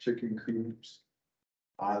doing, chicken coops.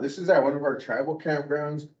 This is at one of our tribal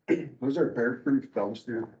campgrounds. Those are bear-proof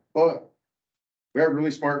dumpsters, but we have really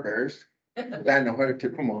smart bears that know how to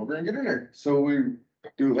tip them over and get in there. So we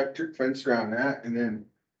do electric fence around that, and then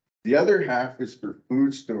the other half is for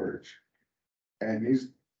food storage.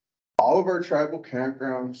 And all of our tribal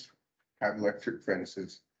campgrounds have electric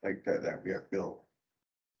fences like that we have built.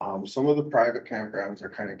 Some of the private campgrounds are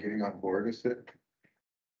kind of getting on board with it.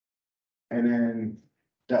 And then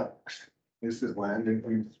ducks. This is Landon,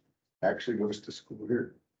 who actually goes to school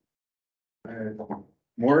here. And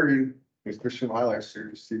Morgan, who's Fish and Wildlife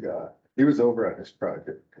Service, he was over on this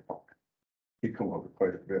project. He come over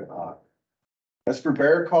quite a bit. As for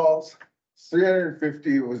bear calls,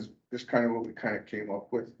 350 was just kind of what we kind of came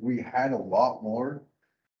up with. We had a lot more.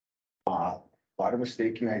 A lot of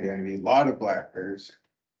mistaken identity, a lot of black bears,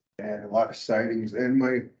 and a lot of sightings. And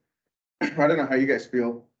I don't know how you guys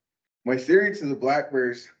feel. My theory to the black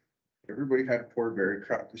bears, everybody had a poor berry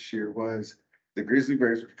crop this year, was the grizzly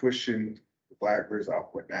bears were pushing the black bears off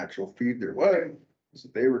what natural feed there was. So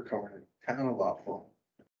they were coming in town a lot more.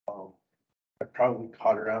 I probably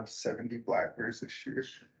caught around 70 black bears this year.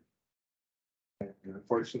 And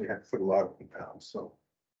unfortunately, I had to put a lot of them down. So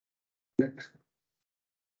next.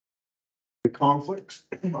 The conflicts,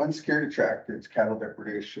 unscared attractors, cattle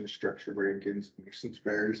depredation, structure break-ins, nuisance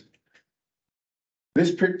bears.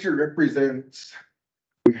 This picture represents,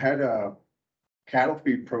 we had a cattle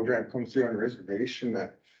feed program come through on a reservation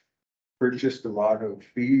that purchased a lot of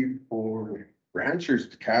feed for ranchers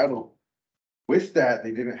to cattle. With that,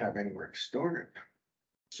 they didn't have anywhere to store it.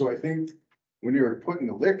 So I think when you were putting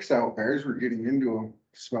the licks out, bears were getting into them,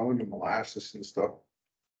 smelling the molasses and stuff,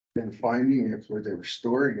 and finding it where they were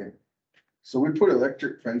storing it. So we put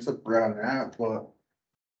electric fence up around that, but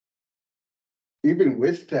even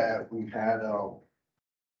with that, we had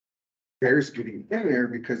bears getting in there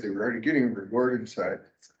because they were already getting a reward inside.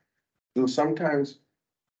 So sometimes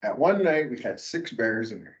at one night we had 6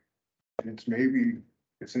 bears in there. And it's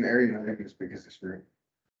an area not as big as this room.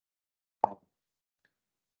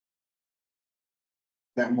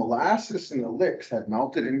 That molasses and the licks had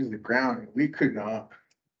melted into the ground and we could not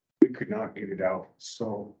get it out.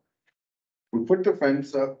 So we put the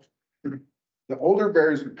fence up. The older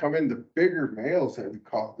bears would come in, the bigger males that we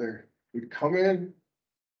caught there would come in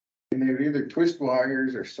and they would either twist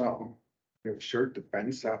wires or something. They would short the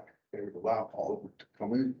fence up, they would allow all of it to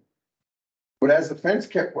come in. But as the fence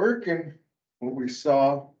kept working, what we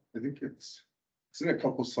saw, I think it's in a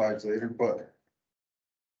couple slides later, but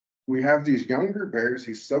we have these younger bears,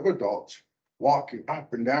 these sub-adults, walking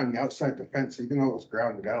up and down the outside the fence, even though it was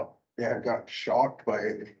grounded out. They had got shocked by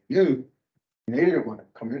it, they knew, and they didn't want to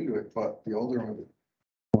come into it, but the older one would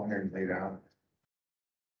go in there and lay down.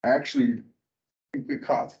 Actually, I think we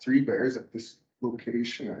caught 3 bears at this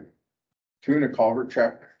location, 2 in a culvert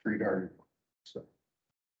trap, 3 darted. So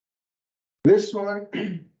this one,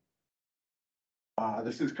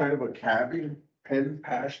 this is kind of a cabin, pen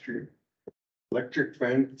pasture, electric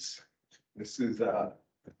fence. This is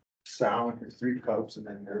sow, there's 3 cubs, and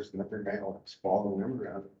then there's another male that's following them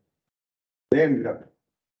around. They ended up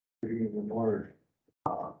getting even more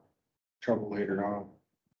trouble later on.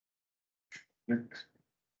 Next.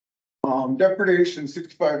 Depredation,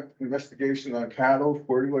 65 investigation on cattle,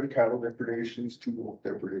 41 cattle depredations, 2 wolf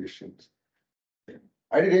depredations.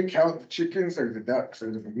 I didn't count the chickens or the ducks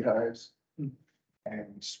or the beehives.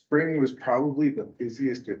 And spring was probably the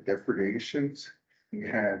busiest with depredations. We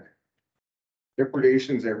had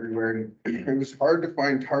depredations everywhere, and it was hard to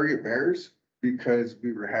find target bears because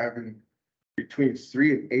we were having between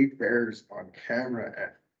 3 and 8 bears on camera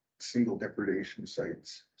at single depredation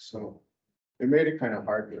sites. So it made it kind of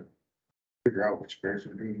hard to figure out which bears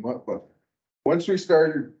were doing what, but once we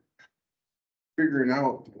started figuring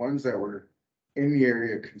out the ones that were in the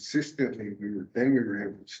area consistently, we were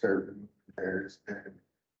able to start removing bears and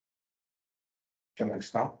can I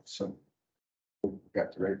stop? So we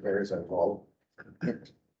got the right bears out of all.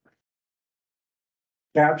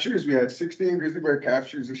 Captures, we had 16 grizzly bear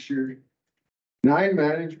captures this year. 9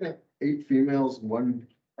 management, 8 females,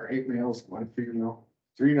 8 males, 1 female,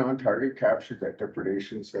 3 non-target captures at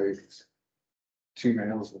depredation sites, 2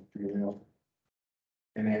 males and female.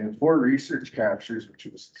 And then 4 research captures, which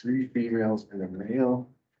was 3 females and a male.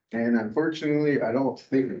 And unfortunately, I don't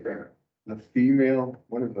think that the female,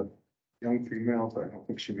 one of the young females, I don't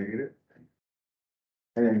think she made it.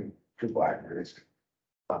 And then the blackberries.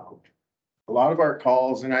 A lot of our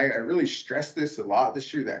calls, and I really stress this a lot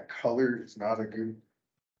this year, that color is not a good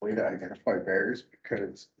way to identify bears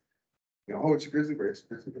because, you know, oh, it's a grizzly bear, it's a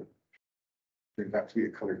grizzly bear. There's got to be a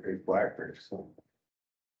color-based black bear, so.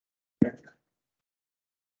 Our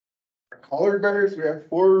collared bears, we have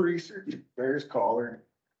 4 research bears collared,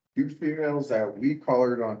 2 females that we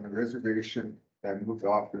collared on the reservation that moved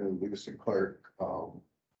off into Lewis and Clark, and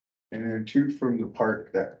then 2 from the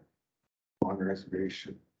park that on the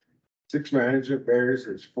reservation. 6 management bears,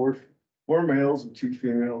 there's 4 males and 2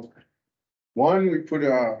 females. 1, we put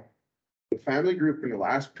the family group in the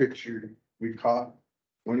last picture, we caught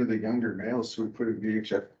one of the younger males, so we put a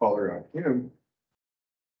VHF collar on him.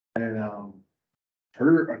 And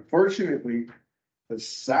her, unfortunately, the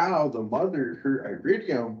sow, the mother, her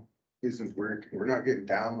iridium isn't working. We're not getting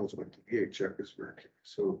downloads when the VHF is working.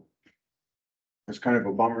 So it's kind of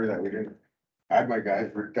a bummer that we didn't. I had my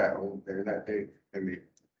guys work that one there that day. I mean,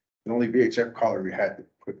 the only VHF collar we had to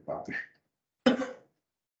put on.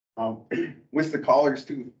 With the collars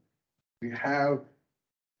too, we have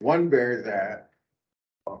 1 bear that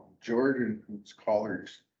Jordan, whose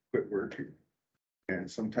collars quit working. And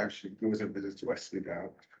sometimes she goes and visits Wesley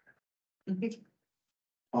down.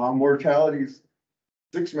 Mortalities,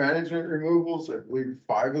 6 management removals. I believe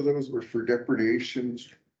 5 of those were for depredations.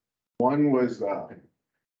 1 was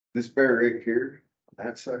this bear right here on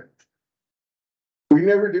that side. We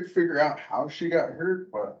never did figure out how she got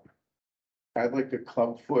hurt, but had like a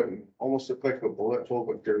club foot and almost looked like a bullet hole,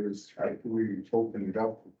 but there was, after we opened it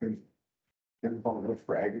up, didn't fall no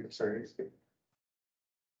fragments or anything.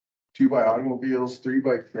 2 by automobiles, 3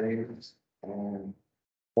 by trains, and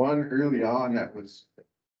 1 early on that was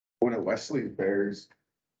one of Wesley's bears.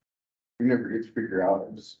 We never did figure out.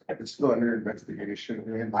 It's still under investigation.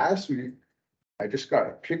 And then last week, I just got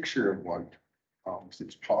a picture of 1.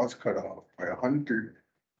 Its paws cut off by a hunter,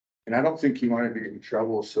 and I don't think he wanted to get in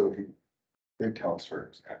trouble, so he didn't tell us where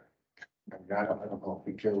it's at. I mean, I don't know if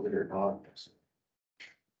he killed it or not.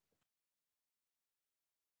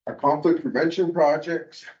 Our conflict prevention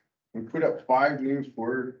projects, we put up 5 new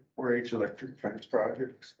 4-H electric fence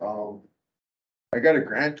projects. I got a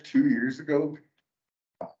grant 2 years ago,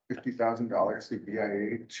 $50,000 to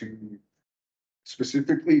BIA to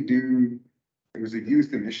specifically do, it was a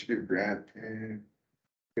youth initiative grant, and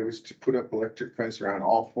it was to put up electric fence around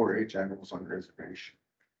all 4-H animals on the reservation.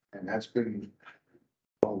 And that's been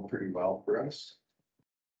going pretty well for us.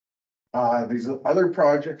 These other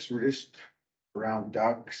projects were just around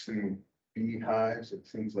ducks and beehives and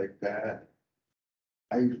things like that.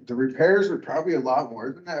 The repairs were probably a lot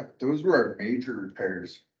more than that, but those were our major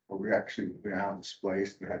repairs. Where we actually went out and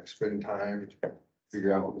spliced and had to spend time to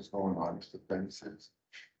figure out what was going on with the fences.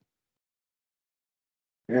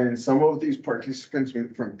 And some of these participants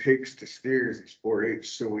went from pigs to steers, it's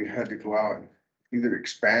 4-H, so we had to go out and either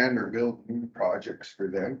expand or build new projects for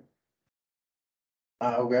them.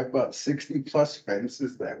 We have about 60+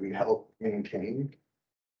 fences that we help maintain.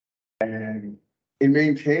 And in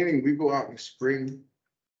maintaining, we go out in the spring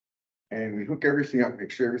and we hook everything up,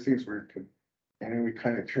 make sure everything's working. And then we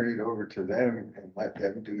kind of turn it over to them and let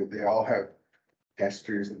them do it. They all have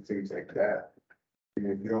testers and things like that. And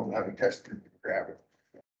if you don't have a tester, you can grab it.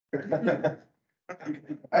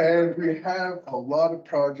 And we have a lot of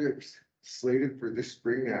projects slated for this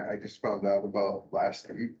spring. I just found out about last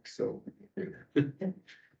week, so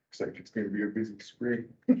looks like it's gonna be a busy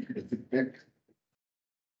spring. And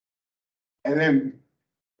then,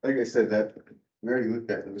 like I said, that we already looked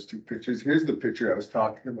at those two pictures. Here's the picture I was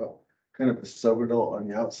talking about. Kind of a sub-adult on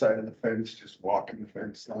the outside of the fence, just walking the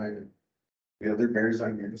fence line, and the other bears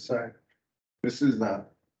on the inside. This is my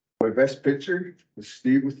best picture was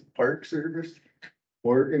Steve with the Park Service,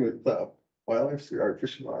 working with the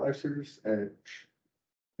Fish and Wildlife Service, and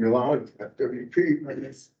Milan with FWP.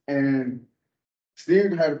 And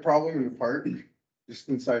Steve had a problem in the park, just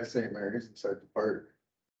inside St. Mary's, inside the park.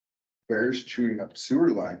 Bears chewing up sewer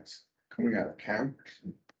lines coming out of campers.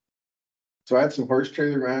 So I had some horse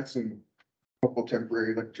trailer mats and a couple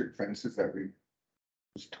temporary electric fences that we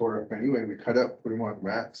just tore up anyway. We cut up, put them on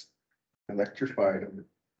mats, electrified them.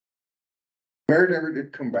 Bear never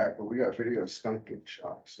did come back, but we got video of skunking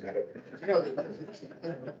shots.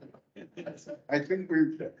 I think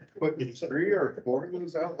we put 3 or 4 of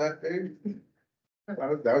those out that day.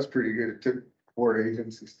 That was pretty good. It took 4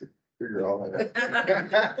 agencies to figure all that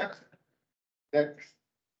out. Next.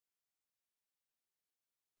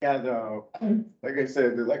 Yeah, like I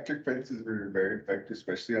said, the electric fences are very effective,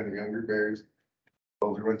 especially on the younger bears.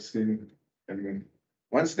 Older ones seem, I mean,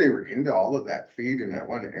 once they were into all of that feed in that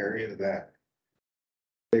one area, that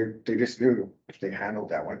they just knew if they handled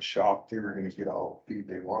that one shock, they were gonna get all the feed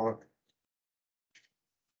they want.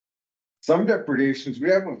 Some depredations, we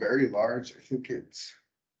have a very large, I think it's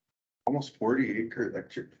almost 40-acre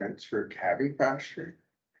electric fence for a calving pasture.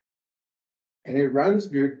 And it runs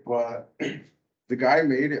good, but the guy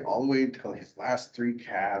made it all the way until his last 3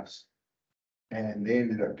 calves. And they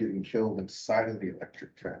ended up getting killed inside of the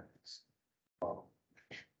electric fence.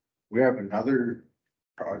 We have another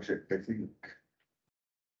project, I think.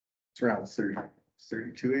 It's around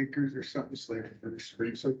 32 acres or something slated for the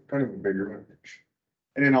spring, so kind of a bigger one.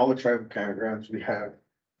 And in all the tribal campgrounds, we have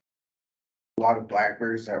a lot of black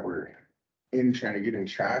bears that were in trying to get in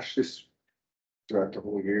trash just throughout the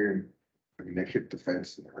whole year. And I mean, they hit the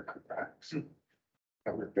fence and never come back. So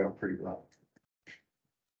that worked out pretty well.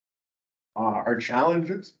 Our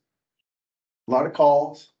challenges, a lot of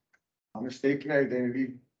calls, mistaken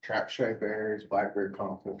identity, trap shy bears, black bear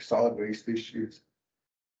conflict, solid waste issues.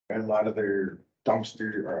 And a lot of their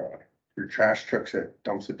their trash trucks that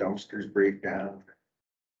dumps the dumpsters break down.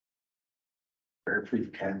 Bear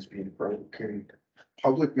proof cans being broken.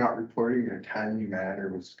 Public not reporting in a timely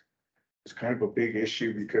manner was kind of a big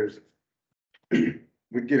issue because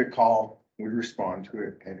we'd get a call, we'd respond to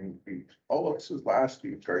it, and it'd be, oh, this was last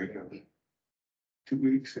week, or 2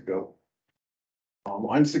 weeks ago.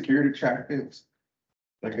 Unsecured attractants.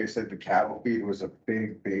 Like I said, the cattle feed was a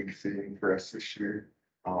big thing for us this year.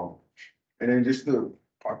 And then just the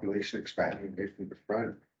population expanding away from the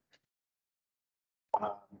front.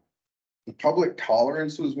 The public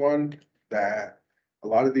tolerance was one that a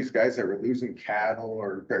lot of these guys that were losing cattle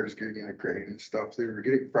or bears getting in a crate and stuff, they were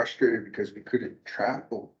getting frustrated because we couldn't trap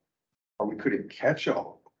them or we couldn't catch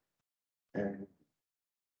all of them. And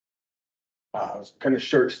I was kind of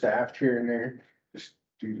short-staffed here and there, just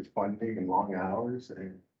due to funding and long hours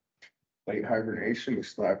and late hibernation. We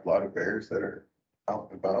still have a lot of bears that are out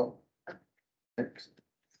and about.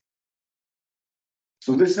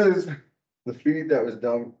 So this is the feed that was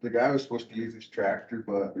done. The guy was supposed to use his tractor,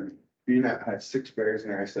 but being that had 6 bears in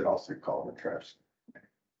there, I said, I'll still call the traps.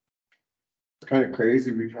 It's kind of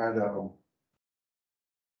crazy. We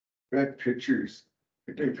had pictures.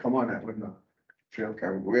 It didn't come on that with the trail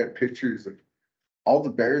camera. We had pictures of all the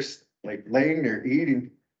bears like laying there eating.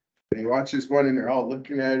 And he watches one and they're all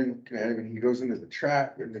looking at him, and he goes into the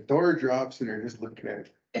trap and the door drops and they're just looking at him.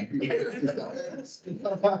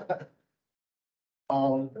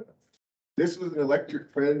 This was an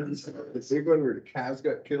electric fence, the big one where the calves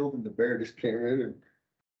got killed and the bear just came in and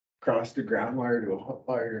crossed the ground wire to a hot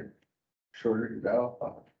wire and shorted it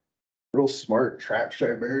out. Real smart trap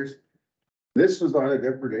shy bears. This was on a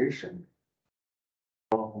depredation.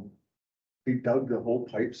 He dug the whole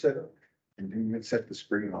pipe setup and didn't even set the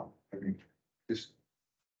spring off. I mean, just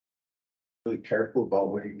really careful about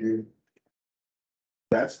what he did.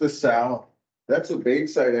 That's the sow. That's a bait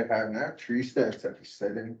site I have, and that tree stands that we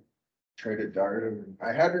set in. Try to dart him.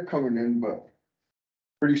 I had her coming in, but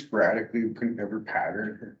pretty sporadically, we couldn't ever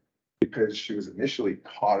pattern her because she was initially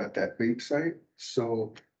caught at that bait site.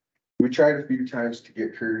 So we tried a few times to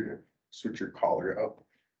get her to switch her collar up.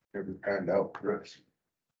 Never panned out for us.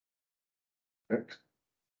 And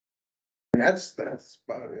that's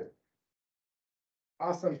about it.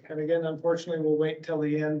 Awesome. And again, unfortunately, we'll wait until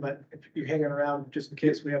the end, but if you're hanging around, just in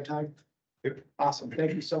case we have time. Yep. Awesome.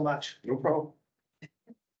 Thank you so much. No problem.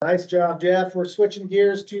 Nice job, Jeff. We're switching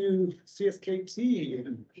gears to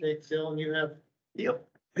CSKT. Thanks, Dylan. You have. Yep.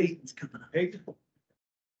 Peyton's coming up. Peyton.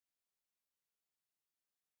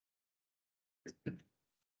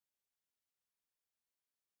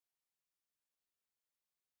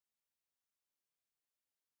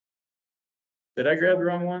 Did I grab the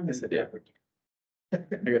wrong one? Yes, I did. I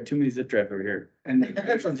got too many zip drive over here. And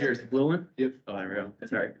this one's yours, the blue one? Yep. Oh, there we go.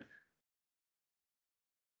 Sorry.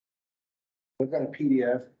 We've got a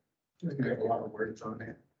PDF. There's gonna have a lot of words on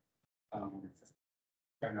it.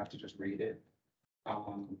 Try not to just read it.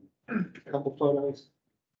 A couple photos.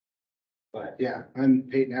 But yeah, I'm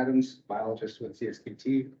Peyton Adams, biologist with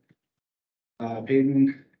CSKT.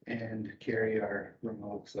 Peyton and Carrie are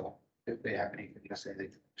remote, so if they have anything to say, they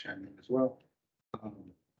can chime in as well.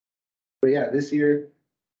 But yeah, this year,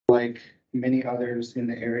 like many others in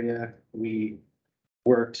the area, we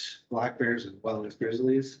worked black bears as well as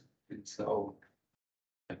grizzlies. And so,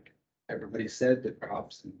 like everybody said, the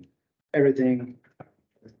crops and everything,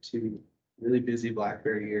 to really busy black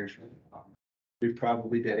bear years. We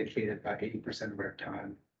probably dedicated about 80% of our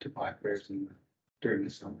time to black bears during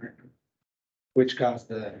the summer, which caused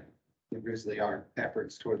the grizzly, our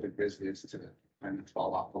efforts toward the grizzlies to kind of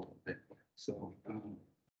fall off a little bit. So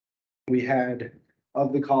we had,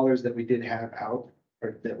 of the collars that we did have out,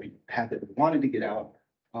 or that we wanted to get out,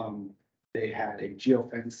 they had a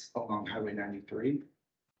geofence along Highway 93.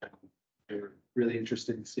 They were really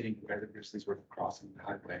interested in seeing where the grizzlies were crossing the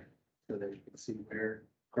highway, so that you can see where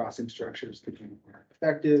crossing structures could be more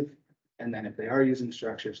effective. And then if they are using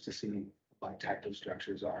structures, to see what type of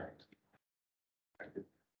structures are.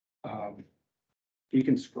 You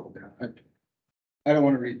can scroll down. I don't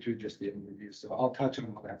want to read through just the overview, so I'll touch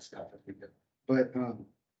on all that stuff as we go. But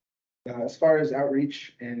as far as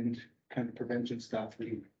outreach and kind of prevention stuff,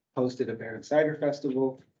 we hosted a Bear and Cider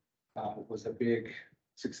Festival. It was a big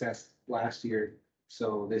success last year.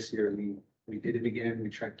 So this year we did it again.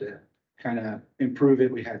 We tried to kind of improve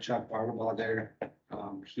it. We had Chuck Barbell there.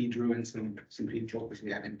 He drew in some people because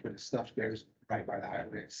we had him put stuffed bears right by the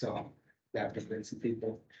highway. So that would have been some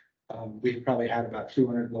people. We probably had about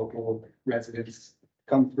 200 local residents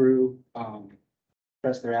come through,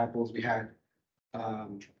 press their apples. We had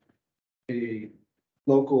a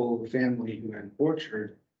local family who had an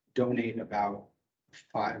orchard donate about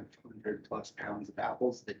 500 plus pounds of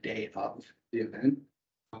apples the day of the event.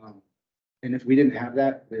 And if we didn't have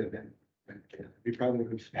that, the event, we probably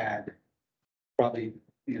would have had 2-3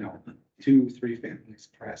 families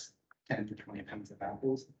press 10 to 20 pounds of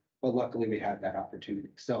apples. But luckily we had that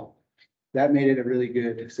opportunity. So that made it a really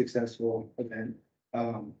good, successful event.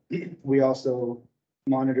 We also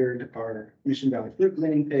monitored our Mission Valley fruit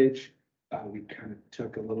gleaning page. We kind of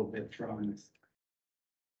took a little bit from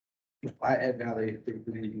the Flathead Valley fruit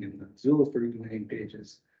gleaning and the Zula fruit gleaning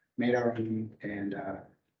pages, made our own, and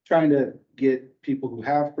trying to get people who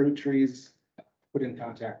have fruit trees put in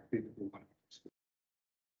contact with people who want to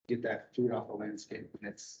get that fruit off the landscape. And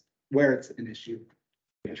it's where it's an issue.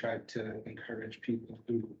 We tried to encourage people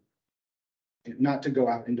who not to go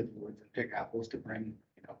out into the woods and pick apples, to bring,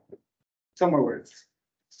 somewhere where it's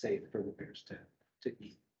safe for the bears to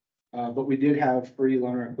eat. But we did have free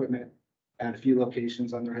loaner equipment at a few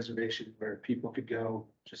locations on the reservation where people could go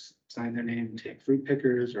just sign their name and take fruit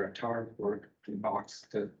pickers or a tarp or a box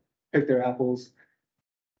to pick their apples.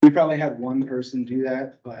 We probably had one person do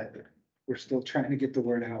that, but we're still trying to get the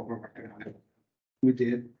word out. We're working on it.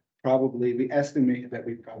 We estimate that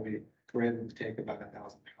we probably were able to take about 1,000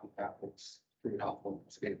 pounds of apples through the whole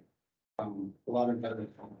landscape. A lot of the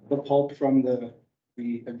pulp from the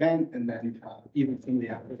event, and then even some of the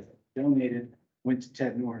apples donated went to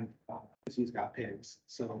Ted North because he's got pigs.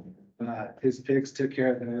 So his pigs took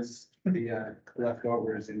care of those, the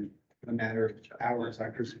leftovers in a matter of hours, I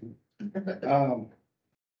presume.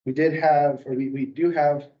 We do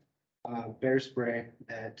have bear spray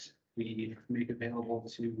that we make available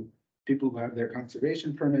to people who have their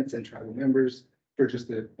conservation permits and tribal members for just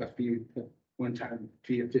a fee, a one-time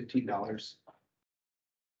fee of $15.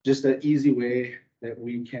 Just an easy way that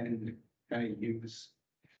we can kind of use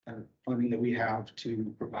funding that we have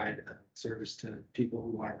to provide a service to people who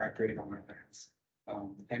want to recreate on our lands.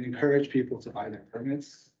 And encourage people to buy their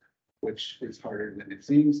permits, which is harder than it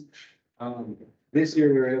seems. This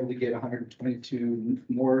year we were able to get 122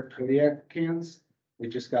 more Kodiak cans. We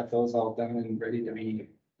just got those all done and ready to be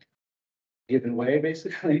given away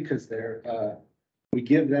basically, because they're, we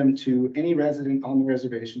give them to any resident on the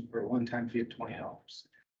reservation for a one-time fee of $20.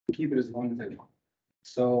 Keep it as long as they want.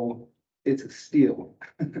 So it's a steal.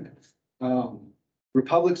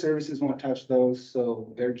 Republic Services won't touch those,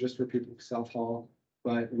 so they're just for people who self-haul.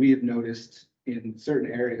 But we have noticed in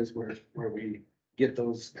certain areas where we get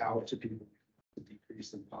those out to people to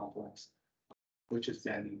decrease in complex, which has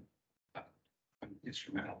been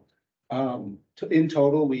instrumental. In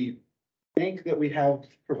total, we think that we have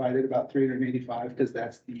provided about 385 because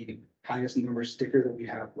that's the highest number sticker that we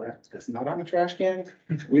have left. That's not on the trash can.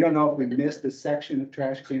 We don't know if we missed a section of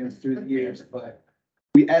trash cans through the years, but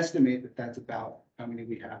we estimate that that's about how many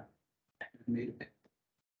we have made it.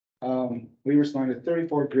 We responded to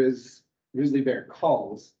 34 grizzly bear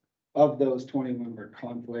calls. Of those, 21 were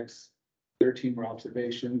conflicts, 13 were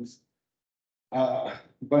observations. A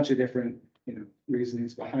bunch of different,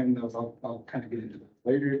 reasonings behind those. I'll kind of get into those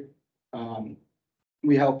later.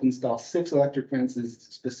 We helped install 6 electric fences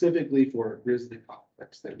specifically for grizzly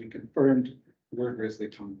conflicts that we confirmed were grizzly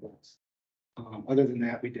conflicts. Other than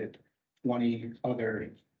that, we did 20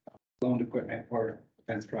 other loaned equipment or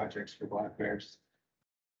fence projects for black bears.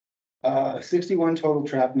 61 total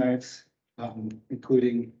trap nights,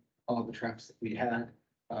 including all the traps that we had.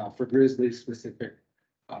 For grizzly specific,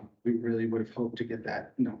 we really would have hoped to get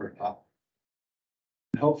that number up.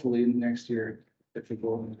 And hopefully next year, if the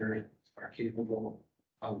golden bear are capable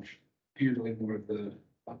of handling more of the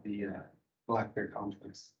black bear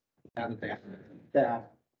conflicts. Now that they have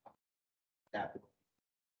that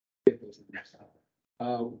get those in there.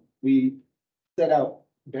 We set out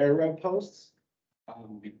bear rub posts.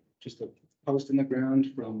 Just a post in the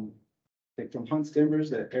ground from Hunt's Timbers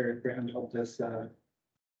that Eric Graham helped us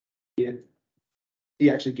get. He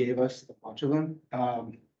actually gave us a bunch of them.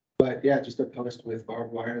 But yeah, just a post with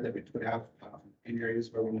barbed wire that we put out in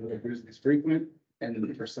areas where we know that grizzlies frequent,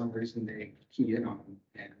 and for some reason they key in on them.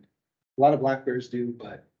 And a lot of black bears do,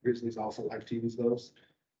 but grizzlies also like to use those.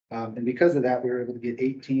 And because of that, we were able to get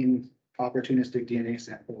 18 opportunistic DNA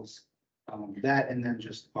samples. That and then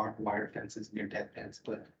just barbed wire fences near dead pets,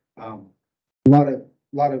 but a lot of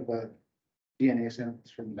DNA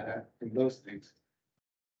samples from those things.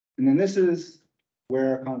 And then this is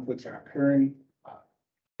where our conflicts are occurring.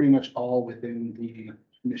 Pretty much all within the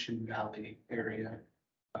Mission Valley area.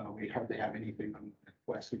 We hardly have anything on the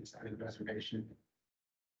western side of the reservation.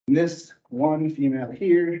 And this one female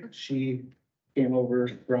here, she came over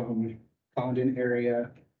from Condon area.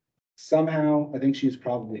 Somehow, I think she's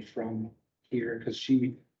probably from here because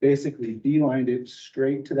she basically beelined it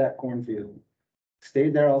straight to that cornfield,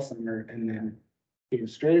 stayed there all summer, and then came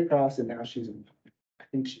straight across, and now she's in, I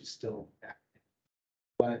think she's still back.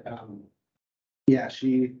 But yeah,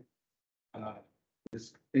 she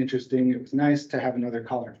is interesting. It was nice to have another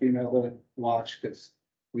collar female to watch because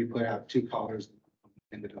we put out 2 collars and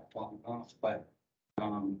ended up falling off. But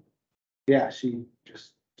yeah, she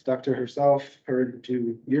just stuck to herself, her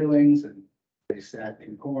 2 yearlings, and they sat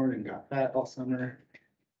in corn and got fat all summer,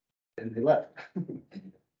 and they left.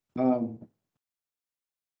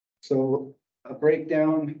 So a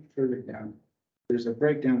breakdown, further down, there's a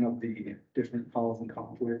breakdown of the different calls and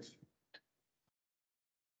conflicts.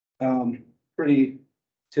 Pretty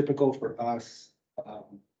typical for us.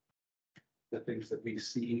 The things that we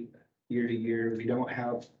see year to year, we don't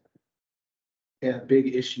have a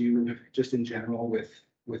big issue just in general with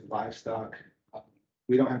livestock.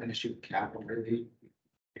 We don't have an issue with cattle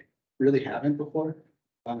really haven't before.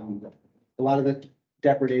 A lot of the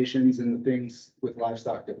depredations and the things with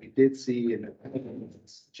livestock that we did see, and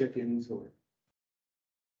chickens or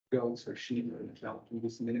goats or sheep or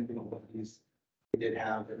donkeys, these we did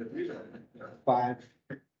have 5.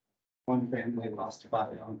 One family lost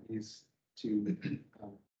 5 donkeys to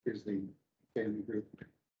grizzly family group.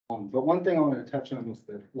 But one thing I want to touch on was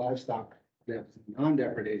the livestock that was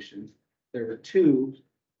non-depredation. There were 2,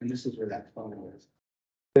 and this is where that photo is.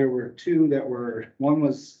 There were 2 that were, one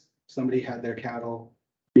was somebody had their cattle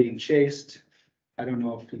being chased. I don't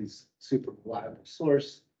know if he's super reliable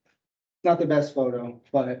source. Not the best photo,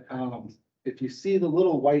 but if you see the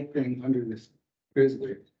little white thing under this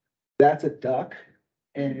grizzly, that's a duck.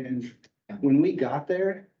 And when we got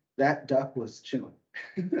there, that duck was chilling.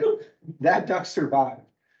 That duck survived.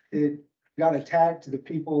 It got attacked. The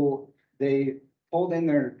people, they pulled in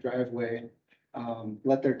their driveway,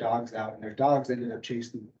 let their dogs out, and their dogs ended up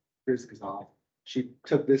chasing grizzlies off. She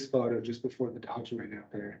took this photo just before the dogs ran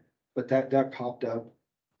out there, but that duck hopped up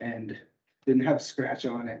and didn't have a scratch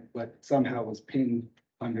on it, but somehow was pinned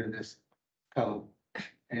under this cub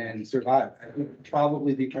and survived. I think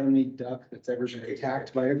probably the only duck that's ever been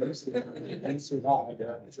attacked by a grizzly and survived.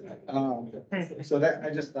 So that, I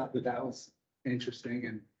just thought that that was interesting,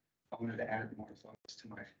 and I wanted to add more photos to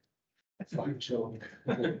my slideshow.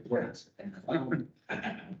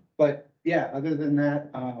 But yeah, other than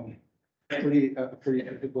that, pretty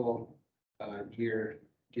typical year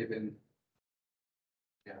given.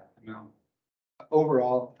 Yeah, no.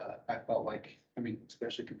 Overall, I felt like, I mean,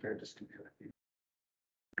 especially compared to some of the other people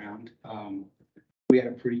around, we had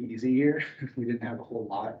a pretty easy year. We didn't have a whole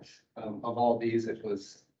lot. Of all these, it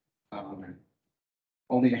was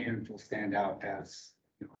only a handful stand out as,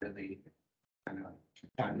 you know, really kind of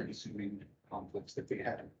time-consuming conflicts that we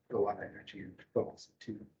had to put a lot of energy and focus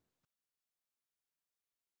into.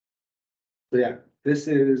 So yeah, this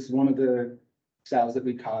is one of the sows that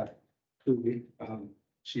we caught.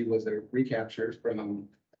 She was a recapture from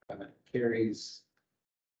Carrie's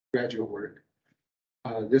graduate work.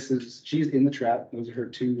 She's in the trap. Those are her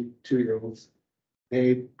two-year-olds.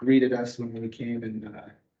 They greeted us when we came and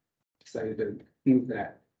decided to move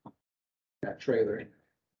that trailer.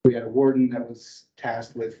 We had a warden that was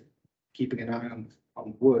tasked with keeping an eye on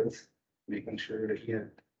the woods, making sure that he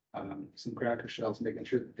had some cracker shells, making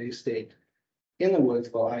sure that they stayed in the woods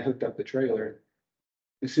while I hooked up the trailer.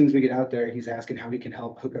 As soon as we get out there, he's asking how he can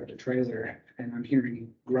help hook up the trailer, and I'm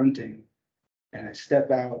hearing grunting. And I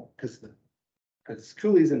step out because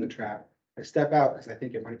Cooley's in the trap. I step out because I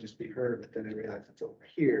think it might just be her, but then I realize it's over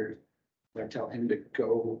here. I tell him to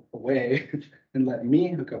go away and let me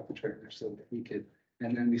hook up the trailer so that he could.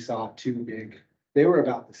 And then we saw two big, they were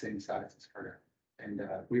about the same size as her. And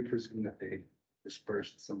we presume that they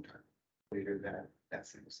dispersed sometime later that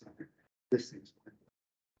same summer. This same summer.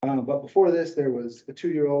 But before this, there was a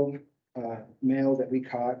 2-year-old male that we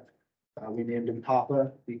caught. We named him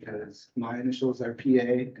Papa because my initials are PA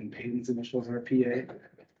and Peyton's initials are PA.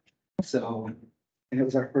 So, and it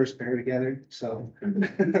was our first bear together. So,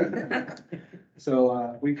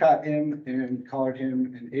 we caught him and collared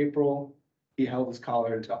him in April. He held his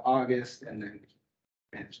collar until August and then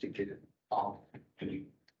managed to get it off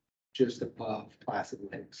just above Placid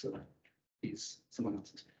Lake. So he's someone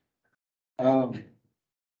else's.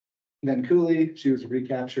 Then Cooley, she was a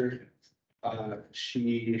recapture.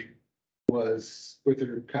 She was with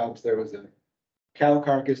her cubs. There was a cow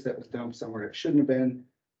carcass that was dumped somewhere it shouldn't have been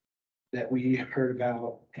that we heard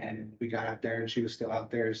about, and we got out there and she was still out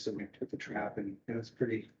there. So we took the trap, and it was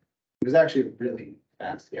actually a really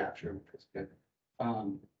fast capture, which was good.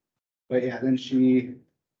 But yeah, then she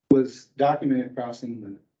was documented crossing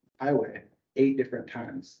the highway 8 different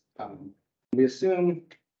times.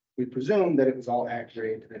 We presume that it was all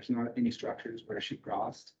accurate. There's not any structures where she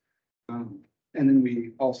crossed. And then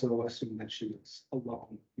we also assumed that she was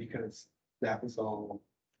alone because that was all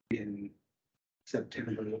in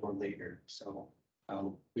September or later. So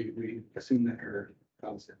we assumed that her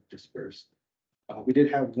cubs had dispersed. We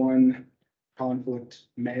did have one conflict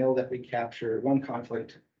male that we captured, one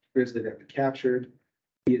conflict grizzly that we captured.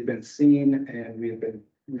 He had been seen and we had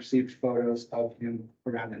received photos of him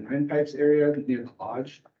around the Nine Pipes area near the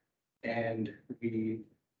lodge. And we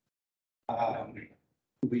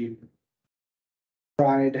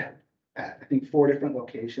tried at, I think, 4 different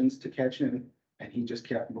locations to catch him, and he just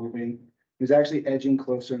kept moving. He was actually edging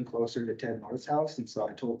closer and closer to Ted North's house, and so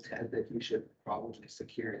I told Ted that he should probably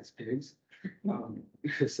secure his pigs,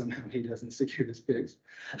 because somehow he doesn't secure his pigs.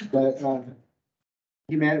 But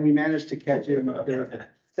we managed to catch him. There was a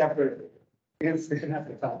separate incident at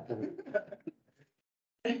the top.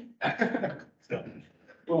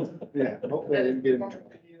 Well, yeah, hopefully I didn't get him in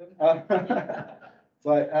trouble.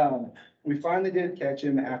 But we finally did catch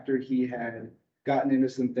him after he had gotten into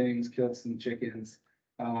some things, killed some chickens.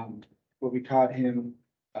 But we caught him,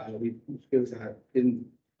 it was in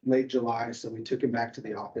late July, so we took him back to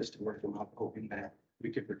the office to work him up, hoping that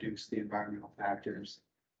we could reduce the environmental factors.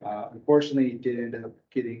 Unfortunately, it did end up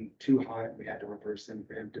getting too hot. We had to reverse him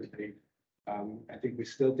preemptively. I think we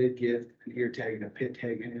still did get an ear tag and a pit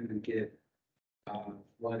tag in him and get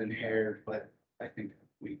blood and hair, but I think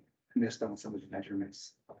we missed on some of the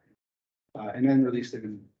measurements. And then released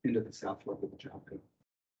him into the South Fork of the Jocko.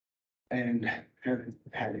 And haven't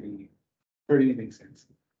heard anything since.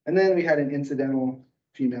 And then we had an incidental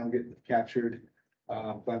female get captured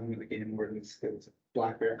But with the game wardens, there was a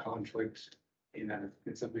black bear conflict in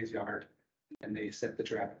somebody's yard. And they set the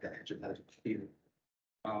trap at the edge of that field.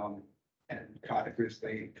 And caught a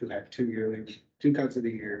grizzly who had 2 yearlings, 2 cubs of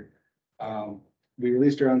the year. We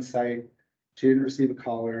released her on site. She didn't receive a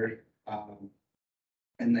collar.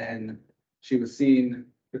 And then she was seen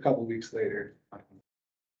a couple weeks later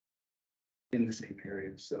in the same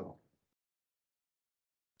area, so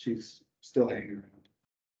she's still hanging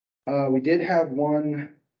around. We did have one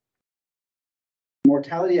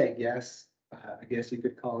mortality, I guess you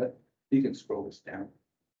could call it. You can scroll this down.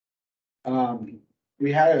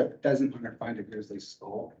 We had a pheasant hunter find a grizzly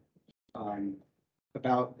skull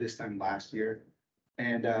about this time last year,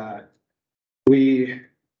 and we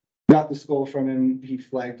got the skull from him. He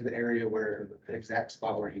flagged the area where the exact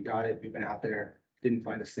spot where he got it. We've been out there, didn't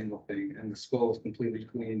find a single thing, and the skull is completely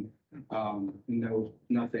clean.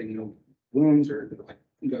 Nothing, no wounds or like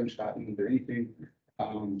gunshot wounds or anything.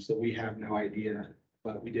 So we have no idea,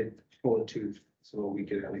 but we did pull a tooth so we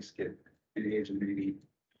could at least get an age and maybe.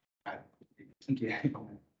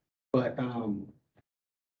 But and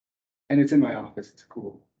it's in my office. It's a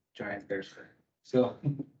cool giant bear spray. So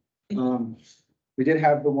we did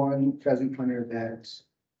have the one pheasant hunter that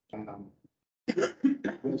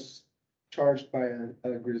was charged by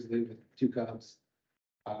a grizzly with 2 cubs.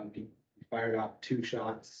 He fired off 2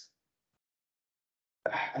 shots.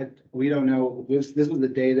 We don't know. This was the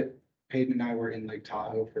day that Peyton and I were in Lake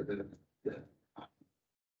Tahoe for the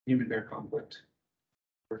human bear conflict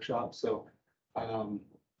workshop. So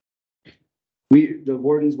the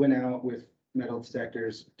wardens went out with metal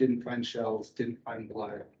detectors, didn't find shells, didn't find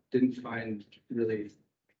blood, didn't find really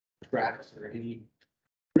tracks or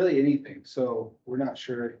anything. So we're not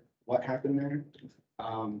sure what happened there.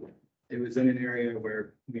 It was in an area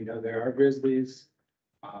where we know there are grizzlies,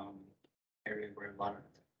 area where a lot of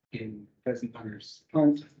pheasant hunters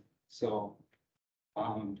hunt. So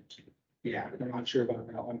yeah, I'm not sure about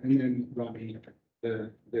that one. And then Robbie,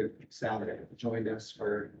 the salad joined us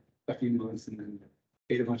for a few months and then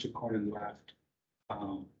ate a bunch of corn and left.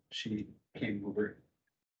 She came over.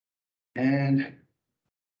 And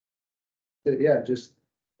yeah, just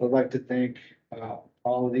I'd like to thank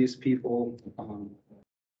all of these people.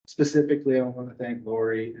 Specifically, I want to thank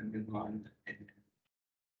Lori and Milan and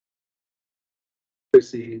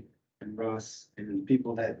Chrissy and Russ and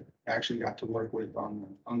people that actually got to work with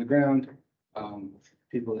on the ground.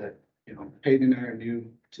 People that, Peyton and I are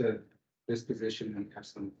new to this position and have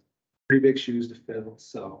some pretty big shoes to fill.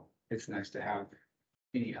 So it's nice to have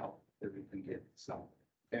any help that we can get. So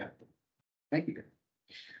yeah, thank you.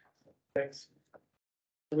 Thanks.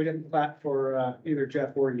 We didn't clap for either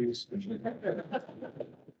Jeff or you.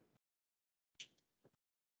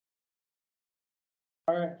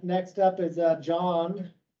 All right, next up is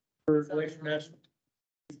John for Glacier National.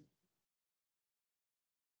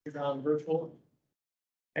 He's on virtual.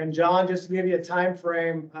 And John, just to give you a time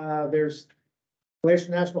frame, there's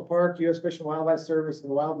Glacier National Park, U.S. Fish and Wildlife Service, and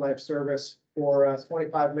the Wildlife Service for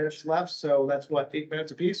 25 minutes left. So that's what, 8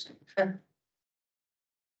 minutes apiece?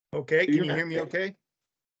 Okay, can you hear me okay?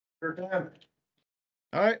 Per time.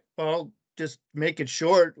 All right, well, I'll just make it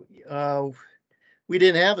short. We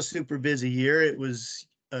didn't have a super busy year. It was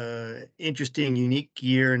interesting, unique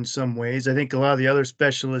year in some ways. I think a lot of the other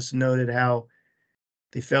specialists noted how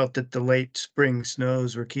they felt that the late spring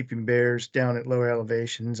snows were keeping bears down at lower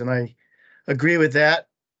elevations. And I agree with that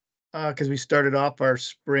because we started off our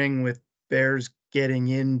spring with bears getting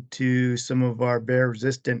into some of our bear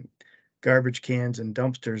resistant garbage cans and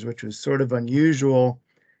dumpsters, which was sort of unusual,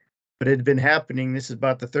 but it had been happening. This is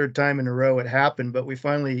about the 3rd time in a row it happened, but we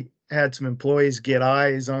finally had some employees get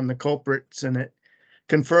eyes on the culprits and it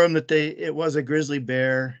confirmed that it was a grizzly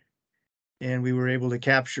bear, and we were able to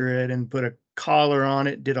capture it and put a collar on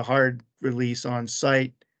it, did a hard release on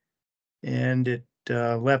site, and it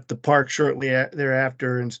left the park shortly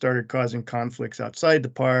thereafter and started causing conflicts outside the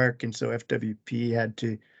park. And so FWP had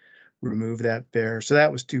to remove that bear. So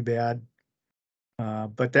that was too bad.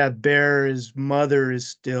 But that bear's mother is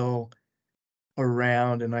still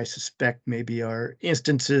around, and I suspect maybe our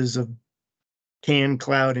instances of can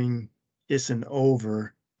clouding isn't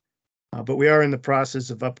over. But we are in the process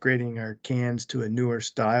of upgrading our cans to a newer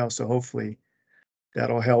style, so hopefully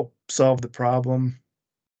that'll help solve the problem.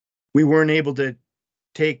 We weren't able to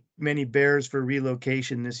take many bears for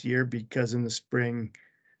relocation this year because in the spring,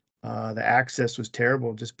 the access was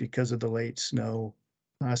terrible just because of the late snow.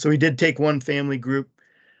 So we did take one family group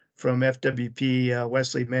from FWP.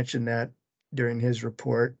 Wesley mentioned that during his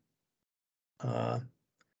report. I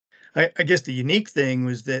guess the unique thing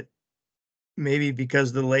was that maybe because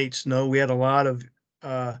of the late snow, we had a lot of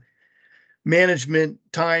management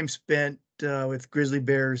time spent with grizzly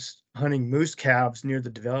bears hunting moose calves near the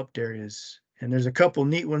developed areas. And there's a couple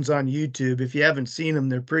neat ones on YouTube. If you haven't seen them,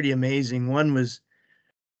 they're pretty amazing. One was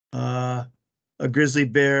a grizzly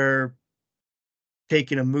bear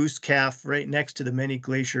taking a moose calf right next to the Many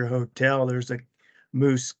Glacier Hotel. There's a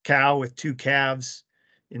moose cow with 2 calves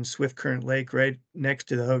in Swift Current Lake right next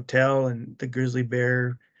to the hotel, and the grizzly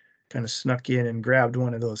bear kind of snuck in and grabbed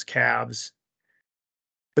one of those calves.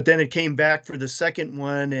 But then it came back for the second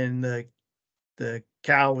one, and the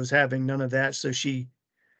cow was having none of that, so she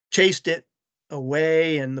chased it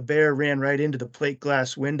away, and the bear ran right into the plate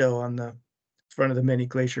glass window on the front of the Many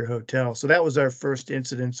Glacier Hotel. So that was our first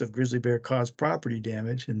incidence of grizzly bear caused property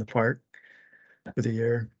damage in the park for the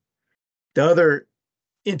year. The other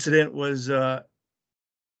incident was,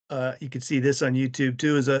 you can see this on YouTube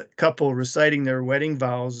too, is a couple reciting their wedding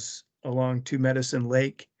vows along Two Medicine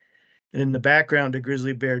Lake. And in the background, a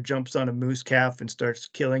grizzly bear jumps on a moose calf and starts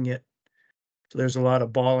killing it. So there's a lot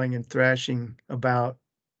of bawling and thrashing about.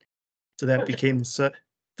 So that became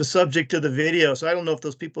the subject of the video. So I don't know if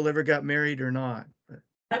those people ever got married or not.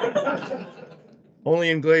 Only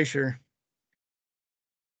in Glacier.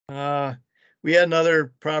 We had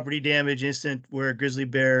another property damage incident where a grizzly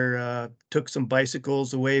bear took some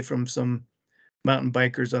bicycles away from some mountain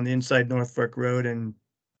bikers on the inside North Fork Road and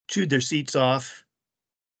chewed their seats off.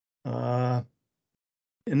 And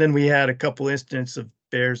then we had a couple incidents of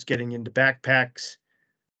bears getting into backpacks,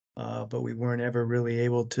 but we weren't ever really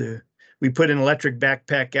able to. We put an electric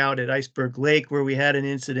backpack out at Iceberg Lake where we had an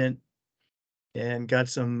incident and got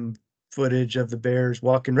some footage of the bears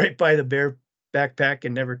walking right by the bear backpack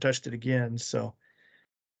and never touched it again. So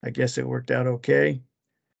I guess it worked out okay.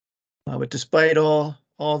 But despite all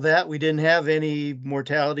that, we didn't have any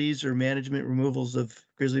mortalities or management removals of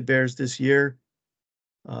grizzly bears this year.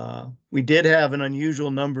 We did have an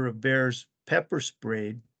unusual number of bears pepper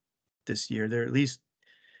sprayed this year. There are at least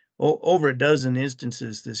over a dozen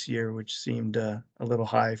instances this year, which seemed a little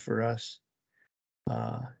high for us.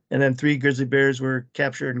 And then 3 grizzly bears were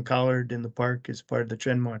captured and collared in the park as part of the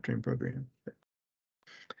trend monitoring program.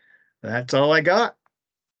 That's all I got.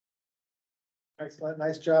 Excellent.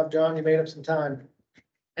 Nice job, John. You made up some time.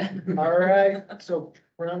 All right, so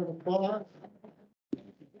round of applause.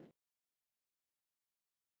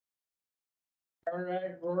 All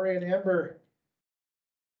right, Rory and Amber.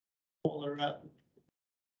 Hold her up.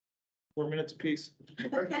 4 minutes apiece.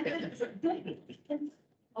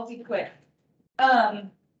 I'll be quick.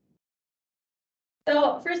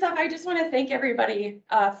 So first off, I just want to thank everybody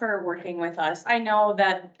for working with us. I know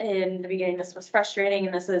that in the beginning this was frustrating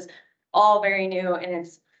and this is all very new and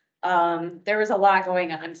it's there was a lot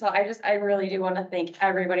going on. So I really do want to thank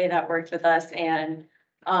everybody that worked with us and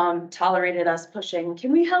tolerated us pushing.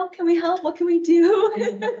 Can we help? Can we help? What can we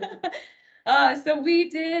do? So we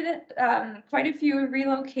did quite a few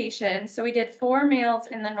relocations. So we did 4 males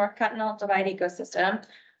in the North Continental Divide ecosystem,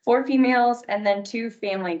 4 females, and then 2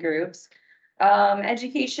 family groups.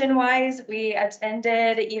 Education wise, we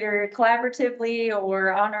attended either collaboratively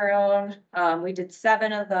or on our own. We did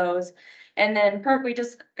 7 of those. And then we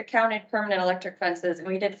just counted permanent electric fences and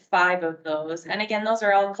we did 5 of those. And again, those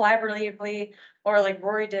are all collaboratively, or like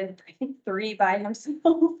Rory did, I think 3 by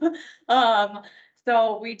himself.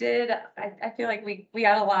 So we did, I feel like we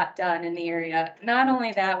got a lot done in the area. Not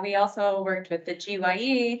only that, we also worked with the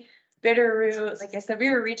GYE, Bitterroot. Like I said,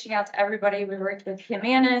 we were reaching out to everybody. We worked with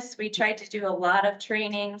Humanus. We tried to do a lot of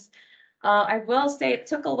trainings. I will say it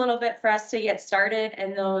took a little bit for us to get started.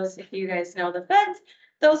 And those, if you guys know the feds,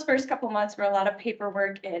 those first couple months were a lot of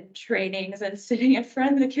paperwork and trainings and sitting in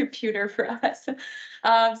front of the computer for us.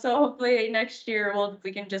 So hopefully next year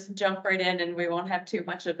we can just jump right in and we won't have too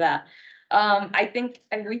much of that.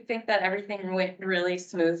 We think that everything went really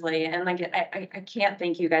smoothly, and like I can't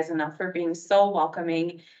thank you guys enough for being so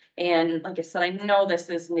welcoming. And like I said, I know this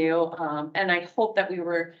is new, and I hope that we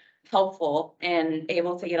were helpful and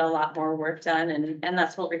able to get a lot more work done, and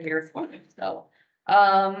that's what we're here for. So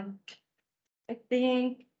I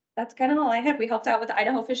think that's kind of all I had. We helped out with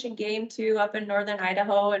Idaho Fish and Game too, up in northern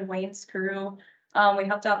Idaho and Wayne's crew. We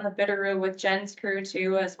helped out in the Bitterroot with Jen's crew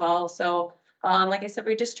too as well. So like I said,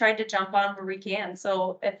 we just tried to jump on where we can.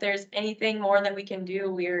 So if there's anything more that we can do,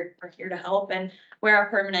 we're here to help, and we're a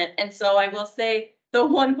permanent. And so I will say the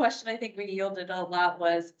one question I think we yielded a lot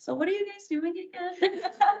was, so what are you guys doing again?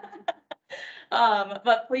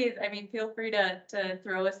 But please, I mean, feel free to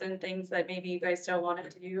throw us in things that maybe you guys don't want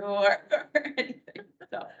to do or anything.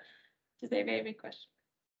 So does anybody have any questions?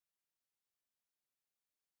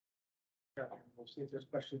 We'll see if there's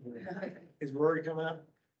questions. Is Rory coming up?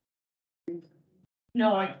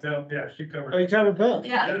 No, Yeah, she covered. Oh, you covered both?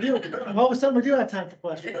 Yeah. All of a sudden, we do have time for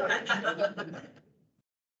questions.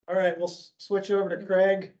 All right, we'll switch over to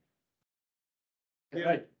Craig.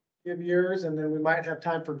 Give yours, and then we might have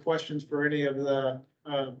time for questions for any of the,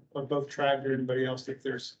 of both tribes or anybody else if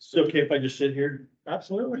there's. Is it okay if I just sit here?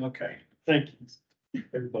 Absolutely. Okay, thank you.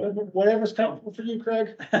 Everybody. Whatever's comfortable for you,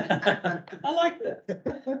 Craig. I like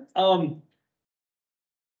that.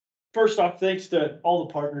 First off, thanks to all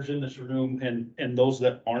the partners in this room and those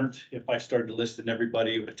that aren't. If I started listing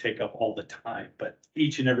everybody, it would take up all the time, but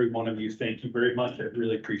each and every one of you, thank you very much. I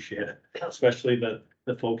really appreciate it, especially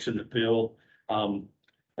the folks in the field.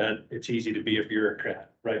 And it's easy to be a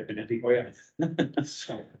bureaucrat, right, Benedict? Oh, yeah.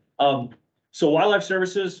 So wildlife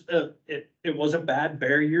services, it was a bad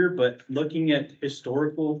bear year, but looking at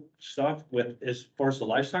historical stuff with, as far as the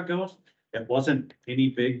livestock goes, it wasn't any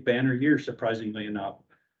big banner year, surprisingly enough.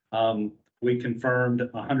 We confirmed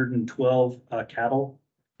 112 cattle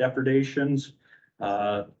depredations,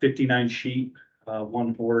 59 sheep,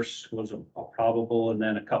 1 horse was a probable, and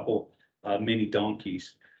then a couple mini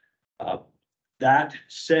donkeys. That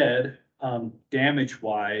said, damage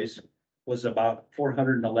wise was about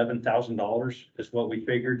 $411,000 is what we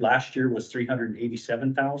figured. Last year was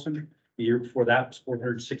 $387,000. The year before that was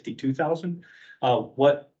 $462,000.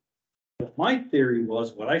 What my theory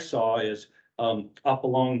was, what I saw is up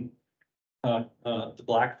along the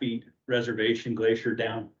Blackfeet Reservation Glacier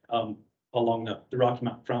down along the Rocky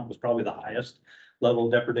Mountain front was probably the highest level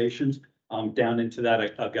of depredations down into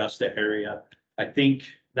that Augusta area. I think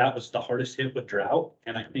that was the hardest hit with drought.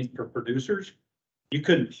 And I think for producers, you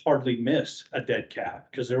couldn't hardly miss a dead calf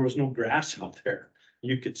because there was no grass out there.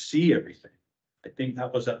 You could see everything. I think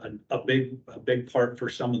that was a big part for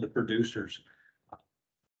some of the producers.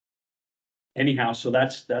 Anyhow, so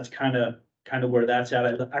that's kind of where that's at.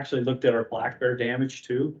 I actually looked at our black bear damage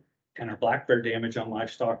too. And our black bear damage on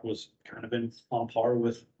livestock was kind of on par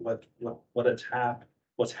with what's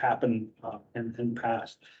happened in the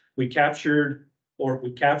past. We captured or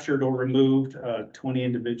removed 20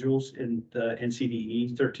 individuals in the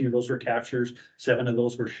NCDE. 13 of those were captures, 7 of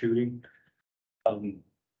those were shooting. And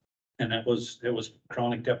it was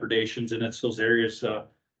chronic depredations, and it's those areas,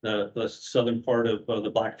 the southern part of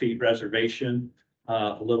the Blackfeet Reservation,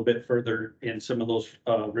 a little bit further in some of those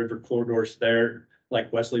river corridors there,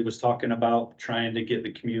 like Wesley was talking about, trying to get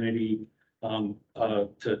the community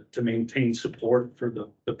to maintain support for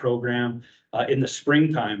the program. In the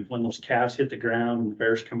springtime, when those calves hit the ground and the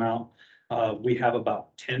bears come out, we have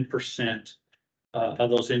about 10% of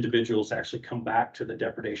those individuals actually come back to the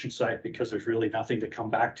depredation site because there's really nothing to come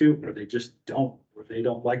back to, or they just don't, or they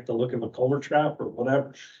don't like the look of a culvert trap or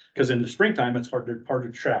whatever. Because in the springtime, it's harder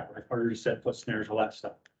to trap, right? Harder to set foot snares, all that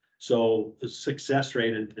stuff. So the success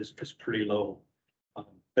rate is pretty low.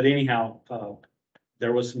 But anyhow,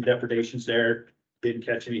 there was some depredations there, didn't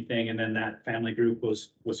catch anything, and then that family group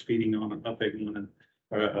was feeding on a big one,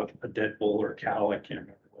 or a dead bull or a cow, I can't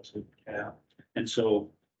remember, was it? Yeah. And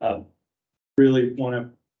so really want to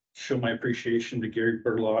show my appreciation to Gary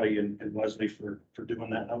Berlotti and Wesley for doing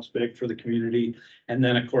that. That was big for the community. And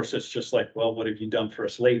then, of course, it's just like, well, what have you done for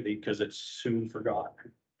us lately? Because it's soon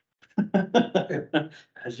forgotten.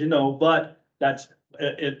 As you know, but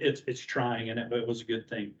it's trying, and it was a good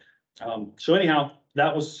thing. So anyhow,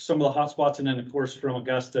 that was some of the hot spots. And then, of course, from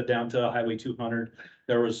Augusta down to Highway 200,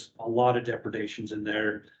 there was a lot of depredations in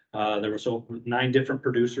there. There was 9 different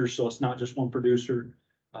producers, so it's not just one producer.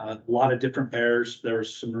 A lot of different bears. There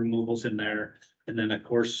was some removals in there. And then, of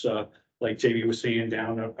course, like Jamie was saying,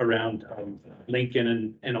 down around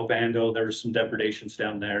Lincoln and Ovando, there was some depredations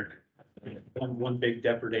down there. One big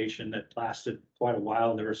depredation that lasted quite a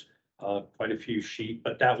while. There was quite a few sheep,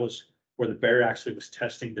 but that was where the bear actually was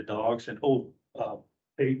testing the dogs. And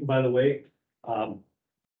hey, by the way,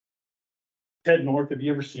 Ted North, have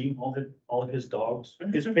you ever seen all of his dogs?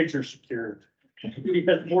 His picture's secured. He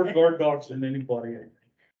has more guard dogs than anybody.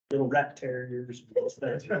 Little rat terriers.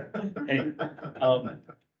 And,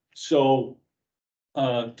 so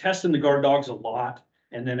testing the guard dogs a lot,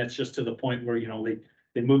 and then it's just to the point where, you know,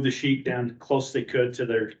 they moved the sheep down close as they could to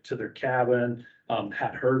their cabin,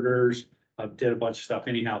 had herders, did a bunch of stuff.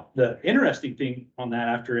 Anyhow, the interesting thing on that,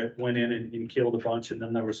 after it went in and killed a bunch, and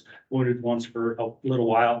then there was wounded ones for a little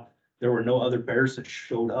while, there were no other bears that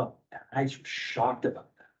showed up. I was shocked about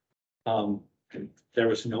that. There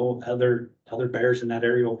was no other bears in that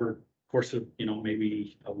area over the course of, you know,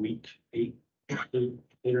 maybe a week, 8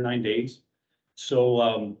 or 9 days.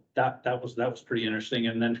 So that was pretty interesting.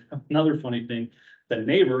 And then another funny thing, the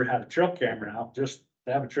neighbor had a trail camera out, just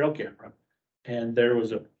to have a trail camera. And there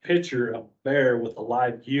was a picture of a bear with a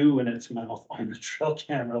live ewe in its mouth on the trail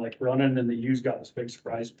camera, like running, and the ewes got this big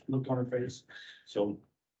surprise look on her face. So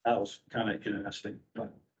that was kind of interesting,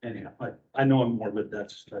 but anyhow, I know I'm morbid,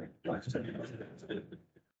 that's.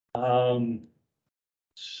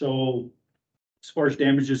 So as far as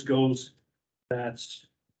damages goes, that's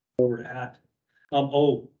where we're at.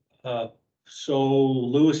 So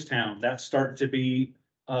Lewistown, that's starting to be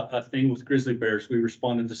a thing with grizzly bears. We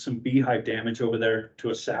responded to some beehive damage over there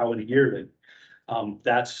to a sow and a yearling.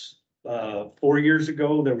 That's 4 years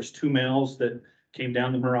ago, there was 2 males that came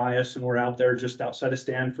down the Marias and were out there just outside of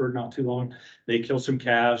Stanford not too long. They killed some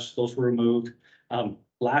calves, those were removed.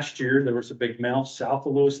 Last year, there was a big male south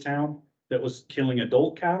of Lewistown that was killing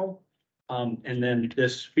adult cattle. And then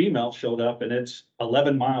this female showed up and it's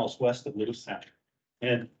 11 miles west of Lewistown.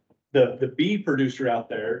 And the bee producer out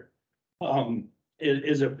there,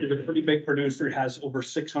 is a pretty big producer, has over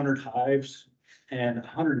 600 hives and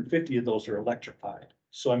 150 of those are electrified.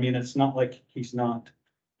 So I mean, it's not like he's not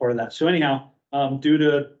part of that. So anyhow, due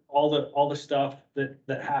to all the stuff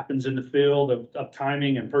that happens in the field of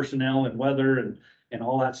timing and personnel and weather and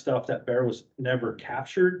all that stuff, that bear was never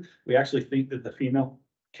captured. We actually think that the female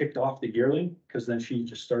kicked off the yearling because then she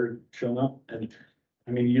just started showing up. And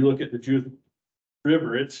I mean, you look at the Judith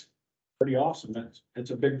River, it's pretty awesome.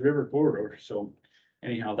 It's a big river corridor. So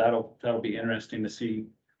anyhow, that'll be interesting to see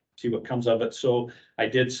what comes of it. So I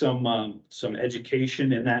did some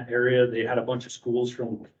education in that area. They had a bunch of schools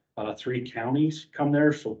from 3 counties come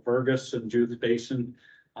there. So Fergus and Judith Basin.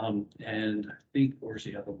 And I think, where's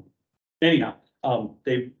the other one? Anyhow,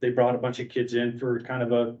 they brought a bunch of kids in for kind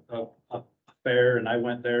of a fair, and I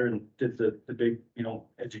went there and did the big,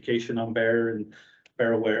 education on bear and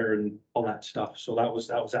bear aware and all that stuff. So that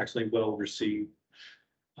was actually well received.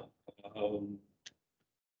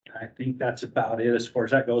 I think that's about it as far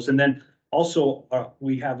as that goes. And then also,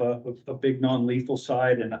 we have a big non-lethal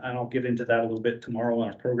side, and I'll get into that a little bit tomorrow on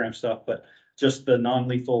our program stuff, but just the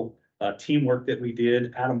non-lethal teamwork that we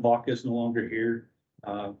did. Adam Bach is no longer here.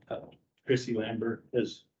 Chrissy Lambert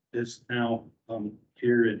is now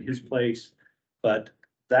here in his place, but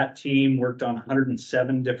that team worked on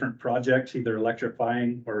 107 different projects, either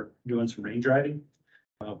electrifying or doing some range riding.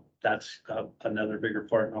 That's another bigger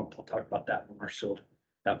part, and I'll talk about that more. So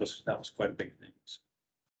that was quite a big thing. So,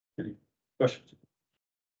 any questions?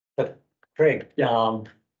 Craig, Yeah.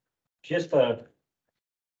 Just to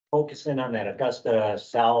focus in on that Augusta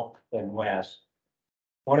south and west.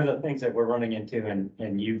 One of the things that we're running into,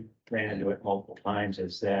 and you ran into it multiple times,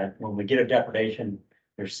 is that when we get a depredation,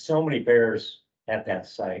 there's so many bears at that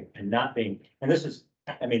site and not being, and this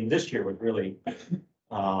year was really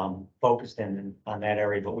focused on that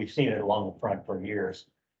area, but we've seen it along the front for years.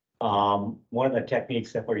 One of the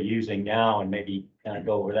techniques that we're using now, and maybe kind of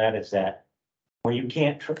go over that, is that when you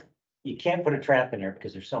can't put a trap in there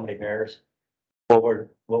because there's so many bears.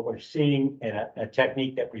 What we're seeing, and a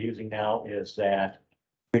technique that we're using now, is that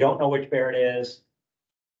we don't know which bear it is.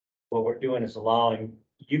 What we're doing is allowing,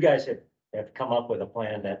 you guys have come up with a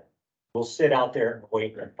plan that we'll sit out there and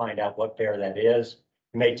wait and find out what bear that is.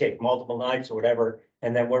 It may take multiple nights or whatever.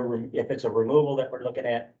 And then if it's a removal that we're looking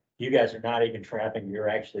at, you guys are not even trapping, you're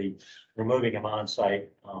actually removing them on site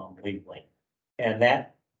legally. And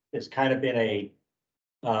that has kind of been a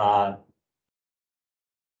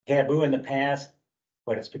taboo in the past,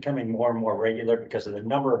 but it's becoming more and more regular because of the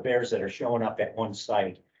number of bears that are showing up at one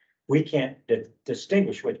site. We can't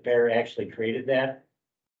distinguish which bear actually created that.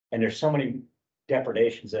 And there's so many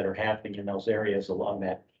depredations that are happening in those areas along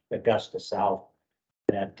that Augusta South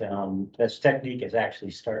that this technique is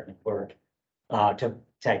actually starting to work to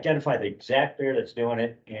identify the exact bear that's doing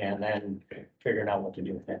it and then figuring out what to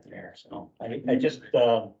do with that bear. So I just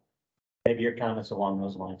maybe your comments along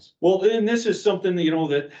those lines. Well, and this is something,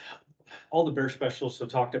 that all the bear specialists have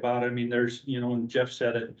talked about. I mean, there's, and Jeff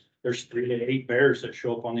said it, there's 3 to 8 bears that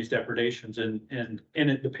show up on these depredations, and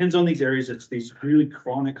it depends on these areas. It's these really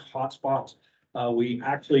chronic hot spots. We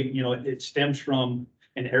actually, it stems from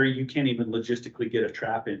an area you can't even logistically get a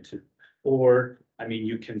trap into, or, I mean,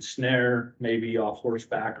 you can snare maybe off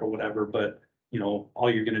horseback or whatever, but,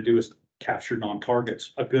 all you're going to do is capture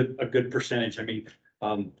non-targets, a good percentage. I mean,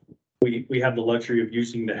 we have the luxury of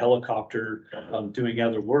using the helicopter, doing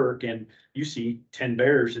other work, and you see 10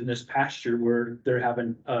 bears in this pasture where they're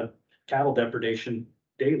having cattle depredation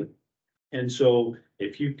daily. And so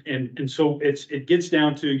it gets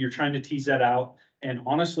down to, you're trying to tease that out. And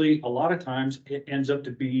honestly, a lot of times it ends up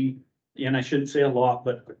to be, and I shouldn't say a lot,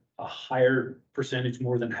 but a higher percentage,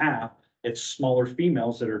 more than half, it's smaller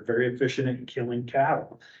females that are very efficient in killing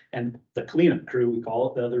cattle. And the cleanup crew, we call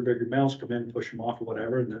it, the other bigger males come in, push them off or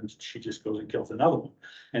whatever, and then she just goes and kills another one.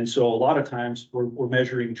 And so a lot of times we're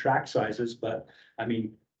measuring track sizes, but I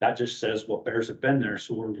mean, that just says what bears have been there.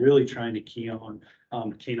 So we're really trying to key on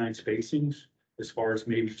canine spacings as far as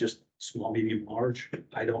maybe just small, medium, large.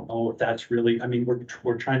 I don't know if that's really, I mean,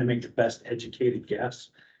 we're trying to make the best educated guess.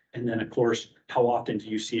 And then, of course, how often do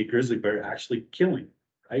you see a grizzly bear actually killing,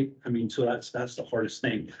 right? I mean, so that's the hardest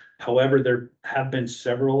thing. However, there have been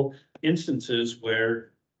several instances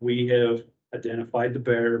where we have identified the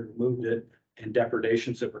bear, removed it, and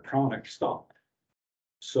depredations that were chronic stopped.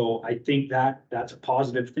 So I think that's a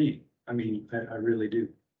positive thing. I mean, I really do.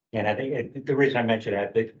 And I think the reason I mentioned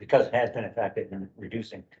that, because it has been effective in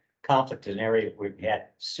reducing conflict in an area where we've had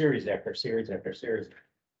series after series after series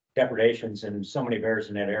depredations and so many bears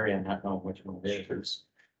in that area and not knowing which one it is.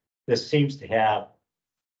 This seems to have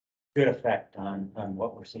good effect on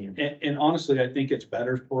what we're seeing. And honestly, I think it's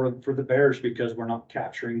better for the bears because we're not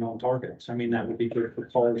capturing known targets. I mean, that would be good for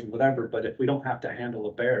calls or whatever, but if we don't have to handle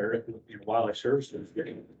a bear, you know, wildlife services,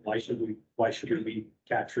 why should we be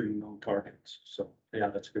capturing known targets? So, yeah,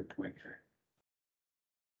 that's a good point.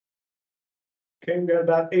 Okay, we've got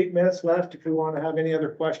about 8 minutes left. If we want to have any other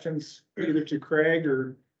questions, either to Craig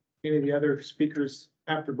or any of the other speakers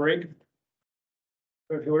after break.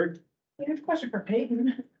 Go ahead, Hillary. I have a question for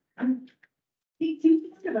Peyton. Pete, can you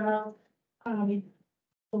talk about, the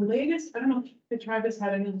latest, I don't know if the tribe has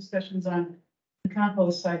had any discussions on the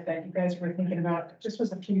compost site that you guys were thinking about, this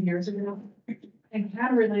was a few years ago. And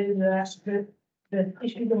kind of related to that, the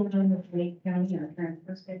issue going on with Lake County and the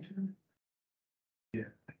transfer station.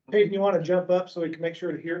 Peyton, you want to jump up so we can make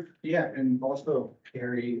sure to hear? Yeah, and also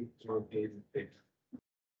Carrie or Dave.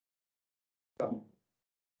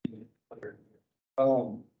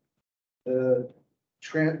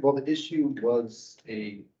 The issue was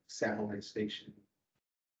a satellite station.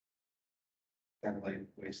 Satellite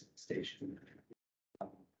waste station.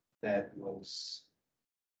 That was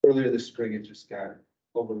earlier this spring, it just got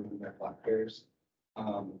overrun by black bears.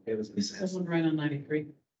 It was. This is one right on 93.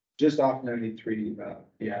 Just off 93,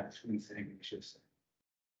 yeah, between San Ignatius.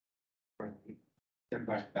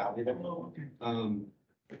 By Valley.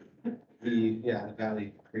 The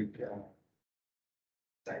Valley Creek,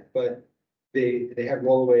 site, but they had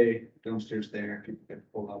rollaway dumpsters there, people could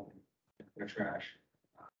pull up their trash.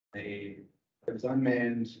 It was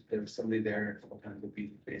unmanned, there was somebody there a couple times a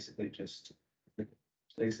week, basically just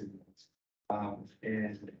placing things.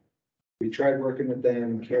 And we tried working with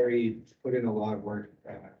them. Carrie put in a lot of work,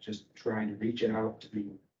 just trying to reach out to the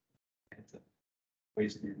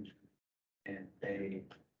waste management. And they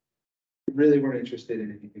really weren't interested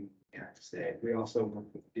in anything we had to say. We also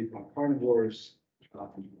worked with people on carnivores,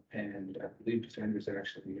 and I believe defenders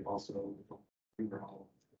actually also overall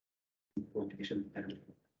information.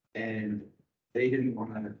 And they didn't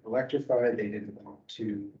want to electrify, they didn't want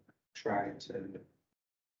to try to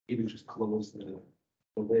even just close the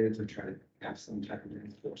lids and try to have some type of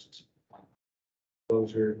reinforcement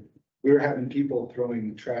closure. We were having people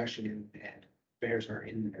throwing trash in and bears are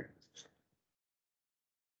in there.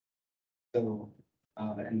 So,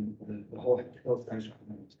 and the whole trash.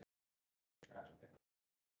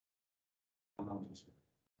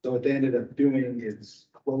 So what they ended up doing is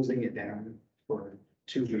closing it down for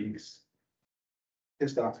 2 weeks.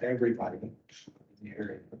 Pissed off everybody in the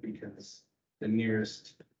area because the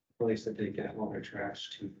nearest place that they get all their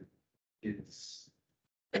trash to is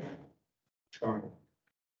Charlotte.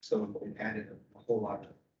 So it added a whole lot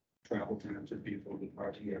of travel time to people in the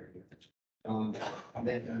party area. And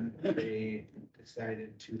then they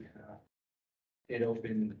decided to have it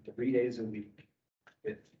open 3 days a week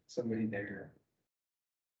with somebody there.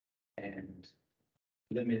 And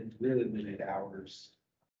really limited hours.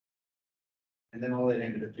 And then all it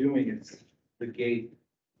ended up doing is the gate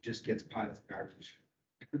just gets piles of garbage.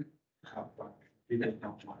 People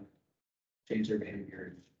don't want to change their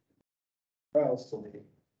behavior. Well, so they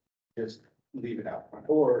just leave it out front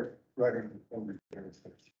or right on the corner.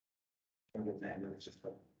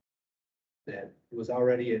 That it was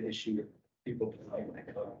already an issue with people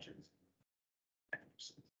like options.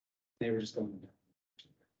 They were just going.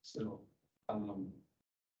 So, I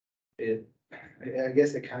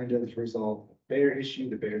guess it kind of resolved the bear issue.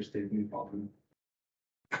 The bears did move on.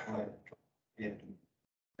 And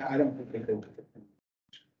I don't think they would.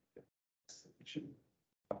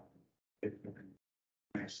 It's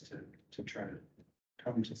nice to try to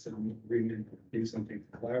come to some agreement, do something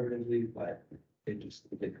collaboratively, but it just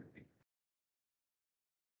didn't.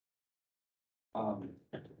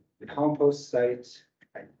 The compost site,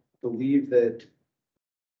 I believe that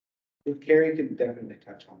if Carrie can definitely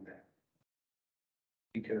touch on that.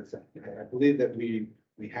 Because I believe that we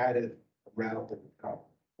had a route that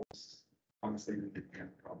was honestly, we didn't have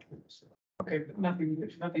a problem, so. Okay, but nothing,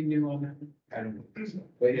 there's nothing new on that. I don't know, so,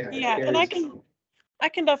 but yeah. Yeah, and I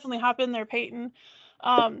can definitely hop in there, Peyton.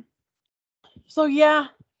 So yeah,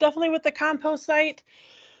 definitely with the compost site,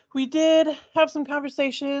 we did have some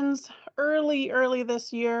conversations early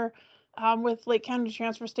this year with Lake County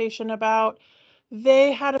Transfer Station about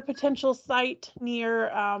they had a potential site near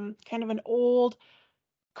kind of an old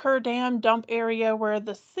Kerr Dam dump area where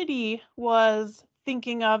the city was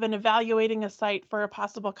thinking of and evaluating a site for a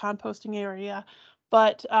possible composting area.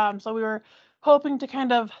 But so we were hoping to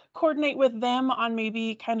kind of coordinate with them on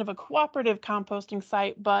maybe kind of a cooperative composting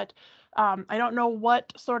site, but I don't know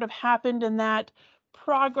what sort of happened in that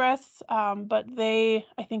progress, but they,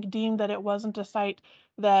 I think, deemed that it wasn't a site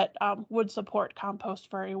that would support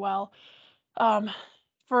compost very well. And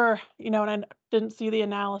I didn't see the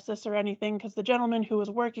analysis or anything because the gentleman who was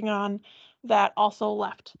working on that also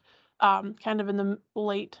left kind of in the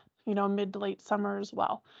late, mid to late summer as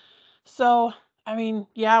well. So, I mean,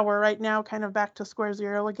 yeah, we're right now kind of back to square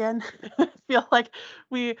zero again. I feel like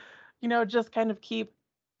we, just kind of keep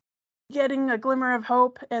getting a glimmer of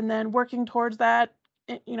hope and then working towards that,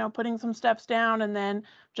 putting some steps down and then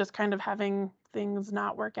just kind of having things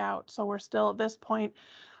not work out. So we're still at this point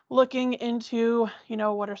looking into,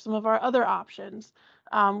 what are some of our other options.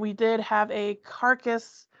 We did have a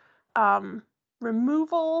carcass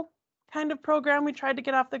removal kind of program we tried to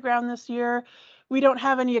get off the ground this year. We don't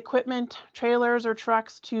have any equipment, trailers or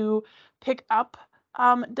trucks to pick up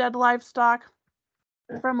dead livestock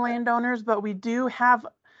from landowners, but we did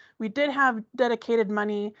have dedicated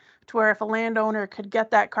money to where if a landowner could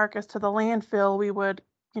get that carcass to the landfill, we would,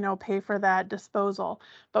 pay for that disposal.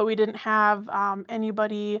 But we didn't have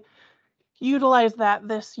anybody utilize that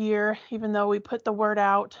this year, even though we put the word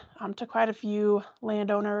out to quite a few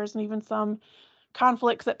landowners and even some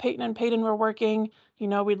conflicts that Peyton and Peyton were working.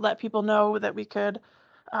 We'd let people know that we could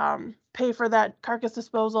pay for that carcass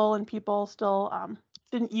disposal, and people still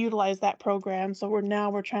didn't utilize that program. So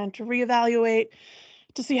we're trying to reevaluate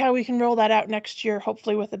to see how we can roll that out next year,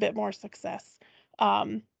 hopefully with a bit more success.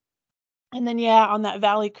 And then, yeah, on that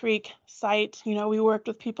Valley Creek site, we worked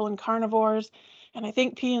with people in carnivores, and I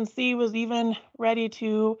think PNC was even ready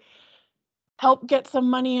to help get some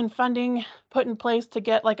money and funding put in place to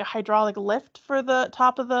get like a hydraulic lift for the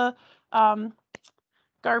top of the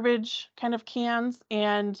garbage kind of cans.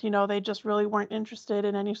 And, they just really weren't interested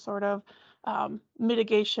in any sort of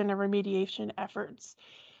mitigation or remediation efforts.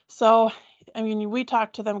 So, I mean, we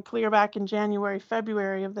talked to them clear back in January,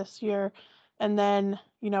 February of this year, and then,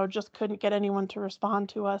 just couldn't get anyone to respond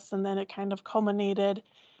to us. And then it kind of culminated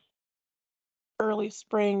early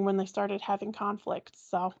spring when they started having conflicts.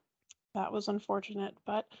 So that was unfortunate,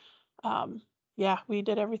 but yeah, we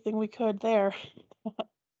did everything we could there.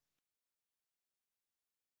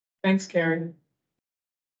 Thanks, Carrie.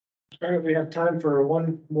 All right, we have time for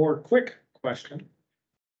one more quick question.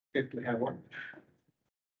 If we have one.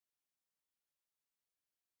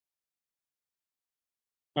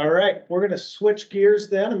 All right, we're gonna switch gears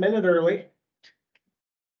then a minute early.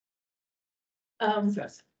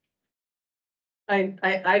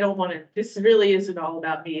 I don't want to, this really isn't all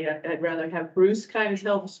about me. I'd rather have Bruce kind of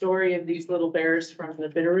tell the story of these little bears from the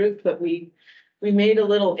Bitterroot, but we made a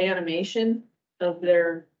little animation of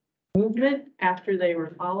their movement after they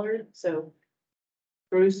were collared. So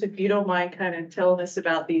Bruce, if you don't mind kind of telling us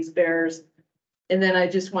about these bears. And then I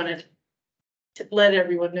just wanted to let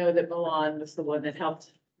everyone know that Milan was the one that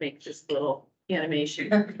helped make this little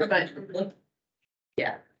animation, but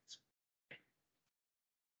yeah.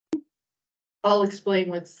 I'll explain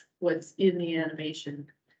what's in the animation.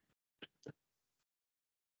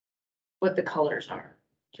 What the colors are,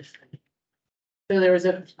 just. So there was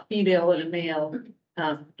a female and a male.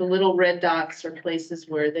 The little red dots are places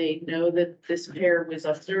where they know that this pair was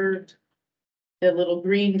observed. The little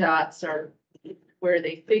green dots are where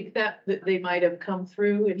they think that they might have come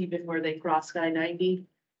through and even where they crossed I-90.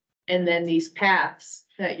 And then these paths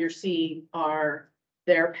that you're seeing are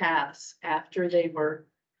their paths after they were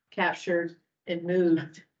captured and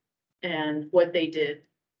moved and what they did.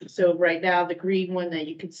 So right now, the green one that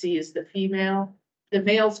you can see is the female. The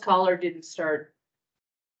male's collar didn't start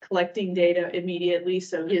collecting data immediately,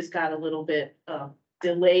 so his got a little bit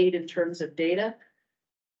delayed in terms of data.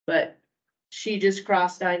 But she just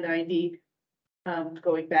crossed I-90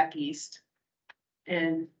 going back east,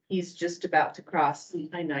 and he's just about to cross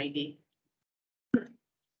I-90.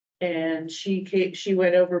 And she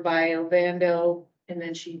went over by Ovando, and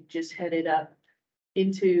then she just headed up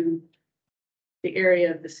into the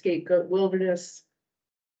area of the Scapegoat Wilderness.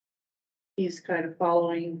 He's kind of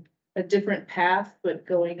following a different path, but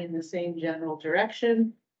going in the same general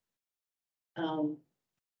direction.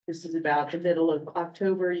 This is about the middle of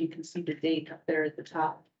October. You can see the date up there at the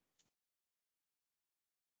top.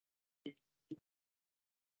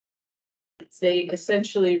 They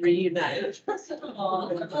essentially reunite. That's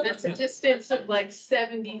a distance of like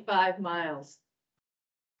 75 miles.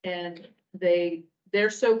 And they're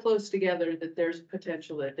so close together that there's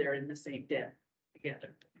potential that they're in the same den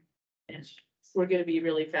together. And we're gonna be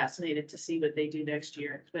really fascinated to see what they do next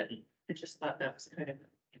year, but I just thought that was kind of an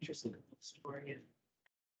interesting story.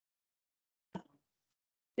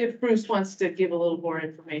 If Bruce wants to give a little more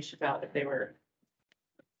information about if they were,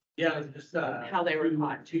 Yeah, just, how they were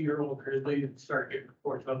caught. 2-year-old grizzly and start getting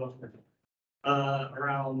reports of them.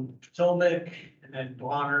 Around Potomac and then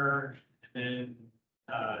Bonner and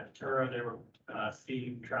then, Tura, they were,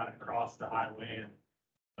 seen trying to cross the highway and,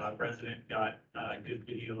 resident got a good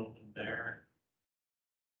video of them there.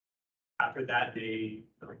 After that, they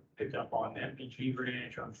picked up on the MPG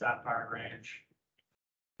Ranch, on Sapphire Ranch.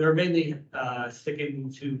 They're mainly,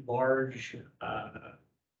 sticking to large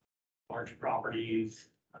properties,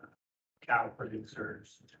 cattle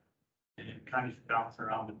producers, and kind of bounce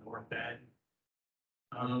around the north end.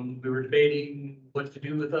 We were debating what to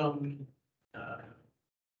do with them.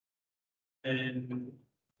 And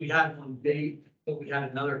we had one date, but we had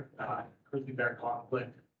another grizzly bear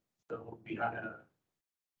conflict. So we had to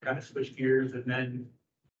kind of switch gears, and then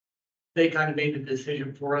they kind of made the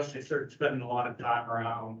decision for us. They started spending a lot of time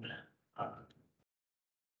around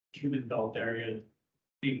human belt areas,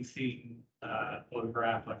 being seen,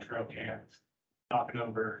 photographed on trail cams, knocking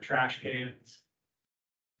over trash cans.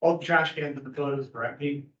 All the trash cans in the photos were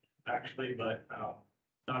empty, actually, but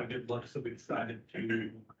not a good look, so we decided to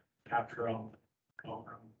capture them,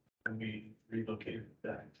 and we relocated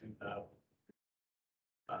that to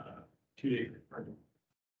 2 days.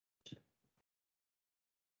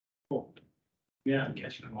 Cool. Yeah, I'm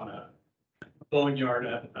catching them on a boneyard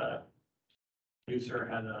at producer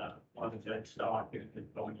had one of the dead stock in his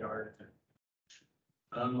boneyard.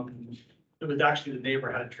 It was actually the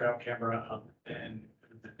neighbor had a trail camera up, and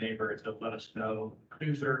the neighbor to let us know.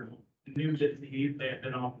 Producer knew that they had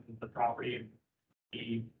been on the property, and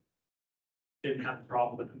he didn't have a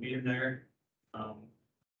problem with them being there.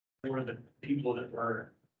 Or the people that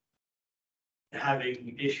were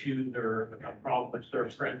having issues or a problem with their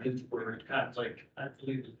friends were kind of like, I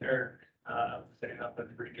believe that they're setting up a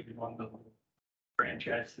pretty good one of the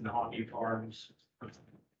franchise and hobby farms.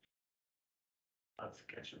 That's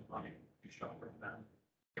catching money. You shop from them.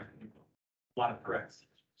 A lot of threats.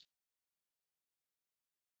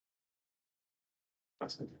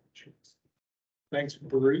 Thanks,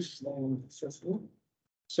 Bruce and Cecily.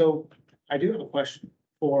 So I do have a question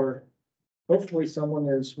for, hopefully someone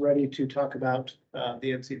is ready to talk about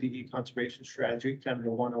the NCDE conservation strategy, kind of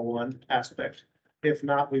the 101 aspect. If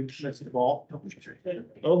not, we've missed the ball.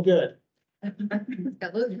 Oh, good.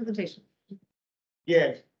 Got Lou's presentation.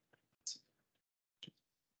 Yeah.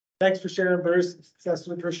 Thanks for sharing, Bruce.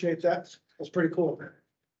 Cecily, appreciate that. That's pretty cool.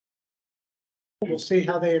 We'll see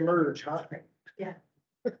how they emerge, huh? Yeah.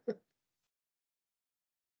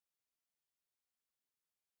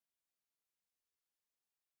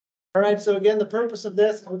 All right, so again, the purpose of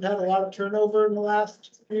this, we've had a lot of turnover in the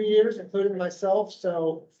last few years, including myself,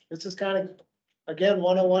 so this is kind of, again,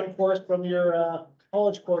 101 course from your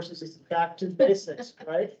college courses, is back to basics,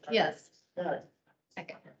 right? Yes. Yeah.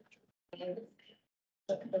 Okay.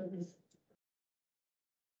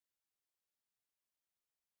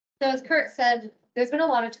 So as Kurt said, there's been a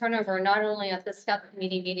lot of turnover, not only at the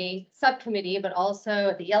subcommittee, but also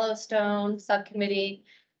at the Yellowstone subcommittee.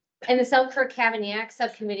 And the Selkirk Cavagnac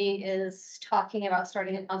subcommittee is talking about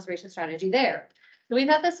starting a conservation strategy there. So we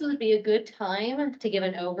thought this would be a good time to give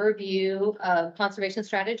an overview of conservation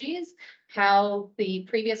strategies, how the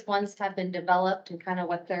previous ones have been developed and kind of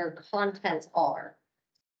what their contents are.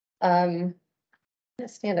 I'm gonna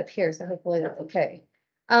stand up here, so hopefully that's okay.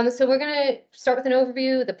 So we're gonna start with an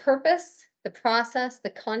overview, the purpose, the process,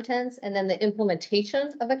 the contents, and then the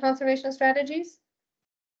implementation of the conservation strategies.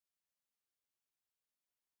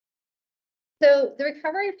 So the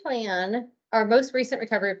recovery plan, our most recent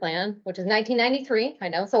recovery plan, which is 1993, I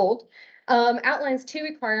know it's old, outlines 2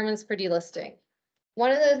 requirements for delisting.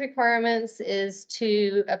 One of those requirements is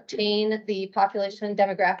to obtain the population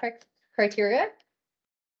demographic criteria.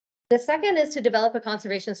 The second is to develop a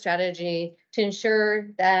conservation strategy to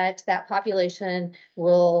ensure that that population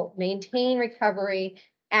will maintain recovery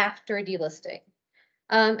after delisting.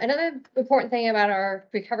 Another important thing about our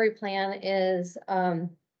recovery plan is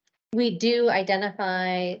we do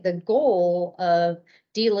identify the goal of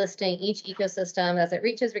delisting each ecosystem as it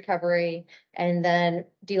reaches recovery, and then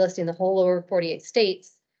delisting the whole lower 48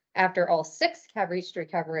 states after all 6 have reached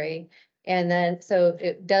recovery. And then, so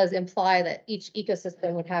it does imply that each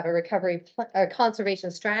ecosystem would have a recovery, a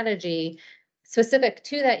conservation strategy specific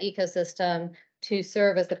to that ecosystem to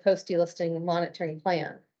serve as the post-delisting monitoring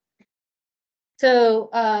plan. So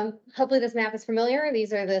hopefully this map is familiar.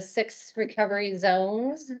 These are the 6 recovery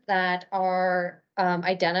zones that are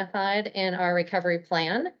identified in our recovery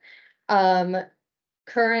plan.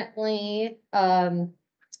 Currently,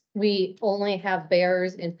 we only have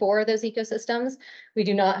bears in 4 of those ecosystems. We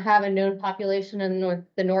do not have a known population in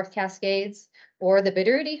the North Cascades or the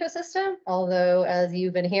Bitterroot ecosystem, although as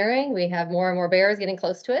you've been hearing, we have more and more bears getting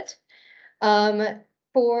close to it.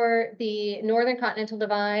 For the Northern Continental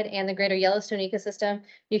Divide and the Greater Yellowstone ecosystem,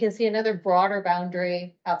 you can see another broader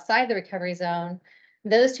boundary outside the recovery zone.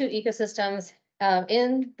 Those 2 ecosystems,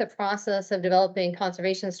 in the process of developing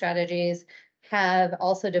conservation strategies, have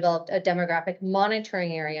also developed a demographic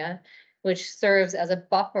monitoring area, which serves as a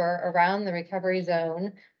buffer around the recovery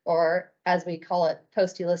zone, or as we call it,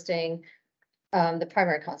 post-delisting, the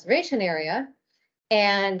primary conservation area.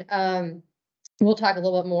 And we'll talk a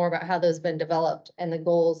little bit more about how those have been developed and the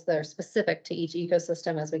goals that are specific to each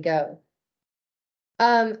ecosystem as we go.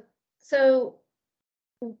 So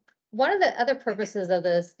one of the other purposes of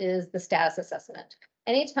this is the status assessment.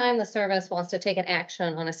 Anytime the service wants to take an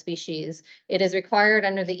action on a species, it is required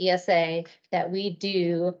under the ESA that we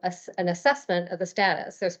do an assessment of the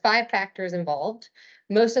status. There's 5 factors involved.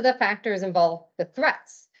 Most of the factors involve the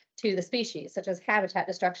threats to the species, such as habitat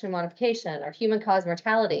destruction and modification or human-caused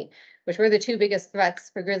mortality, which were the 2 biggest threats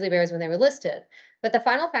for grizzly bears when they were listed. But the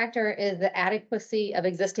final factor is the adequacy of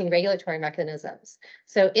existing regulatory mechanisms.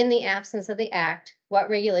 So in the absence of the act, what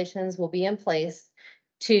regulations will be in place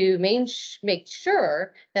to make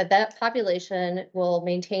sure that that population will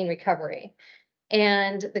maintain recovery.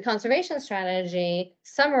 And the conservation strategy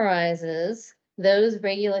summarizes those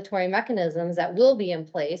regulatory mechanisms that will be in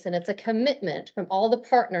place. And it's a commitment from all the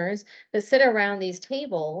partners that sit around these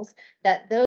tables that those